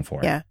they're going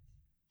for. Yeah.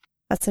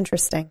 That's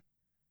interesting.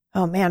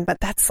 Oh man, but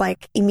that's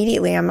like,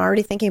 immediately I'm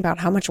already thinking about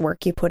how much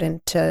work you put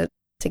into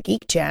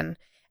Geek Gen,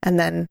 and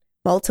then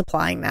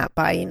multiplying that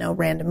by, you know,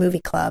 Random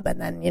Movie Club, and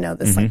then, you know,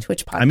 this like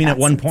Twitch podcast. I mean, at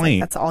one point,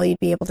 like, that's all you'd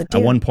be able to do.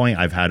 At one point,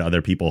 I've had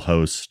other people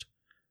host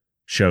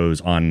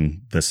shows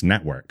on this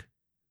network.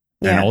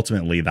 And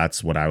ultimately,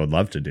 that's what I would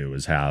love to do,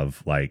 is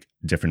have like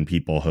different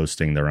people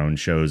hosting their own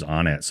shows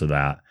on it, so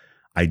that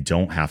I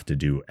don't have to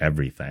do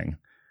everything.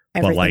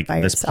 But like,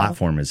 this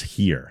platform is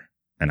here,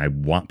 and I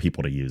want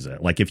people to use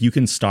it. Like, if you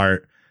can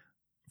start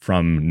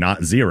from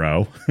not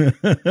zero,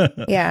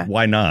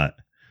 why not?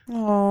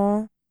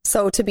 Oh,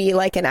 so to be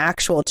like an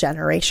actual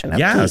generation of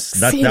geeks,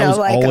 that was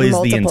like always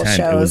the intent.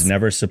 Shows. It was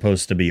never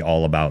supposed to be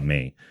all about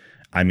me.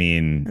 I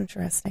mean,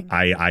 interesting.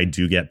 I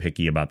do get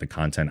picky about the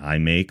content I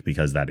make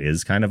because that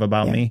is kind of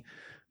about me.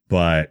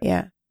 But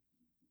yeah,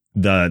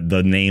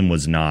 the name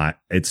was not,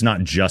 it's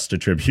not just a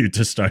tribute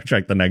to Star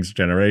Trek The Next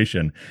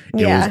Generation.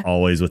 It was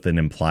always with an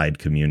implied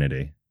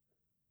community.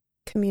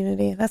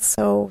 Community. That's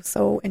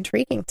so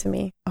intriguing to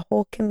me. A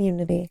whole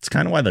community. It's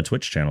kind of why the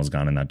Twitch channel's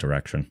gone in that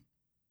direction.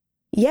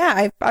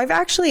 Yeah,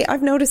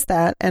 I've noticed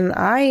that. And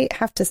I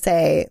have to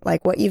say,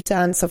 like, what you've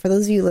done. So for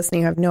those of you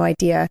listening who have no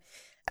idea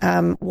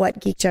what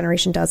Geek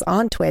Generation does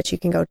on Twitch, you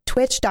can go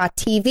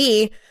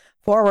twitch.tv/The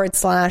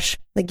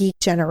Geek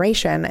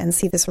Generation and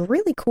see this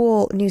really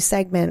cool new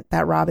segment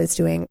that Rob is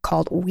doing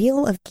called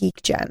Wheel of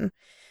Geek Gen,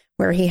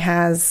 where he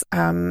has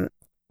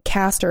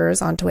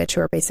casters on Twitch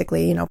who are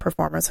basically, you know,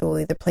 performers who will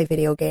either play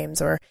video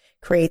games or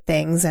create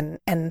things, and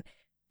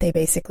they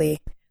basically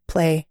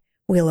play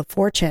Wheel of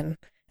Fortune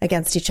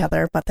against each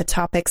other. But the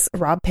topics,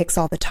 Rob picks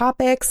all the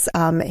topics,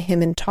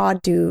 him and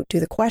Todd do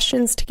the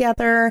questions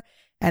together,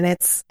 and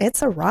it's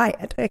a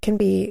riot. It can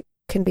be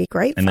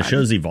great and fun. The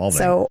show's evolving,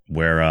 so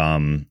where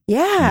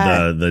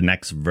the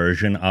next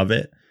version of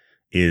it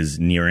is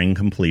nearing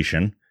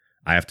completion.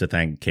 I have to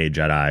thank K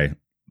Jedi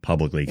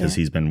publicly because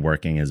he's been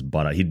working his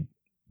butt out. He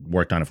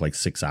worked on it for like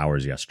 6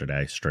 hours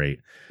yesterday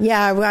straight.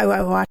 Yeah,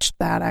 I watched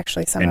that,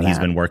 actually. And he's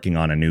been working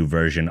on a new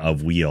version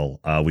of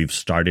Wheel. We've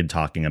started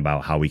talking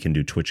about how we can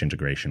do Twitch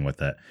integration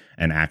with it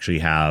and actually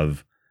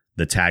have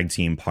the tag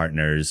team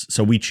partners.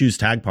 So we choose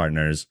tag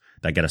partners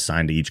that get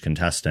assigned to each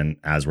contestant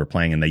as we're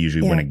playing, and they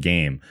usually win a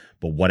game.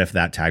 But what if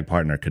that tag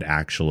partner could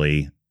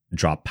actually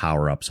drop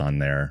power-ups on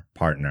their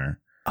partner?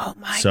 Oh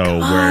my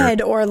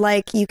God. Or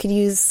like you could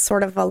use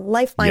sort of a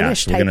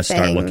lifeline-ish type thing. We're going to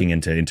start looking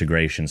into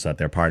integration so that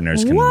their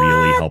partners can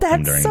really help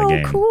them during the game.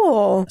 That's so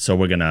cool. So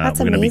we're going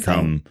to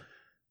become,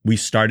 we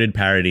started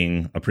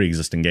parodying a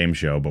pre-existing game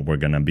show, but we're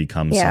going to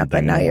become something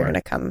but now more. You're going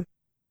to come.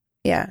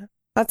 Yeah.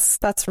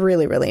 That's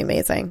really, really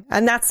amazing.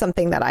 And that's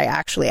something that I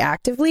actually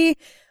actively,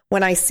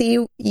 when I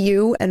see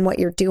you and what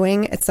you're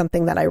doing, it's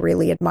something that I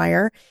really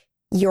admire.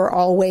 You're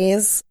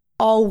always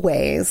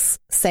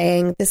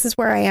saying, this is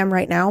where I am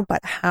right now,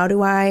 but how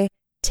do I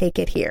take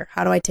it here?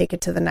 How do I take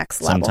it to the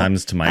next level?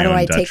 Sometimes to my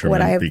own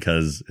detriment,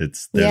 because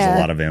there's a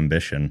lot of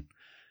ambition,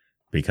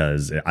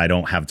 because I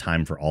don't have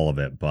time for all of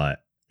it,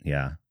 but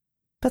yeah.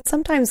 But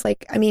sometimes,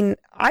 like, I mean,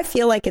 I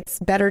feel like it's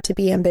better to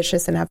be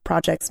ambitious and have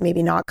projects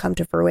maybe not come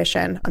to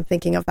fruition. I'm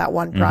thinking of that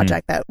one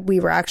project that we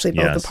were actually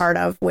both a part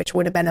of, which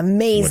would have been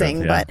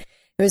amazing, but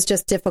it was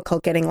just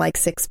difficult getting like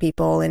 6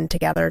 people in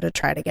together to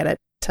try to get it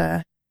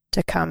to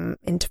come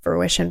into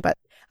fruition. But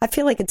I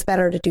feel like it's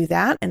better to do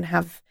that and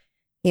have,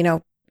 you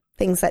know,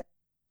 things that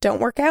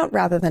don't work out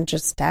rather than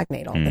just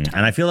stagnate all the time.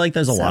 And I feel like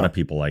there's a lot of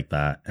people like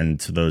that. And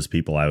to those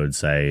people, I would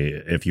say,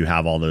 if you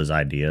have all those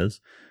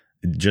ideas,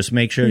 just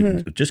make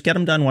sure, just get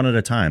them done one at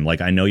a time. Like,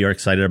 I know you're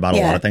excited about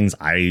a lot of things.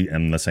 I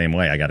am the same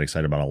way. I got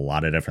excited about a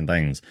lot of different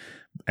things.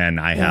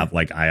 And I have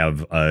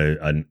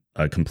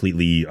a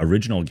completely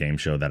original game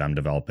show that I'm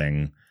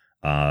developing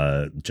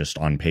just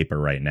on paper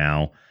right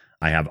now.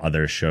 I have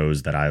other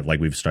shows that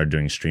we've started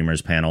doing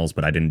streamers panels,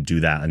 but I didn't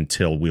do that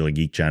until Wheel of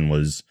Geek Gen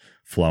was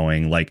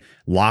flowing. Like,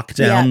 lock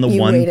down the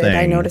one thing.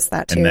 I noticed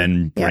that too. And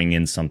then bring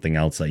in something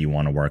else that you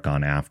want to work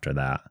on after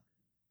that.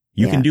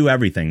 You can do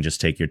everything.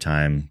 Just take your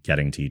time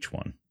getting to each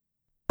one.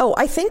 Oh,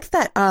 I think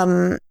that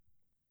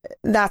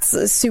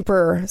that's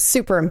super,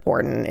 super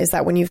important, is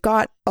that when you've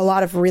got a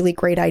lot of really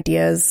great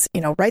ideas,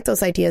 you know, write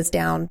those ideas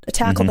down,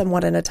 tackle them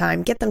one at a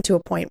time, get them to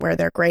a point where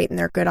they're great and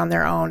they're good on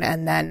their own,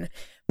 and then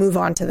move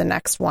on to the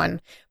next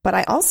one. But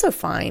I also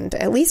find,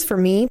 at least for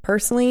me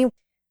personally,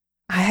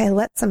 I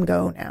let them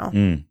go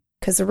now.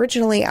 Because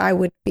originally I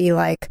would be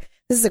like,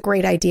 this is a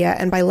great idea.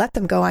 And by let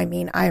them go, I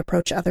mean, I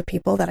approach other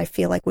people that I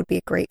feel like would be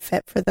a great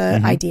fit for the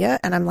idea.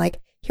 And I'm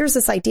like, here's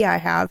this idea I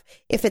have.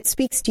 If it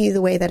speaks to you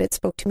the way that it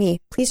spoke to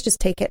me, please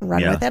just take it and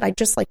run with it. I'd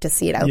just like to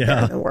see it out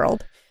there in the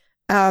world.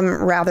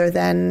 Rather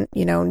than,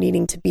 you know,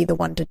 needing to be the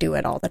one to do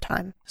it all the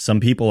time. Some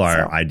people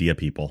are idea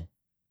people.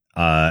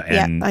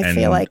 And I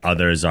feel like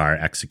others are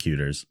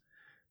executors.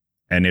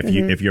 And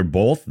if you're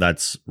both,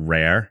 that's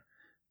rare.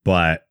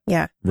 But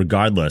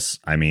regardless,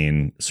 I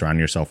mean, surround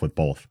yourself with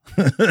both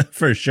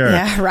for sure.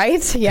 Yeah,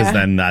 right. Yeah. Because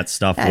then that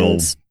stuff will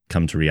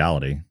come to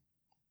reality.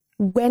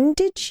 When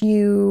did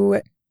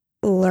you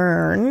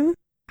learn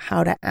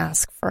how to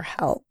ask for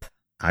help?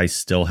 I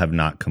still have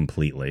not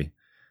completely.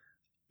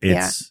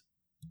 It's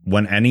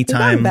when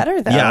anytime. You've gotten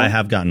better, though. Yeah, I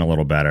have gotten a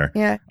little better.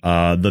 Yeah.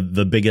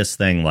 The biggest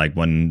thing, like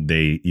when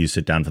you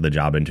sit down for the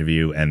job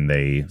interview and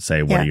they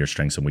say, what are your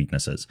strengths and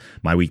weaknesses?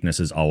 My weakness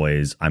is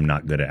always, I'm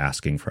not good at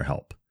asking for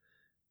help.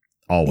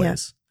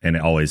 Always. And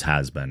it always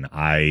has been.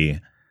 I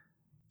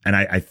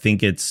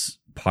think it's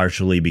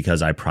partially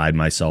because I pride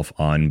myself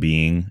on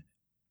being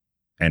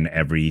an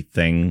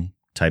everything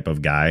type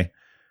of guy.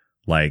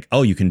 Like,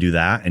 oh, you can do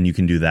that, and you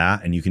can do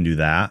that, and you can do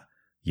that.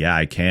 Yeah,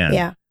 I can.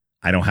 Yeah.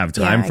 I don't have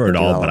time for it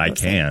all, but I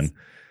can.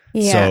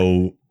 Yeah.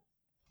 So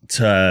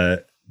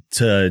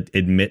to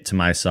admit to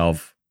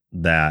myself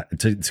that,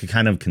 to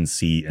kind of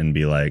concede and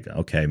be like,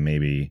 okay,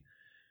 maybe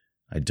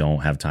I don't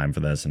have time for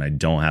this and I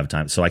don't have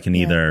time. So I can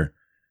either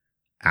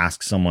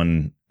ask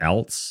someone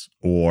else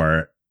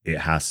or it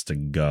has to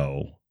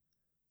go.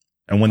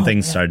 And when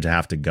things start to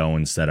have to go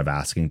instead of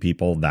asking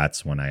people,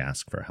 that's when I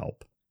ask for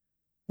help.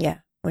 Yeah.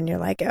 When you're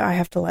like, I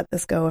have to let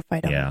this go if I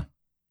don't. Yeah.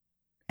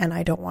 And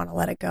I don't want to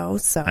let it go.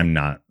 So I'm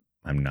not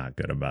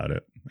good about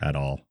it at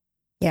all.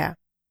 Yeah.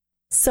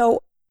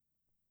 So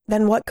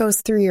then what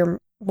goes through your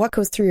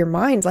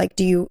mind? Like,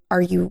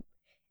 are you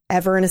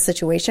ever in a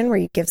situation where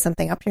you give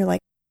something up and you're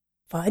like,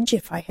 fudge,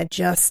 if I had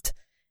just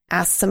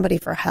asked somebody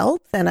for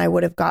help, then I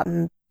would have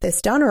gotten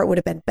this done, or it would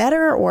have been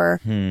better,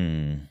 or,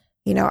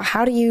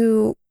 how do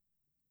you,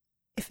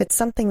 if it's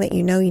something that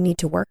you need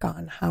to work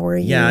on, how are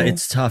you? Yeah,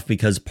 it's tough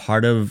because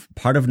part of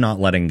not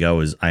letting go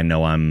is I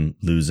know I'm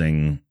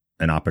losing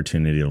an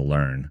opportunity to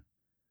learn.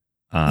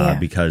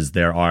 Because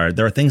there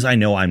are things I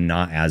know I'm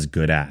not as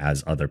good at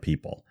as other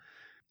people.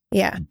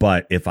 Yeah.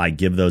 But if I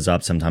give those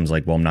up, sometimes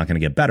I'm not going to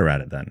get better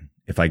at it then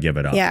if I give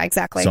it up. Yeah,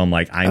 exactly. So I'm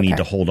like, I need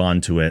to hold on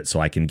to it so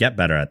I can get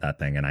better at that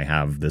thing. And I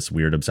have this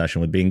weird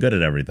obsession with being good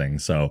at everything.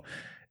 So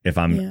if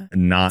I'm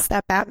not, it's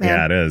that Batman.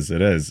 Yeah, it is.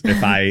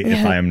 If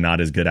I am not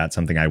as good at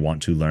something, I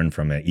want to learn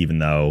from it, even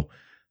though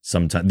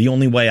sometimes the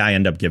only way I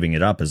end up giving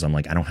it up is I'm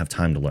like, I don't have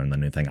time to learn the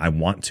new thing. I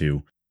want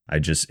to.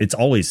 It's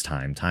always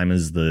time. Time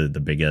is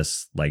the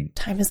biggest,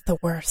 time is the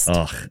worst.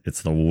 Ugh,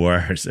 it's the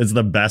worst. It's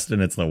the best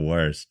and it's the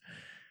worst.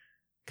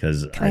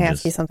 Can I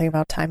ask you something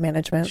about time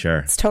management? Sure.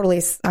 It's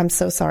totally, I'm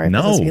so sorry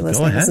for those of you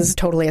listening. This is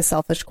totally a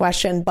selfish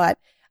question, but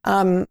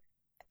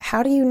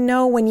how do you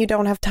know when you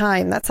don't have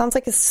time? That sounds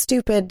like a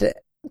stupid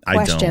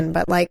question,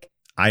 but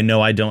I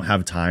know I don't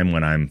have time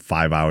when I'm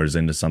 5 hours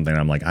into something.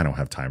 I'm like, I don't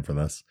have time for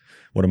this.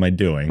 What am I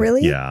doing?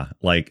 Really? Yeah.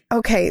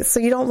 Okay. So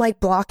you don't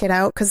block it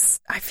out?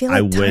 Because I feel like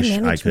I wish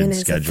time I could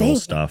is schedule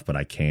stuff, but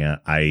I can't.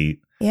 I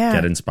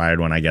get inspired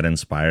when I get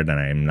inspired and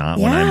I'm not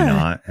when I'm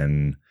not.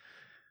 And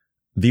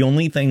the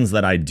only things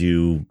that I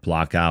do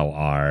block out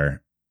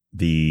are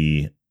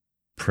the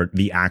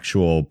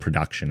actual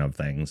production of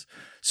things.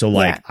 So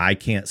I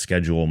can't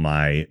schedule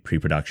my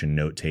pre-production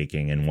note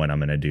taking and when I'm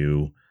going to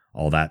do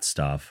all that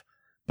stuff,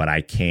 but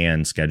I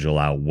can schedule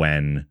out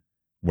when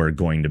we're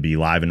going to be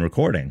live and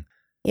recording.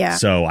 Yeah.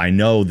 So I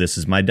know this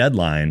is my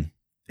deadline.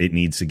 It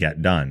needs to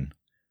get done.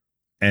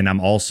 And I'm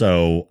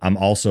also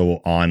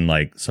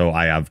on so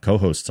I have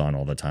co-hosts on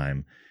all the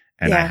time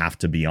and I have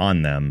to be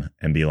on them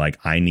and be like,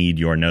 I need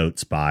your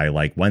notes by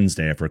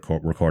Wednesday if we're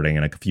recording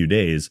in a few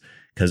days.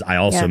 Cause I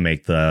also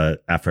make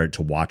the effort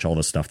to watch all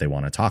the stuff they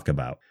want to talk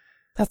about.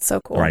 That's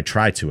so cool. Or I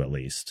try to at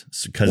least,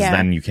 cause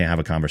then you can't have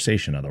a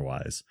conversation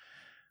otherwise.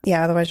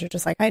 Yeah. Otherwise you're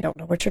just like, I don't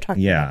know what you're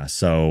talking about. Yeah.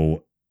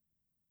 So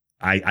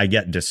I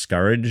get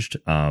discouraged.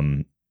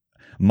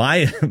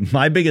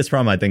 My biggest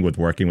problem, I think, with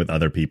working with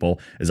other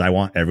people is I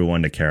want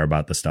everyone to care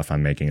about the stuff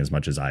I'm making as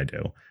much as I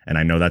do. And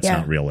I know that's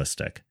not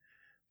realistic,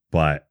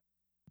 but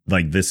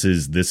this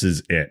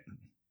is it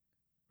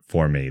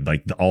for me.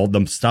 All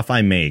the stuff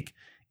I make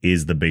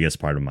is the biggest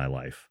part of my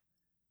life.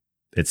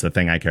 It's the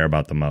thing I care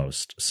about the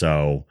most.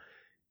 So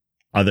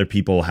other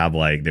people have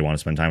they want to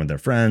spend time with their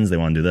friends. They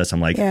want to do this.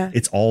 I'm like,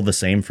 it's all the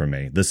same for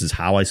me. This is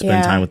how I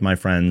spend time with my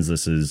friends.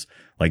 This is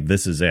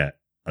it.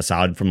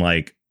 Aside from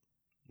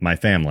my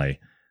family,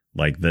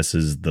 this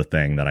is the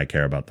thing that I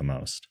care about the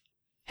most.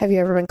 Have you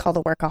ever been called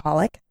a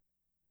workaholic?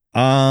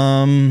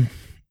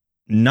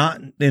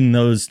 Not in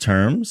those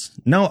terms.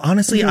 No,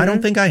 honestly, I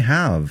don't think I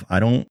have. I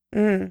don't,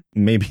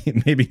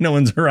 maybe no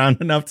one's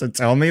around enough to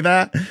tell me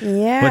that.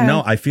 Yeah. But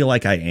no, I feel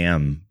like I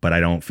am, but I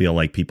don't feel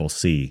like people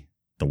see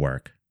the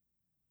work.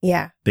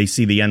 Yeah. They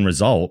see the end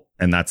result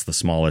and that's the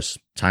smallest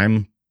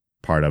time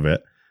part of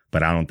it,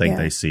 but I don't think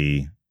they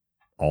see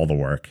all the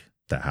work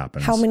that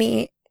happens. How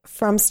many,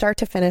 from start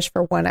to finish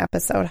for one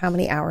episode, how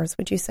many hours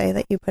would you say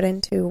that you put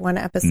into one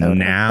episode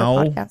now?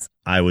 Of the podcast?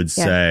 I would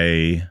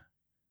say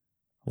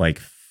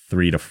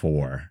 3 to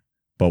 4.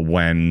 But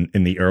when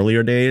in the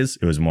earlier days,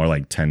 it was more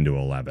 10 to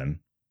 11.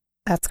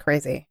 That's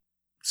crazy.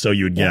 So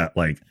you'd get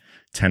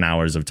 10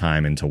 hours of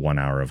time into 1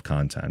 hour of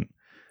content.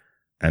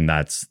 And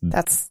that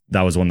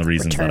was one of the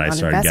reasons that I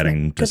started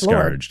getting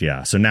discouraged.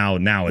 Yeah. So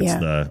now it's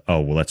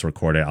let's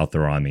record it. I'll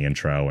throw on the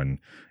intro and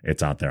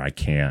it's out there. I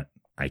can't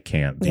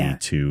be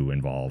too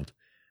involved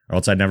or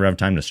else I'd never have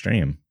time to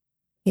stream.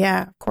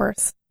 Yeah, of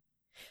course.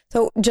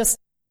 So just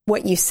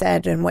what you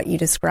said and what you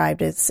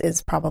described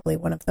is probably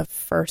one of the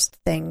first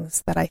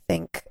things that I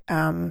think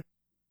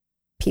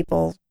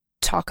people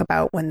talk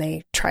about when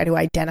they try to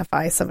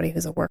identify somebody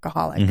who's a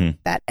workaholic,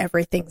 that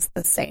everything's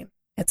the same.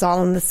 It's all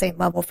on the same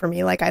level for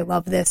me. I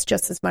love this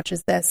just as much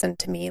as this. And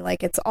to me,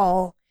 it's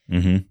all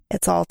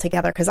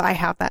together because I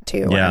have that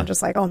too. Yeah. I'm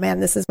just oh man,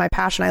 this is my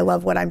passion. I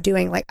love what I'm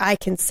doing. I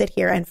can sit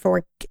here and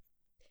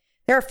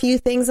there are a few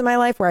things in my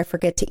life where I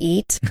forget to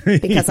eat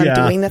because I'm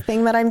doing the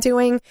thing that I'm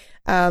doing.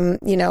 And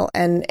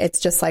it's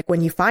just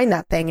when you find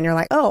that thing and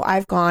you're oh,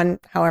 I've gone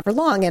however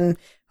long and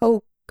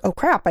oh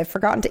crap, I've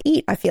forgotten to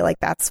eat. I feel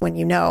that's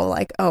when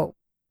oh,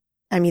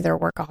 I'm either a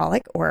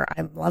workaholic or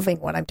I'm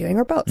loving what I'm doing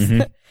or both.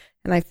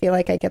 And I feel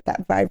I get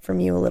that vibe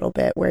from you a little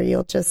bit where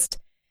you'll just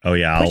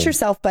push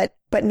yourself, but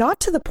but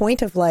not to the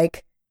point of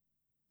like,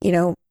 you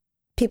know,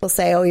 people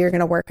say, oh, you're going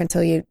to work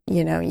until you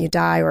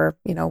die, or,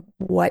 you know,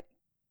 what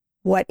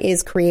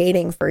is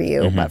creating for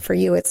you. Mm-hmm. But for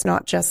you, it's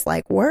not just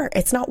like work.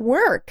 It's not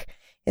work.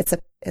 It's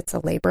a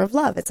labor of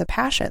love. It's a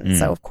passion.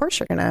 So of course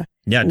you're going to.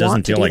 Yeah. It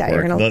doesn't feel like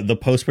work. Gonna... The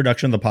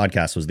post-production of the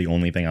podcast was the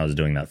only thing I was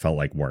doing that felt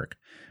like work.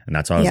 And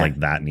that's why I was like,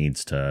 that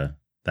needs to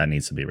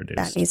be reduced.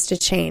 That needs to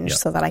change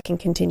so that I can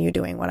continue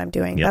doing what I'm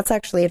doing. Yep. That's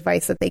actually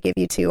advice that they give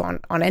you too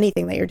on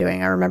anything that you're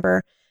doing. I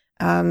remember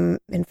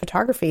in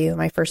photography,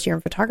 my first year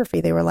in photography,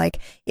 they were like,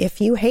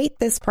 if you hate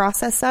this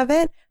process of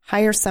it,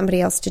 hire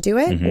somebody else to do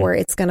it, or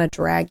it's going to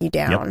drag you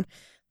down. Yep.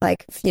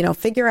 Like, you know,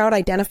 figure out,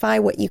 identify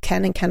what you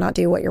can and cannot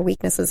do, what your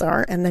weaknesses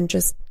are, and then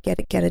just get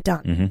it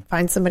done.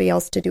 Find somebody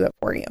else to do it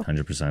for you.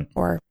 100%.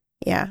 Or,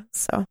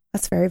 so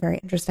that's very, very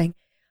interesting.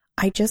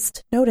 I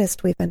just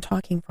noticed we've been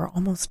talking for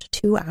almost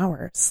 2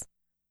 hours,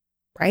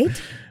 right?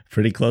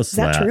 Pretty close to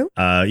that. Is that true?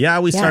 Yeah,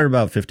 we started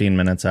about 15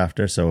 minutes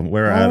after, so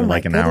we're at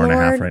like an hour and a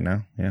half right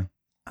now. Yeah.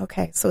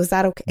 Okay, so is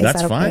that okay?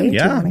 That's fine. Okay?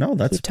 Yeah, no,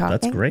 that's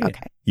great.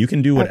 Okay. You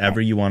can do whatever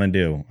you want to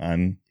do.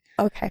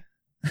 Okay.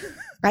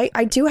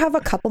 I do have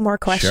a couple more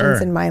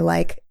questions in my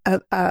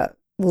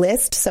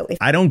list. So if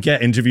I don't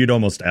get interviewed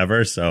almost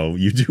ever, so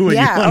you do what you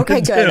want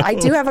to do. Good. I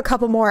do have a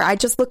couple more. I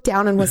just looked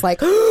down and was like,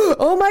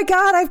 oh my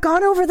God, I've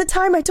gone over the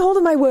time I told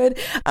him I would.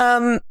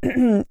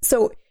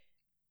 So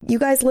you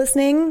guys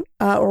listening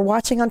or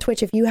watching on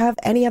Twitch, if you have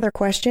any other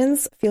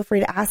questions, feel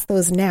free to ask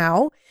those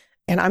now.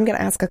 And I'm going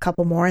to ask a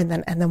couple more, and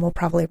then we'll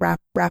probably wrap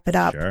it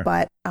up. Sure.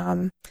 But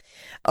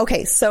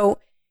okay, so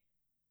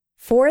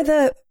for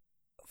the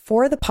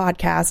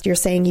podcast, you're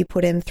saying you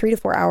put in 3 to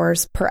 4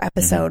 hours per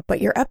episode,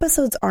 but your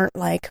episodes aren't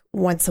like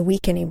once a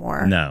week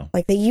anymore. No.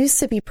 Like they used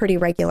to be pretty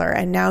regular,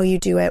 and now you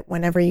do it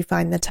whenever you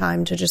find the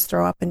time to just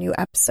throw up a new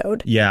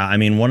episode. Yeah. I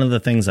mean, one of the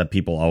things that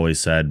people always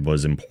said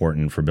was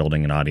important for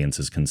building an audience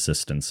is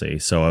consistency.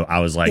 So I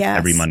was like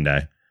every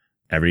Monday.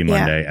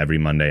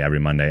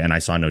 And I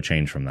saw no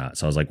change from that.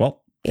 So I was like,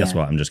 well, guess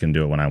what? I'm just going to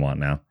do it when I want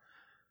now.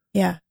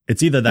 Yeah.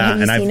 It's either that. Have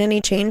you seen any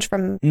change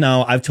from?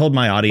 No, I've told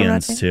my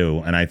audience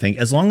too. And I think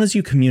as long as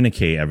you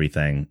communicate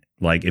everything,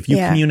 like if you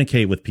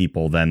communicate with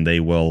people, then they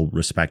will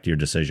respect your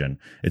decision.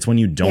 It's when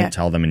you don't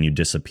tell them and you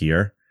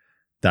disappear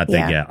that they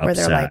get upset. Where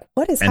they're like,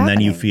 what is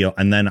happening?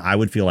 And then I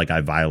would feel like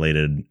I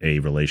violated a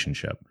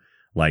relationship.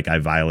 Like I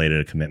violated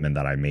a commitment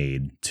that I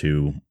made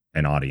to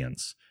an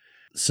audience.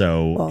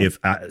 So it's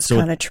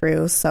kind of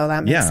true. So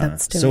that makes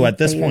sense to me. So at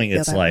this point,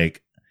 it's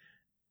like,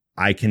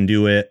 I can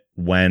do it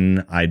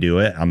when I do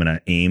it. I'm going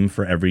to aim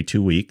for every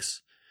 2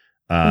 weeks.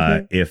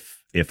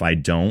 If I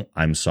don't,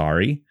 I'm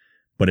sorry,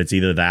 but it's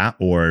either that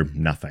or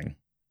nothing.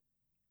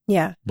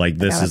 Yeah. Like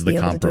this is the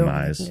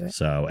compromise.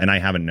 So, and I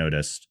haven't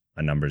noticed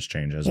a numbers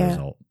change as a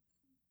result.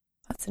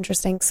 That's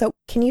interesting. So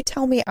can you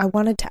tell me, I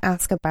wanted to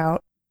ask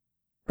about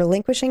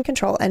relinquishing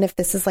control. And if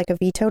this is like a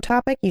veto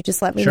topic, you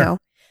just let me know.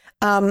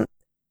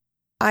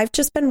 I've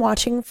just been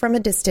watching from a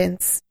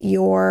distance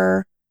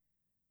your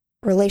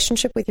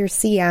relationship with your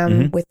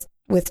CM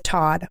with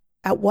Todd.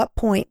 At what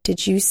point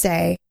did you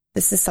say,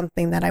 this is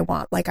something that I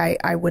want? Like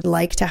I would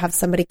like to have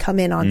somebody come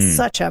in on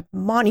such a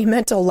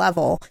monumental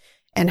level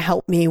and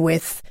help me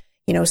with,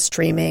 you know,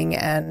 streaming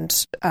and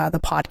the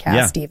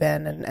podcast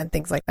even and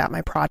things like that,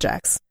 my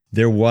projects.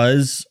 There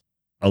was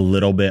a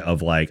little bit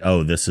of like,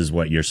 oh, this is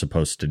what you're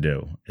supposed to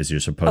do, is you're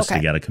supposed to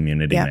get a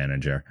community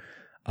manager.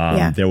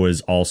 There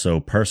was also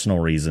personal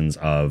reasons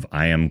of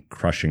I am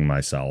crushing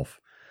myself.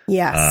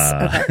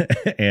 Yes.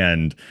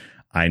 And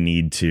I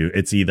need to,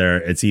 it's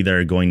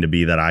either going to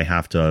be that I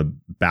have to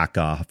back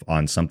off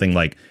on something.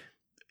 Like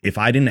if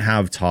I didn't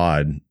have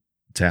Todd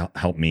to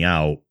help me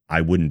out,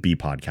 I wouldn't be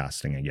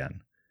podcasting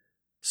again.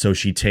 So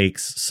she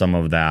takes some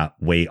of that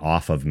weight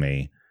off of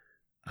me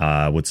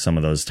with some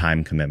of those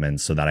time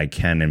commitments so that I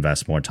can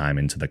invest more time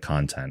into the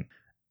content.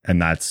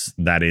 And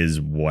that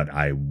is what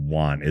I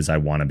want, is I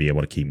want to be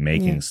able to keep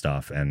making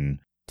stuff and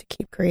to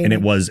keep creating. And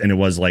it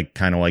was like,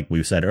 kind of like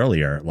we said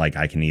earlier, like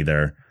I can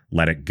either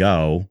let it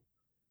go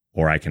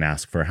or I can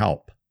ask for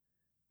help.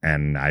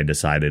 And I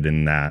decided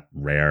in that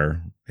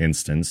rare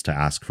instance to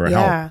ask for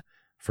help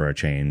for a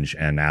change.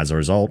 And as a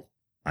result,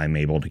 I'm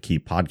able to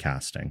keep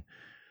podcasting.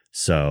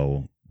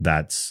 So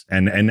that's,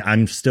 and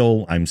I'm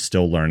still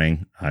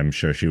learning. I'm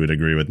sure she would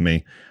agree with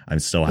me. I'm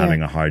still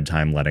having a hard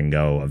time letting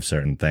go of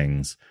certain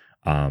things.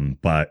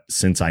 But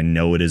since I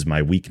know it is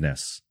my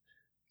weakness,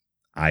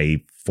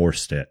 I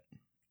forced it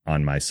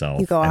on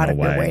myself. You go out of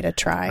your way to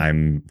try.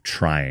 I'm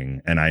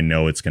trying, and I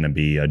know it's going to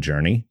be a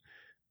journey,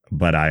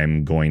 but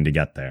I'm going to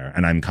get there,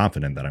 and I'm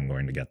confident that I'm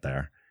going to get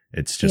there.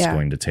 It's just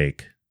going to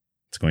take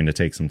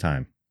some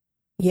time.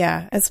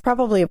 Yeah, it's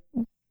probably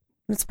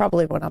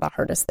one of the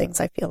hardest things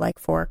I feel like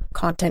for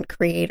content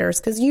creators,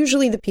 because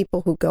usually the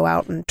people who go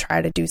out and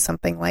try to do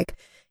something like,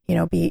 you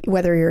know,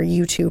 whether you're a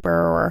YouTuber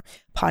or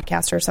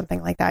podcaster or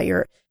something like that,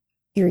 you're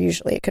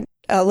usually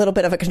a little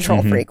bit of a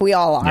control freak. We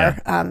all are.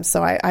 Yeah.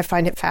 So I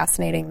find it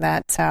fascinating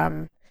that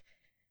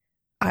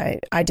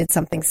I did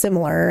something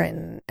similar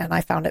and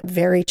I found it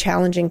very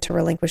challenging to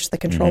relinquish the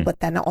control. But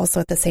then also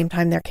at the same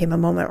time, there came a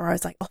moment where I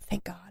was like, oh,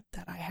 thank God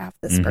that I have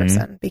this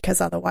person, because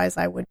otherwise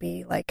I would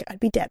be like, I'd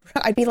be dead.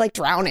 I'd be like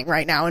drowning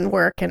right now in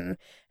work and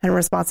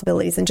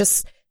responsibilities and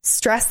just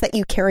stress that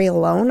you carry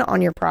alone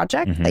on your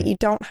project that you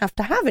don't have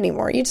to have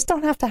anymore. You just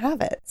don't have to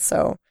have it.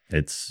 So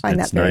I find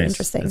that very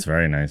interesting. It's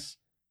very nice.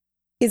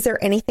 Is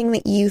there anything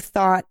that you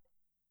thought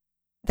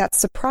that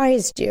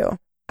surprised you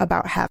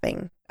about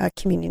having a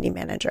community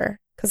manager?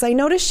 Because I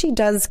noticed she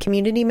does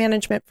community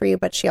management for you,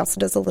 but she also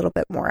does a little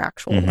bit more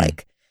actual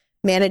like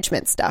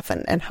management stuff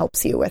and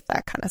helps you with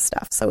that kind of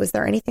stuff. So is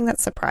there anything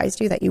that surprised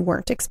you that you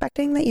weren't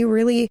expecting that you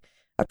really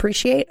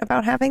appreciate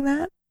about having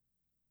that?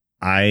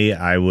 I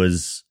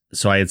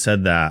had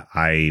said that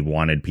I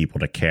wanted people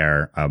to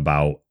care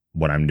about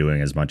what I'm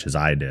doing as much as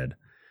I did.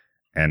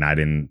 And I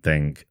didn't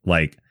think,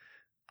 like,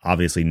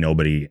 obviously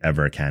nobody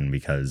ever can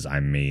because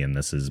I'm me and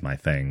this is my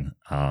thing.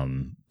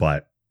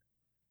 But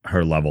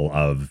her level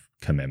of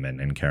commitment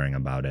and caring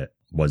about it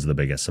was the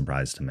biggest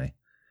surprise to me.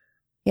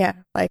 Yeah,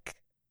 like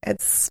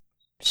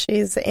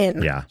she's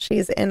in. Yeah,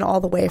 she's in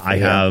all the way for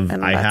you.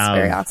 And that's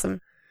very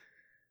awesome.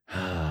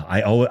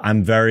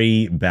 I'm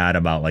very bad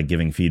about like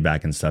giving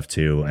feedback and stuff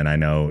too. And I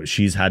know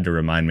she's had to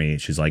remind me,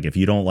 she's like, if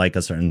you don't like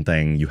a certain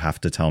thing, you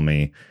have to tell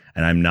me.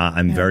 And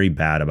I'm very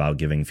bad about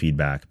giving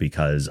feedback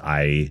because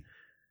I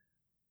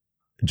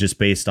just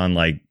based on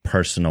like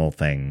personal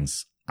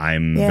things,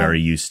 I'm very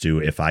used to,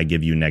 if I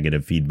give you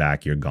negative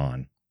feedback, you're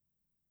gone.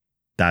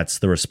 That's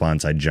the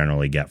response I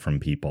generally get from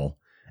people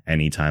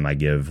anytime I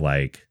give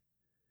like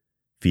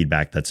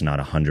feedback that's not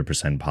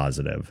 100%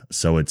 positive.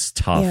 So it's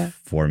tough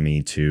for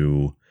me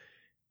to,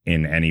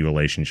 in any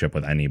relationship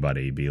with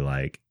anybody, be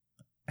like,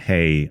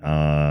 hey,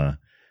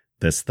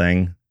 this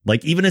thing,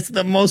 like, even it's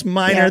the most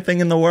minor thing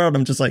in the world,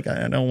 I'm just like,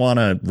 I don't want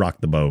to rock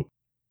the boat.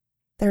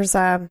 There's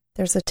a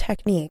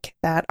technique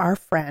that our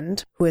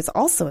friend, who is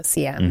also a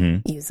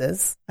CM,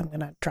 uses. I'm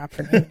going to drop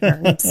her name. Her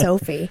name's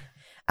Sophie.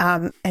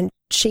 And I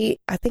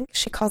think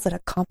she calls it a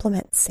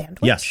compliment sandwich.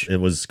 Yes, it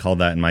was called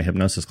that in my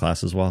hypnosis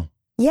class as well.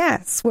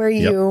 Yes, where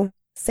you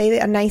say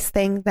a nice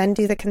thing, then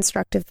do the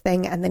constructive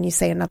thing, and then you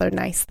say another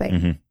nice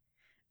thing.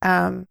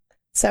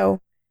 So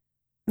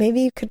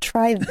maybe you could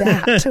try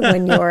that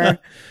when you're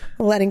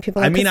letting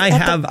people know. I mean,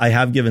 I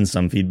have given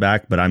some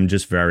feedback, but I'm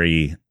just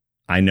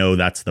I know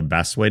that's the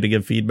best way to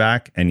give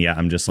feedback. And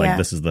I'm just like,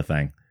 this is the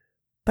thing.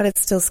 But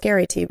it's still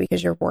scary to you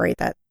because you're worried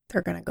that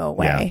they're going to go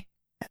away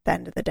at the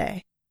end of the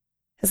day.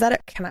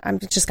 I'm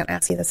just going to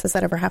ask you this. Has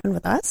that ever happened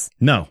with us?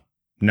 No.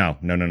 It's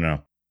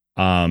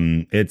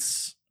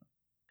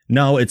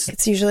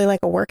usually like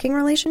a working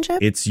relationship.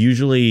 It's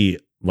usually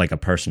like a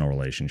personal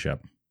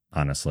relationship,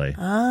 honestly.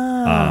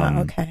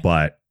 Okay.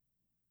 But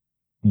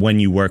when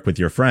you work with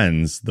your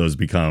friends, those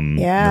become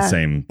the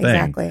same thing.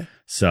 Exactly.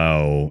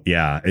 So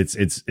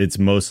it's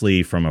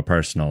mostly from a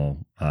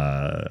personal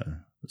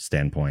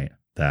standpoint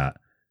that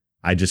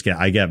I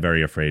get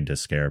very afraid to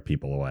scare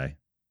people away.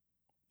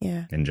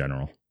 Yeah. In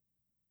general.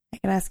 I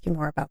can ask you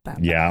more about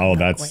that. Yeah.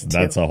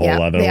 That's a whole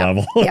other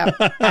level.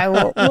 I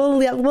will.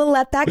 We'll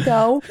let that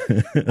go.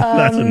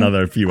 That's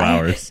another few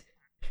hours.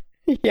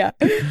 Yeah.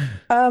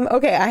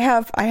 Okay.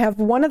 I have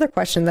one other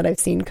question that I've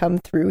seen come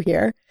through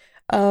here.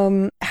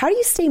 How do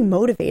you stay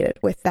motivated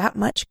with that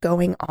much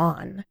going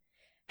on?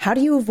 How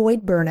do you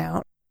avoid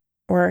burnout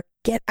or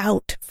get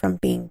out from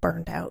being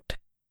burned out?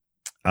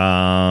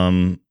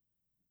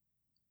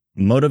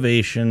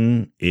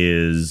 Motivation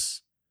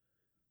is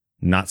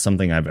not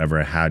something I've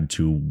ever had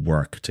to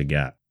work to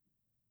get,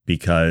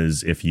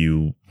 because if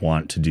you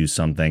want to do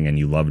something and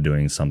you love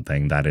doing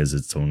something, that is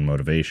its own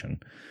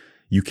motivation.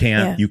 You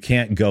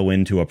can't go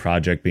into a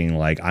project being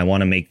like, I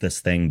want to make this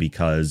thing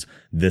because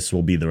this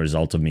will be the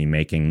result of me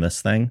making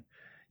this thing.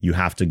 You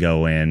have to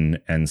go in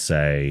and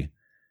say,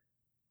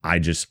 I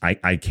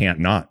can't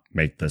not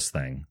make this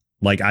thing.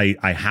 Like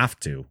I have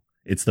to.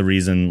 It's the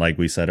reason, like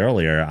we said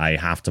earlier, I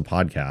have to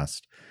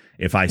podcast.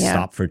 If I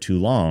stop for too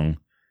long,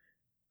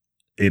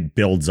 it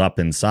builds up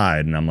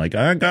inside and I'm like,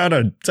 I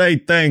gotta say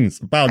things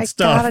about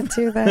stuff. I gotta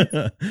do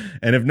that.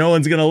 And if no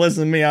one's going to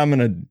listen to me, I'm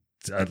going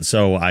to.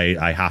 So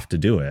I have to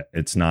do it.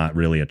 It's not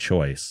really a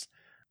choice.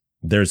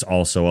 There's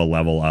also a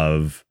level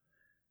of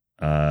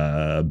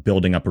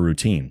building up a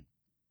routine.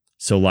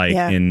 So like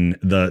in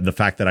the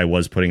fact that I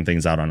was putting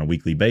things out on a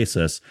weekly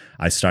basis,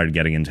 I started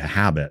getting into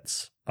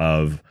habits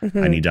of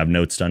I need to have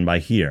notes done by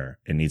here.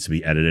 It needs to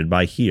be edited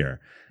by here.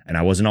 And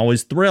I wasn't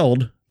always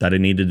thrilled that it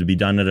needed to be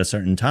done at a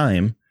certain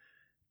time,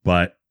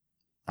 but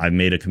I've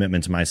made a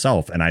commitment to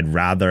myself, and I'd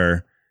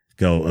rather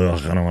go,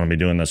 ugh, I don't want to be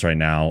doing this right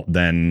now,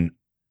 than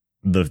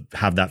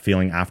have that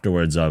feeling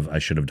afterwards of I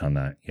should have done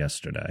that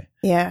yesterday.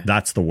 Yeah.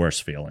 That's the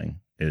worst feeling,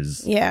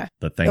 is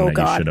the thing that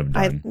you should have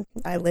done.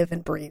 I live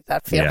and breathe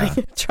that feeling.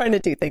 Trying to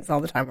do things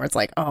all the time where it's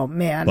like, oh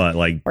man, but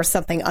like, or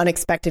something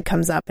unexpected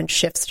comes up and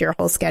shifts your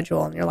whole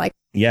schedule and you're like,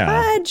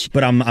 Fudge.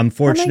 But I'm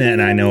fortunate,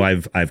 and I know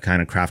I've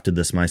kind of crafted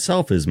this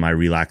myself, is my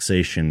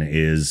relaxation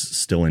is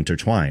still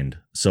intertwined.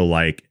 So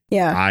like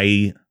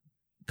I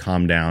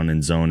calm down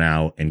and zone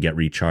out and get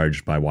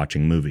recharged by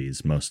watching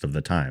movies most of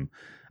the time.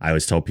 I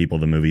always tell people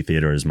the movie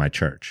theater is my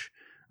church.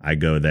 I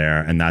go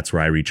there and that's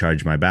where I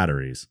recharge my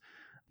batteries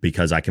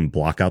because I can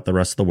block out the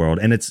rest of the world.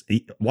 And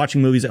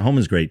watching movies at home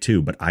is great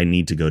too, but I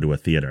need to go to a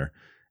theater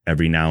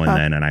every now and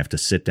then. And I have to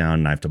sit down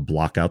and I have to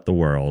block out the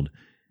world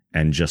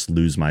and just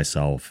lose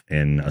myself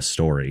in a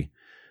story.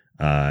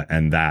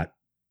 And that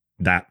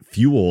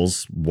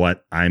fuels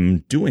what I'm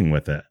doing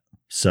with it.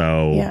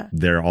 So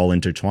they're all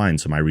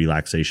intertwined. So my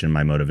relaxation,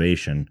 my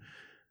motivation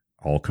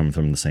all come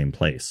from the same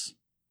place.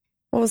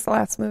 What was the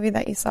last movie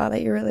that you saw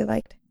that you really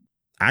liked?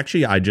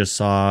 Actually, I just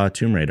saw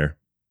Tomb Raider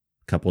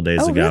a couple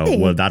days ago. Really?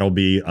 Well, that'll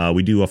be,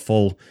 we do a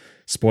full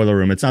spoiler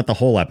room. It's not the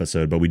whole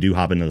episode, but we do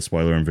hop into the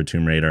spoiler room for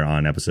Tomb Raider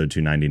on episode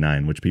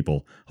 299, which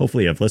people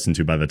hopefully have listened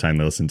to by the time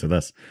they listen to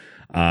this.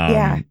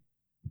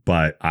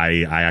 But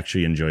I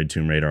actually enjoyed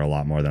Tomb Raider a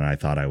lot more than I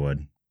thought I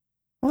would.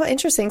 Well,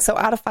 interesting. So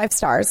out of 5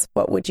 stars,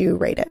 what would you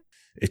rate it?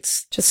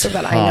 It's just so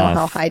that I know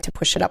how high to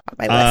push it up on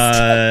my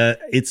list.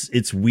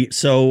 It's weird.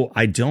 So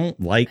I don't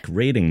like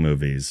rating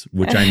movies,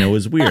 which I know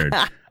is weird.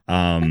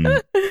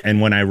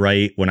 And when I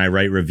write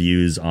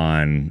reviews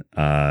on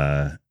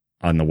the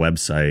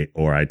website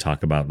or I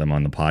talk about them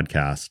on the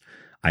podcast,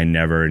 I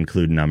never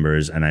include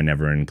numbers and I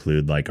never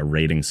include like a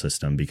rating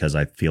system because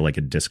I feel like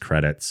it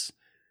discredits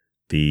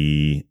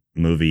the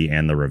movie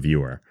and the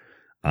reviewer.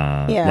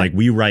 Like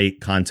we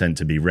write content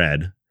to be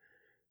read.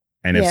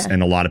 And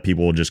and a lot of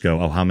people will just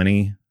go, oh, how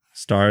many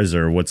stars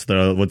or what's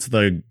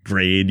the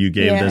grade you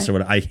gave this or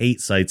what? I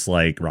hate sites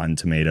like Rotten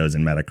Tomatoes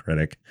and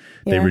Metacritic.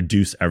 They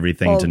reduce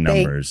everything to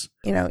numbers.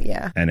 And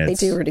they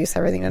do reduce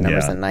everything to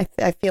numbers. And I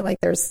feel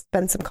like there's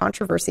been some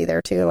controversy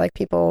there too. Like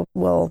people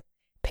will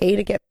pay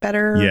to get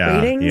better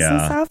ratings and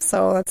stuff.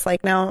 So it's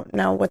like now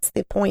what's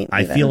the point?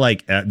 I feel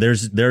like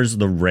there's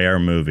the rare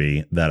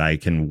movie that I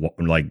can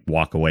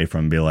walk away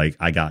from and be like,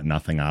 I got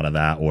nothing out of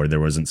that, or there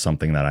wasn't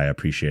something that I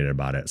appreciated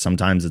about it.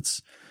 Sometimes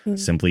it's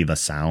simply the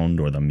sound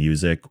or the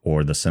music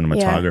or the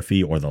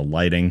cinematography or the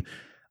lighting.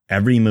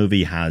 Every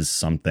movie has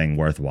something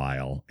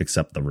worthwhile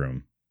except The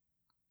Room.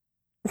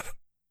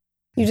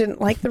 You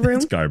didn't like The Room?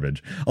 It's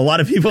garbage. A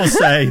lot of people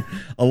say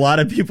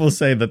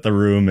that The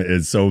Room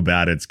is so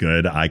bad it's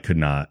good. I could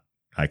not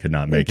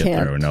make it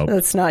through. Nope.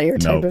 That's not your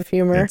type of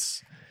humor.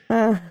 It's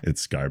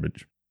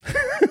garbage.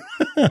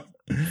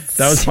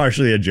 That was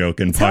partially a joke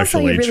and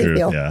partially really true.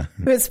 Feel. Yeah.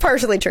 It's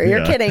partially true.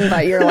 You're kidding,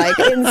 but you're like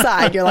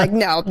inside, you're like,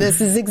 no, this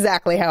is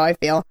exactly how I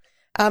feel.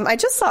 I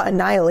just saw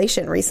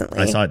Annihilation recently.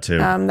 I saw it too.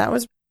 That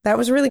was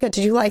really good.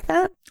 Did you like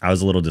that? I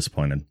was a little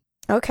disappointed.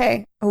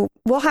 Okay.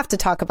 We'll have to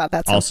talk about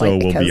that also,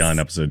 we'll be on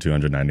episode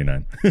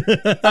 299.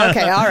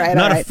 Okay, all right.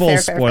 Not a full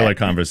spoiler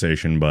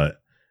conversation, but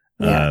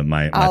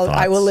my thoughts.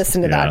 I will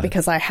listen to that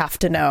because I have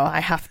to know. I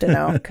have to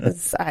know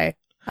because I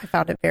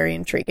found it very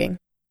intriguing.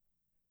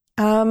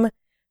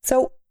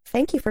 So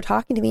thank you for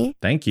talking to me.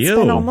 Thank you. It's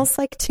been almost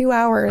like 2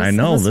 hours. I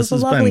know. This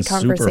has a lovely been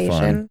super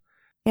fun.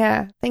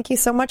 Yeah. Thank you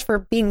so much for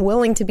being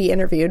willing to be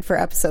interviewed for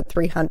episode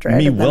 300.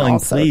 Me willing,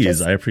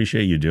 please. I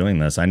appreciate you doing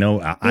this. I know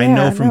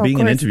from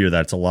being an interviewer,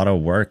 that's a lot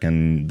of work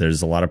and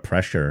there's a lot of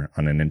pressure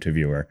on an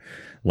interviewer.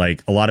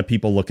 Like a lot of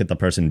people look at the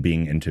person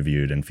being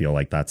interviewed and feel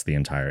like that's the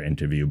entire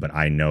interview. But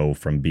I know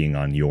from being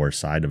on your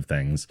side of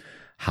things,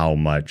 how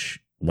much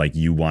like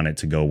you want it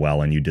to go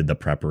well and you did the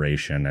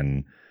preparation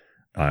and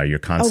you're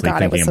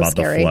constantly thinking about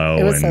the flow.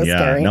 It was so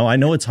scary. No, I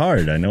know it's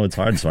hard.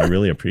 So I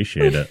really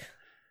appreciate it.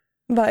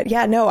 But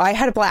yeah, no, I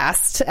had a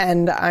blast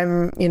and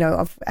I'm,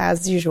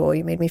 as usual,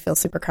 you made me feel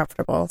super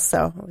comfortable.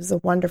 So it was a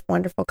wonderful,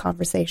 wonderful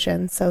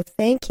conversation. So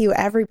thank you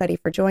everybody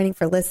for joining,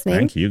 for listening.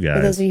 Thank you guys.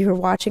 For those of you who are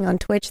watching on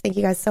Twitch, thank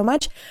you guys so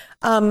much.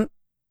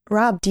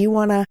 Rob, do you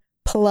want to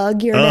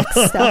plug your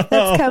next stuff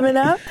that's coming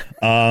up?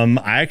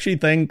 I actually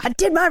think I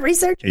did my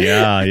research.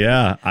 Yeah.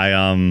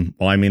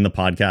 The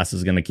podcast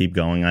is going to keep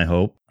going, I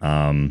hope.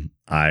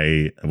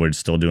 We're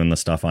still doing the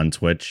stuff on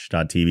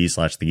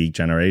twitch.tv/The Geek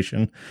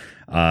Generation.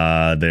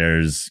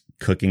 There's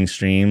cooking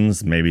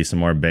streams, maybe some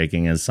more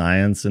baking as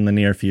science in the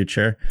near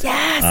future.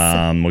 Yes.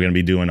 We're going to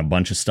be doing a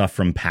bunch of stuff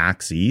from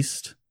PAX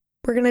East.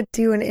 We're going to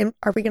do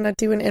are we going to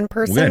do an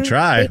in-person? We're going to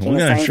try.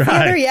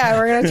 Yeah,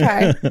 we're going to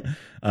try.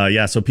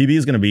 So PB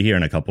is going to be here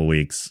in a couple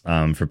weeks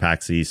for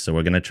PAX East. So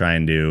we're going to try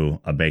and do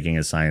a Baking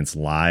as Science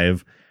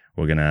live.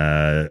 We're going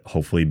to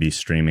hopefully be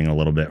streaming a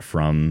little bit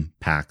from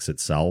PAX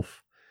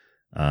itself.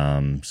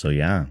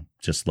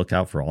 Just look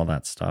out for all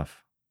that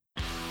stuff.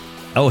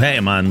 Oh, hey,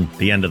 I'm on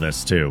the end of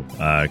this too,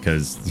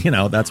 because,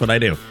 that's what I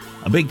do.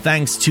 A big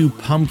thanks to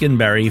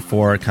Pumpkinberry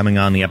for coming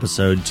on the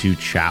episode to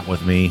chat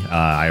with me.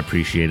 I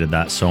appreciated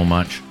that so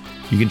much.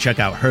 You can check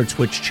out her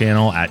Twitch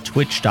channel at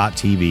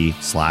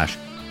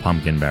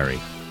twitch.tv/Pumpkinberry.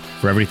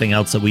 For everything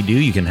else that we do,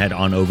 you can head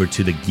on over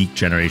to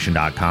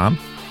thegeekgeneration.com.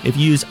 If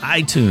you use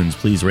iTunes,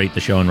 please rate the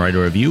show and write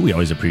a review. We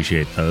always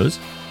appreciate those.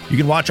 You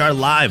can watch our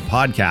live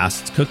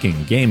podcasts,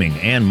 cooking, gaming,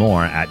 and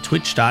more at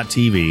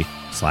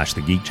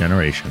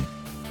twitch.tv/thegeekgeneration.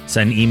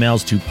 Send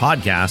emails to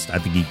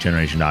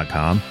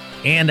podcast@thegeekgeneration.com.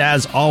 And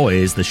as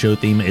always, the show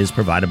theme is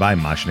provided by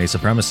Machine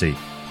Supremacy.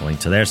 A link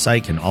to their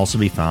site can also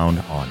be found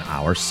on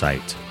our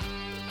site.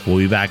 We'll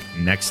be back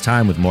next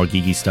time with more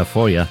geeky stuff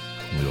for you,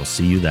 and we will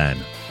see you then.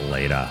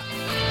 Later.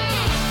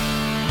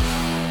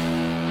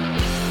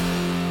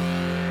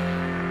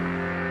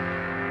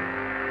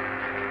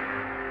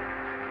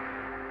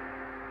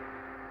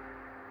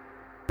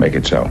 Make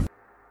it so.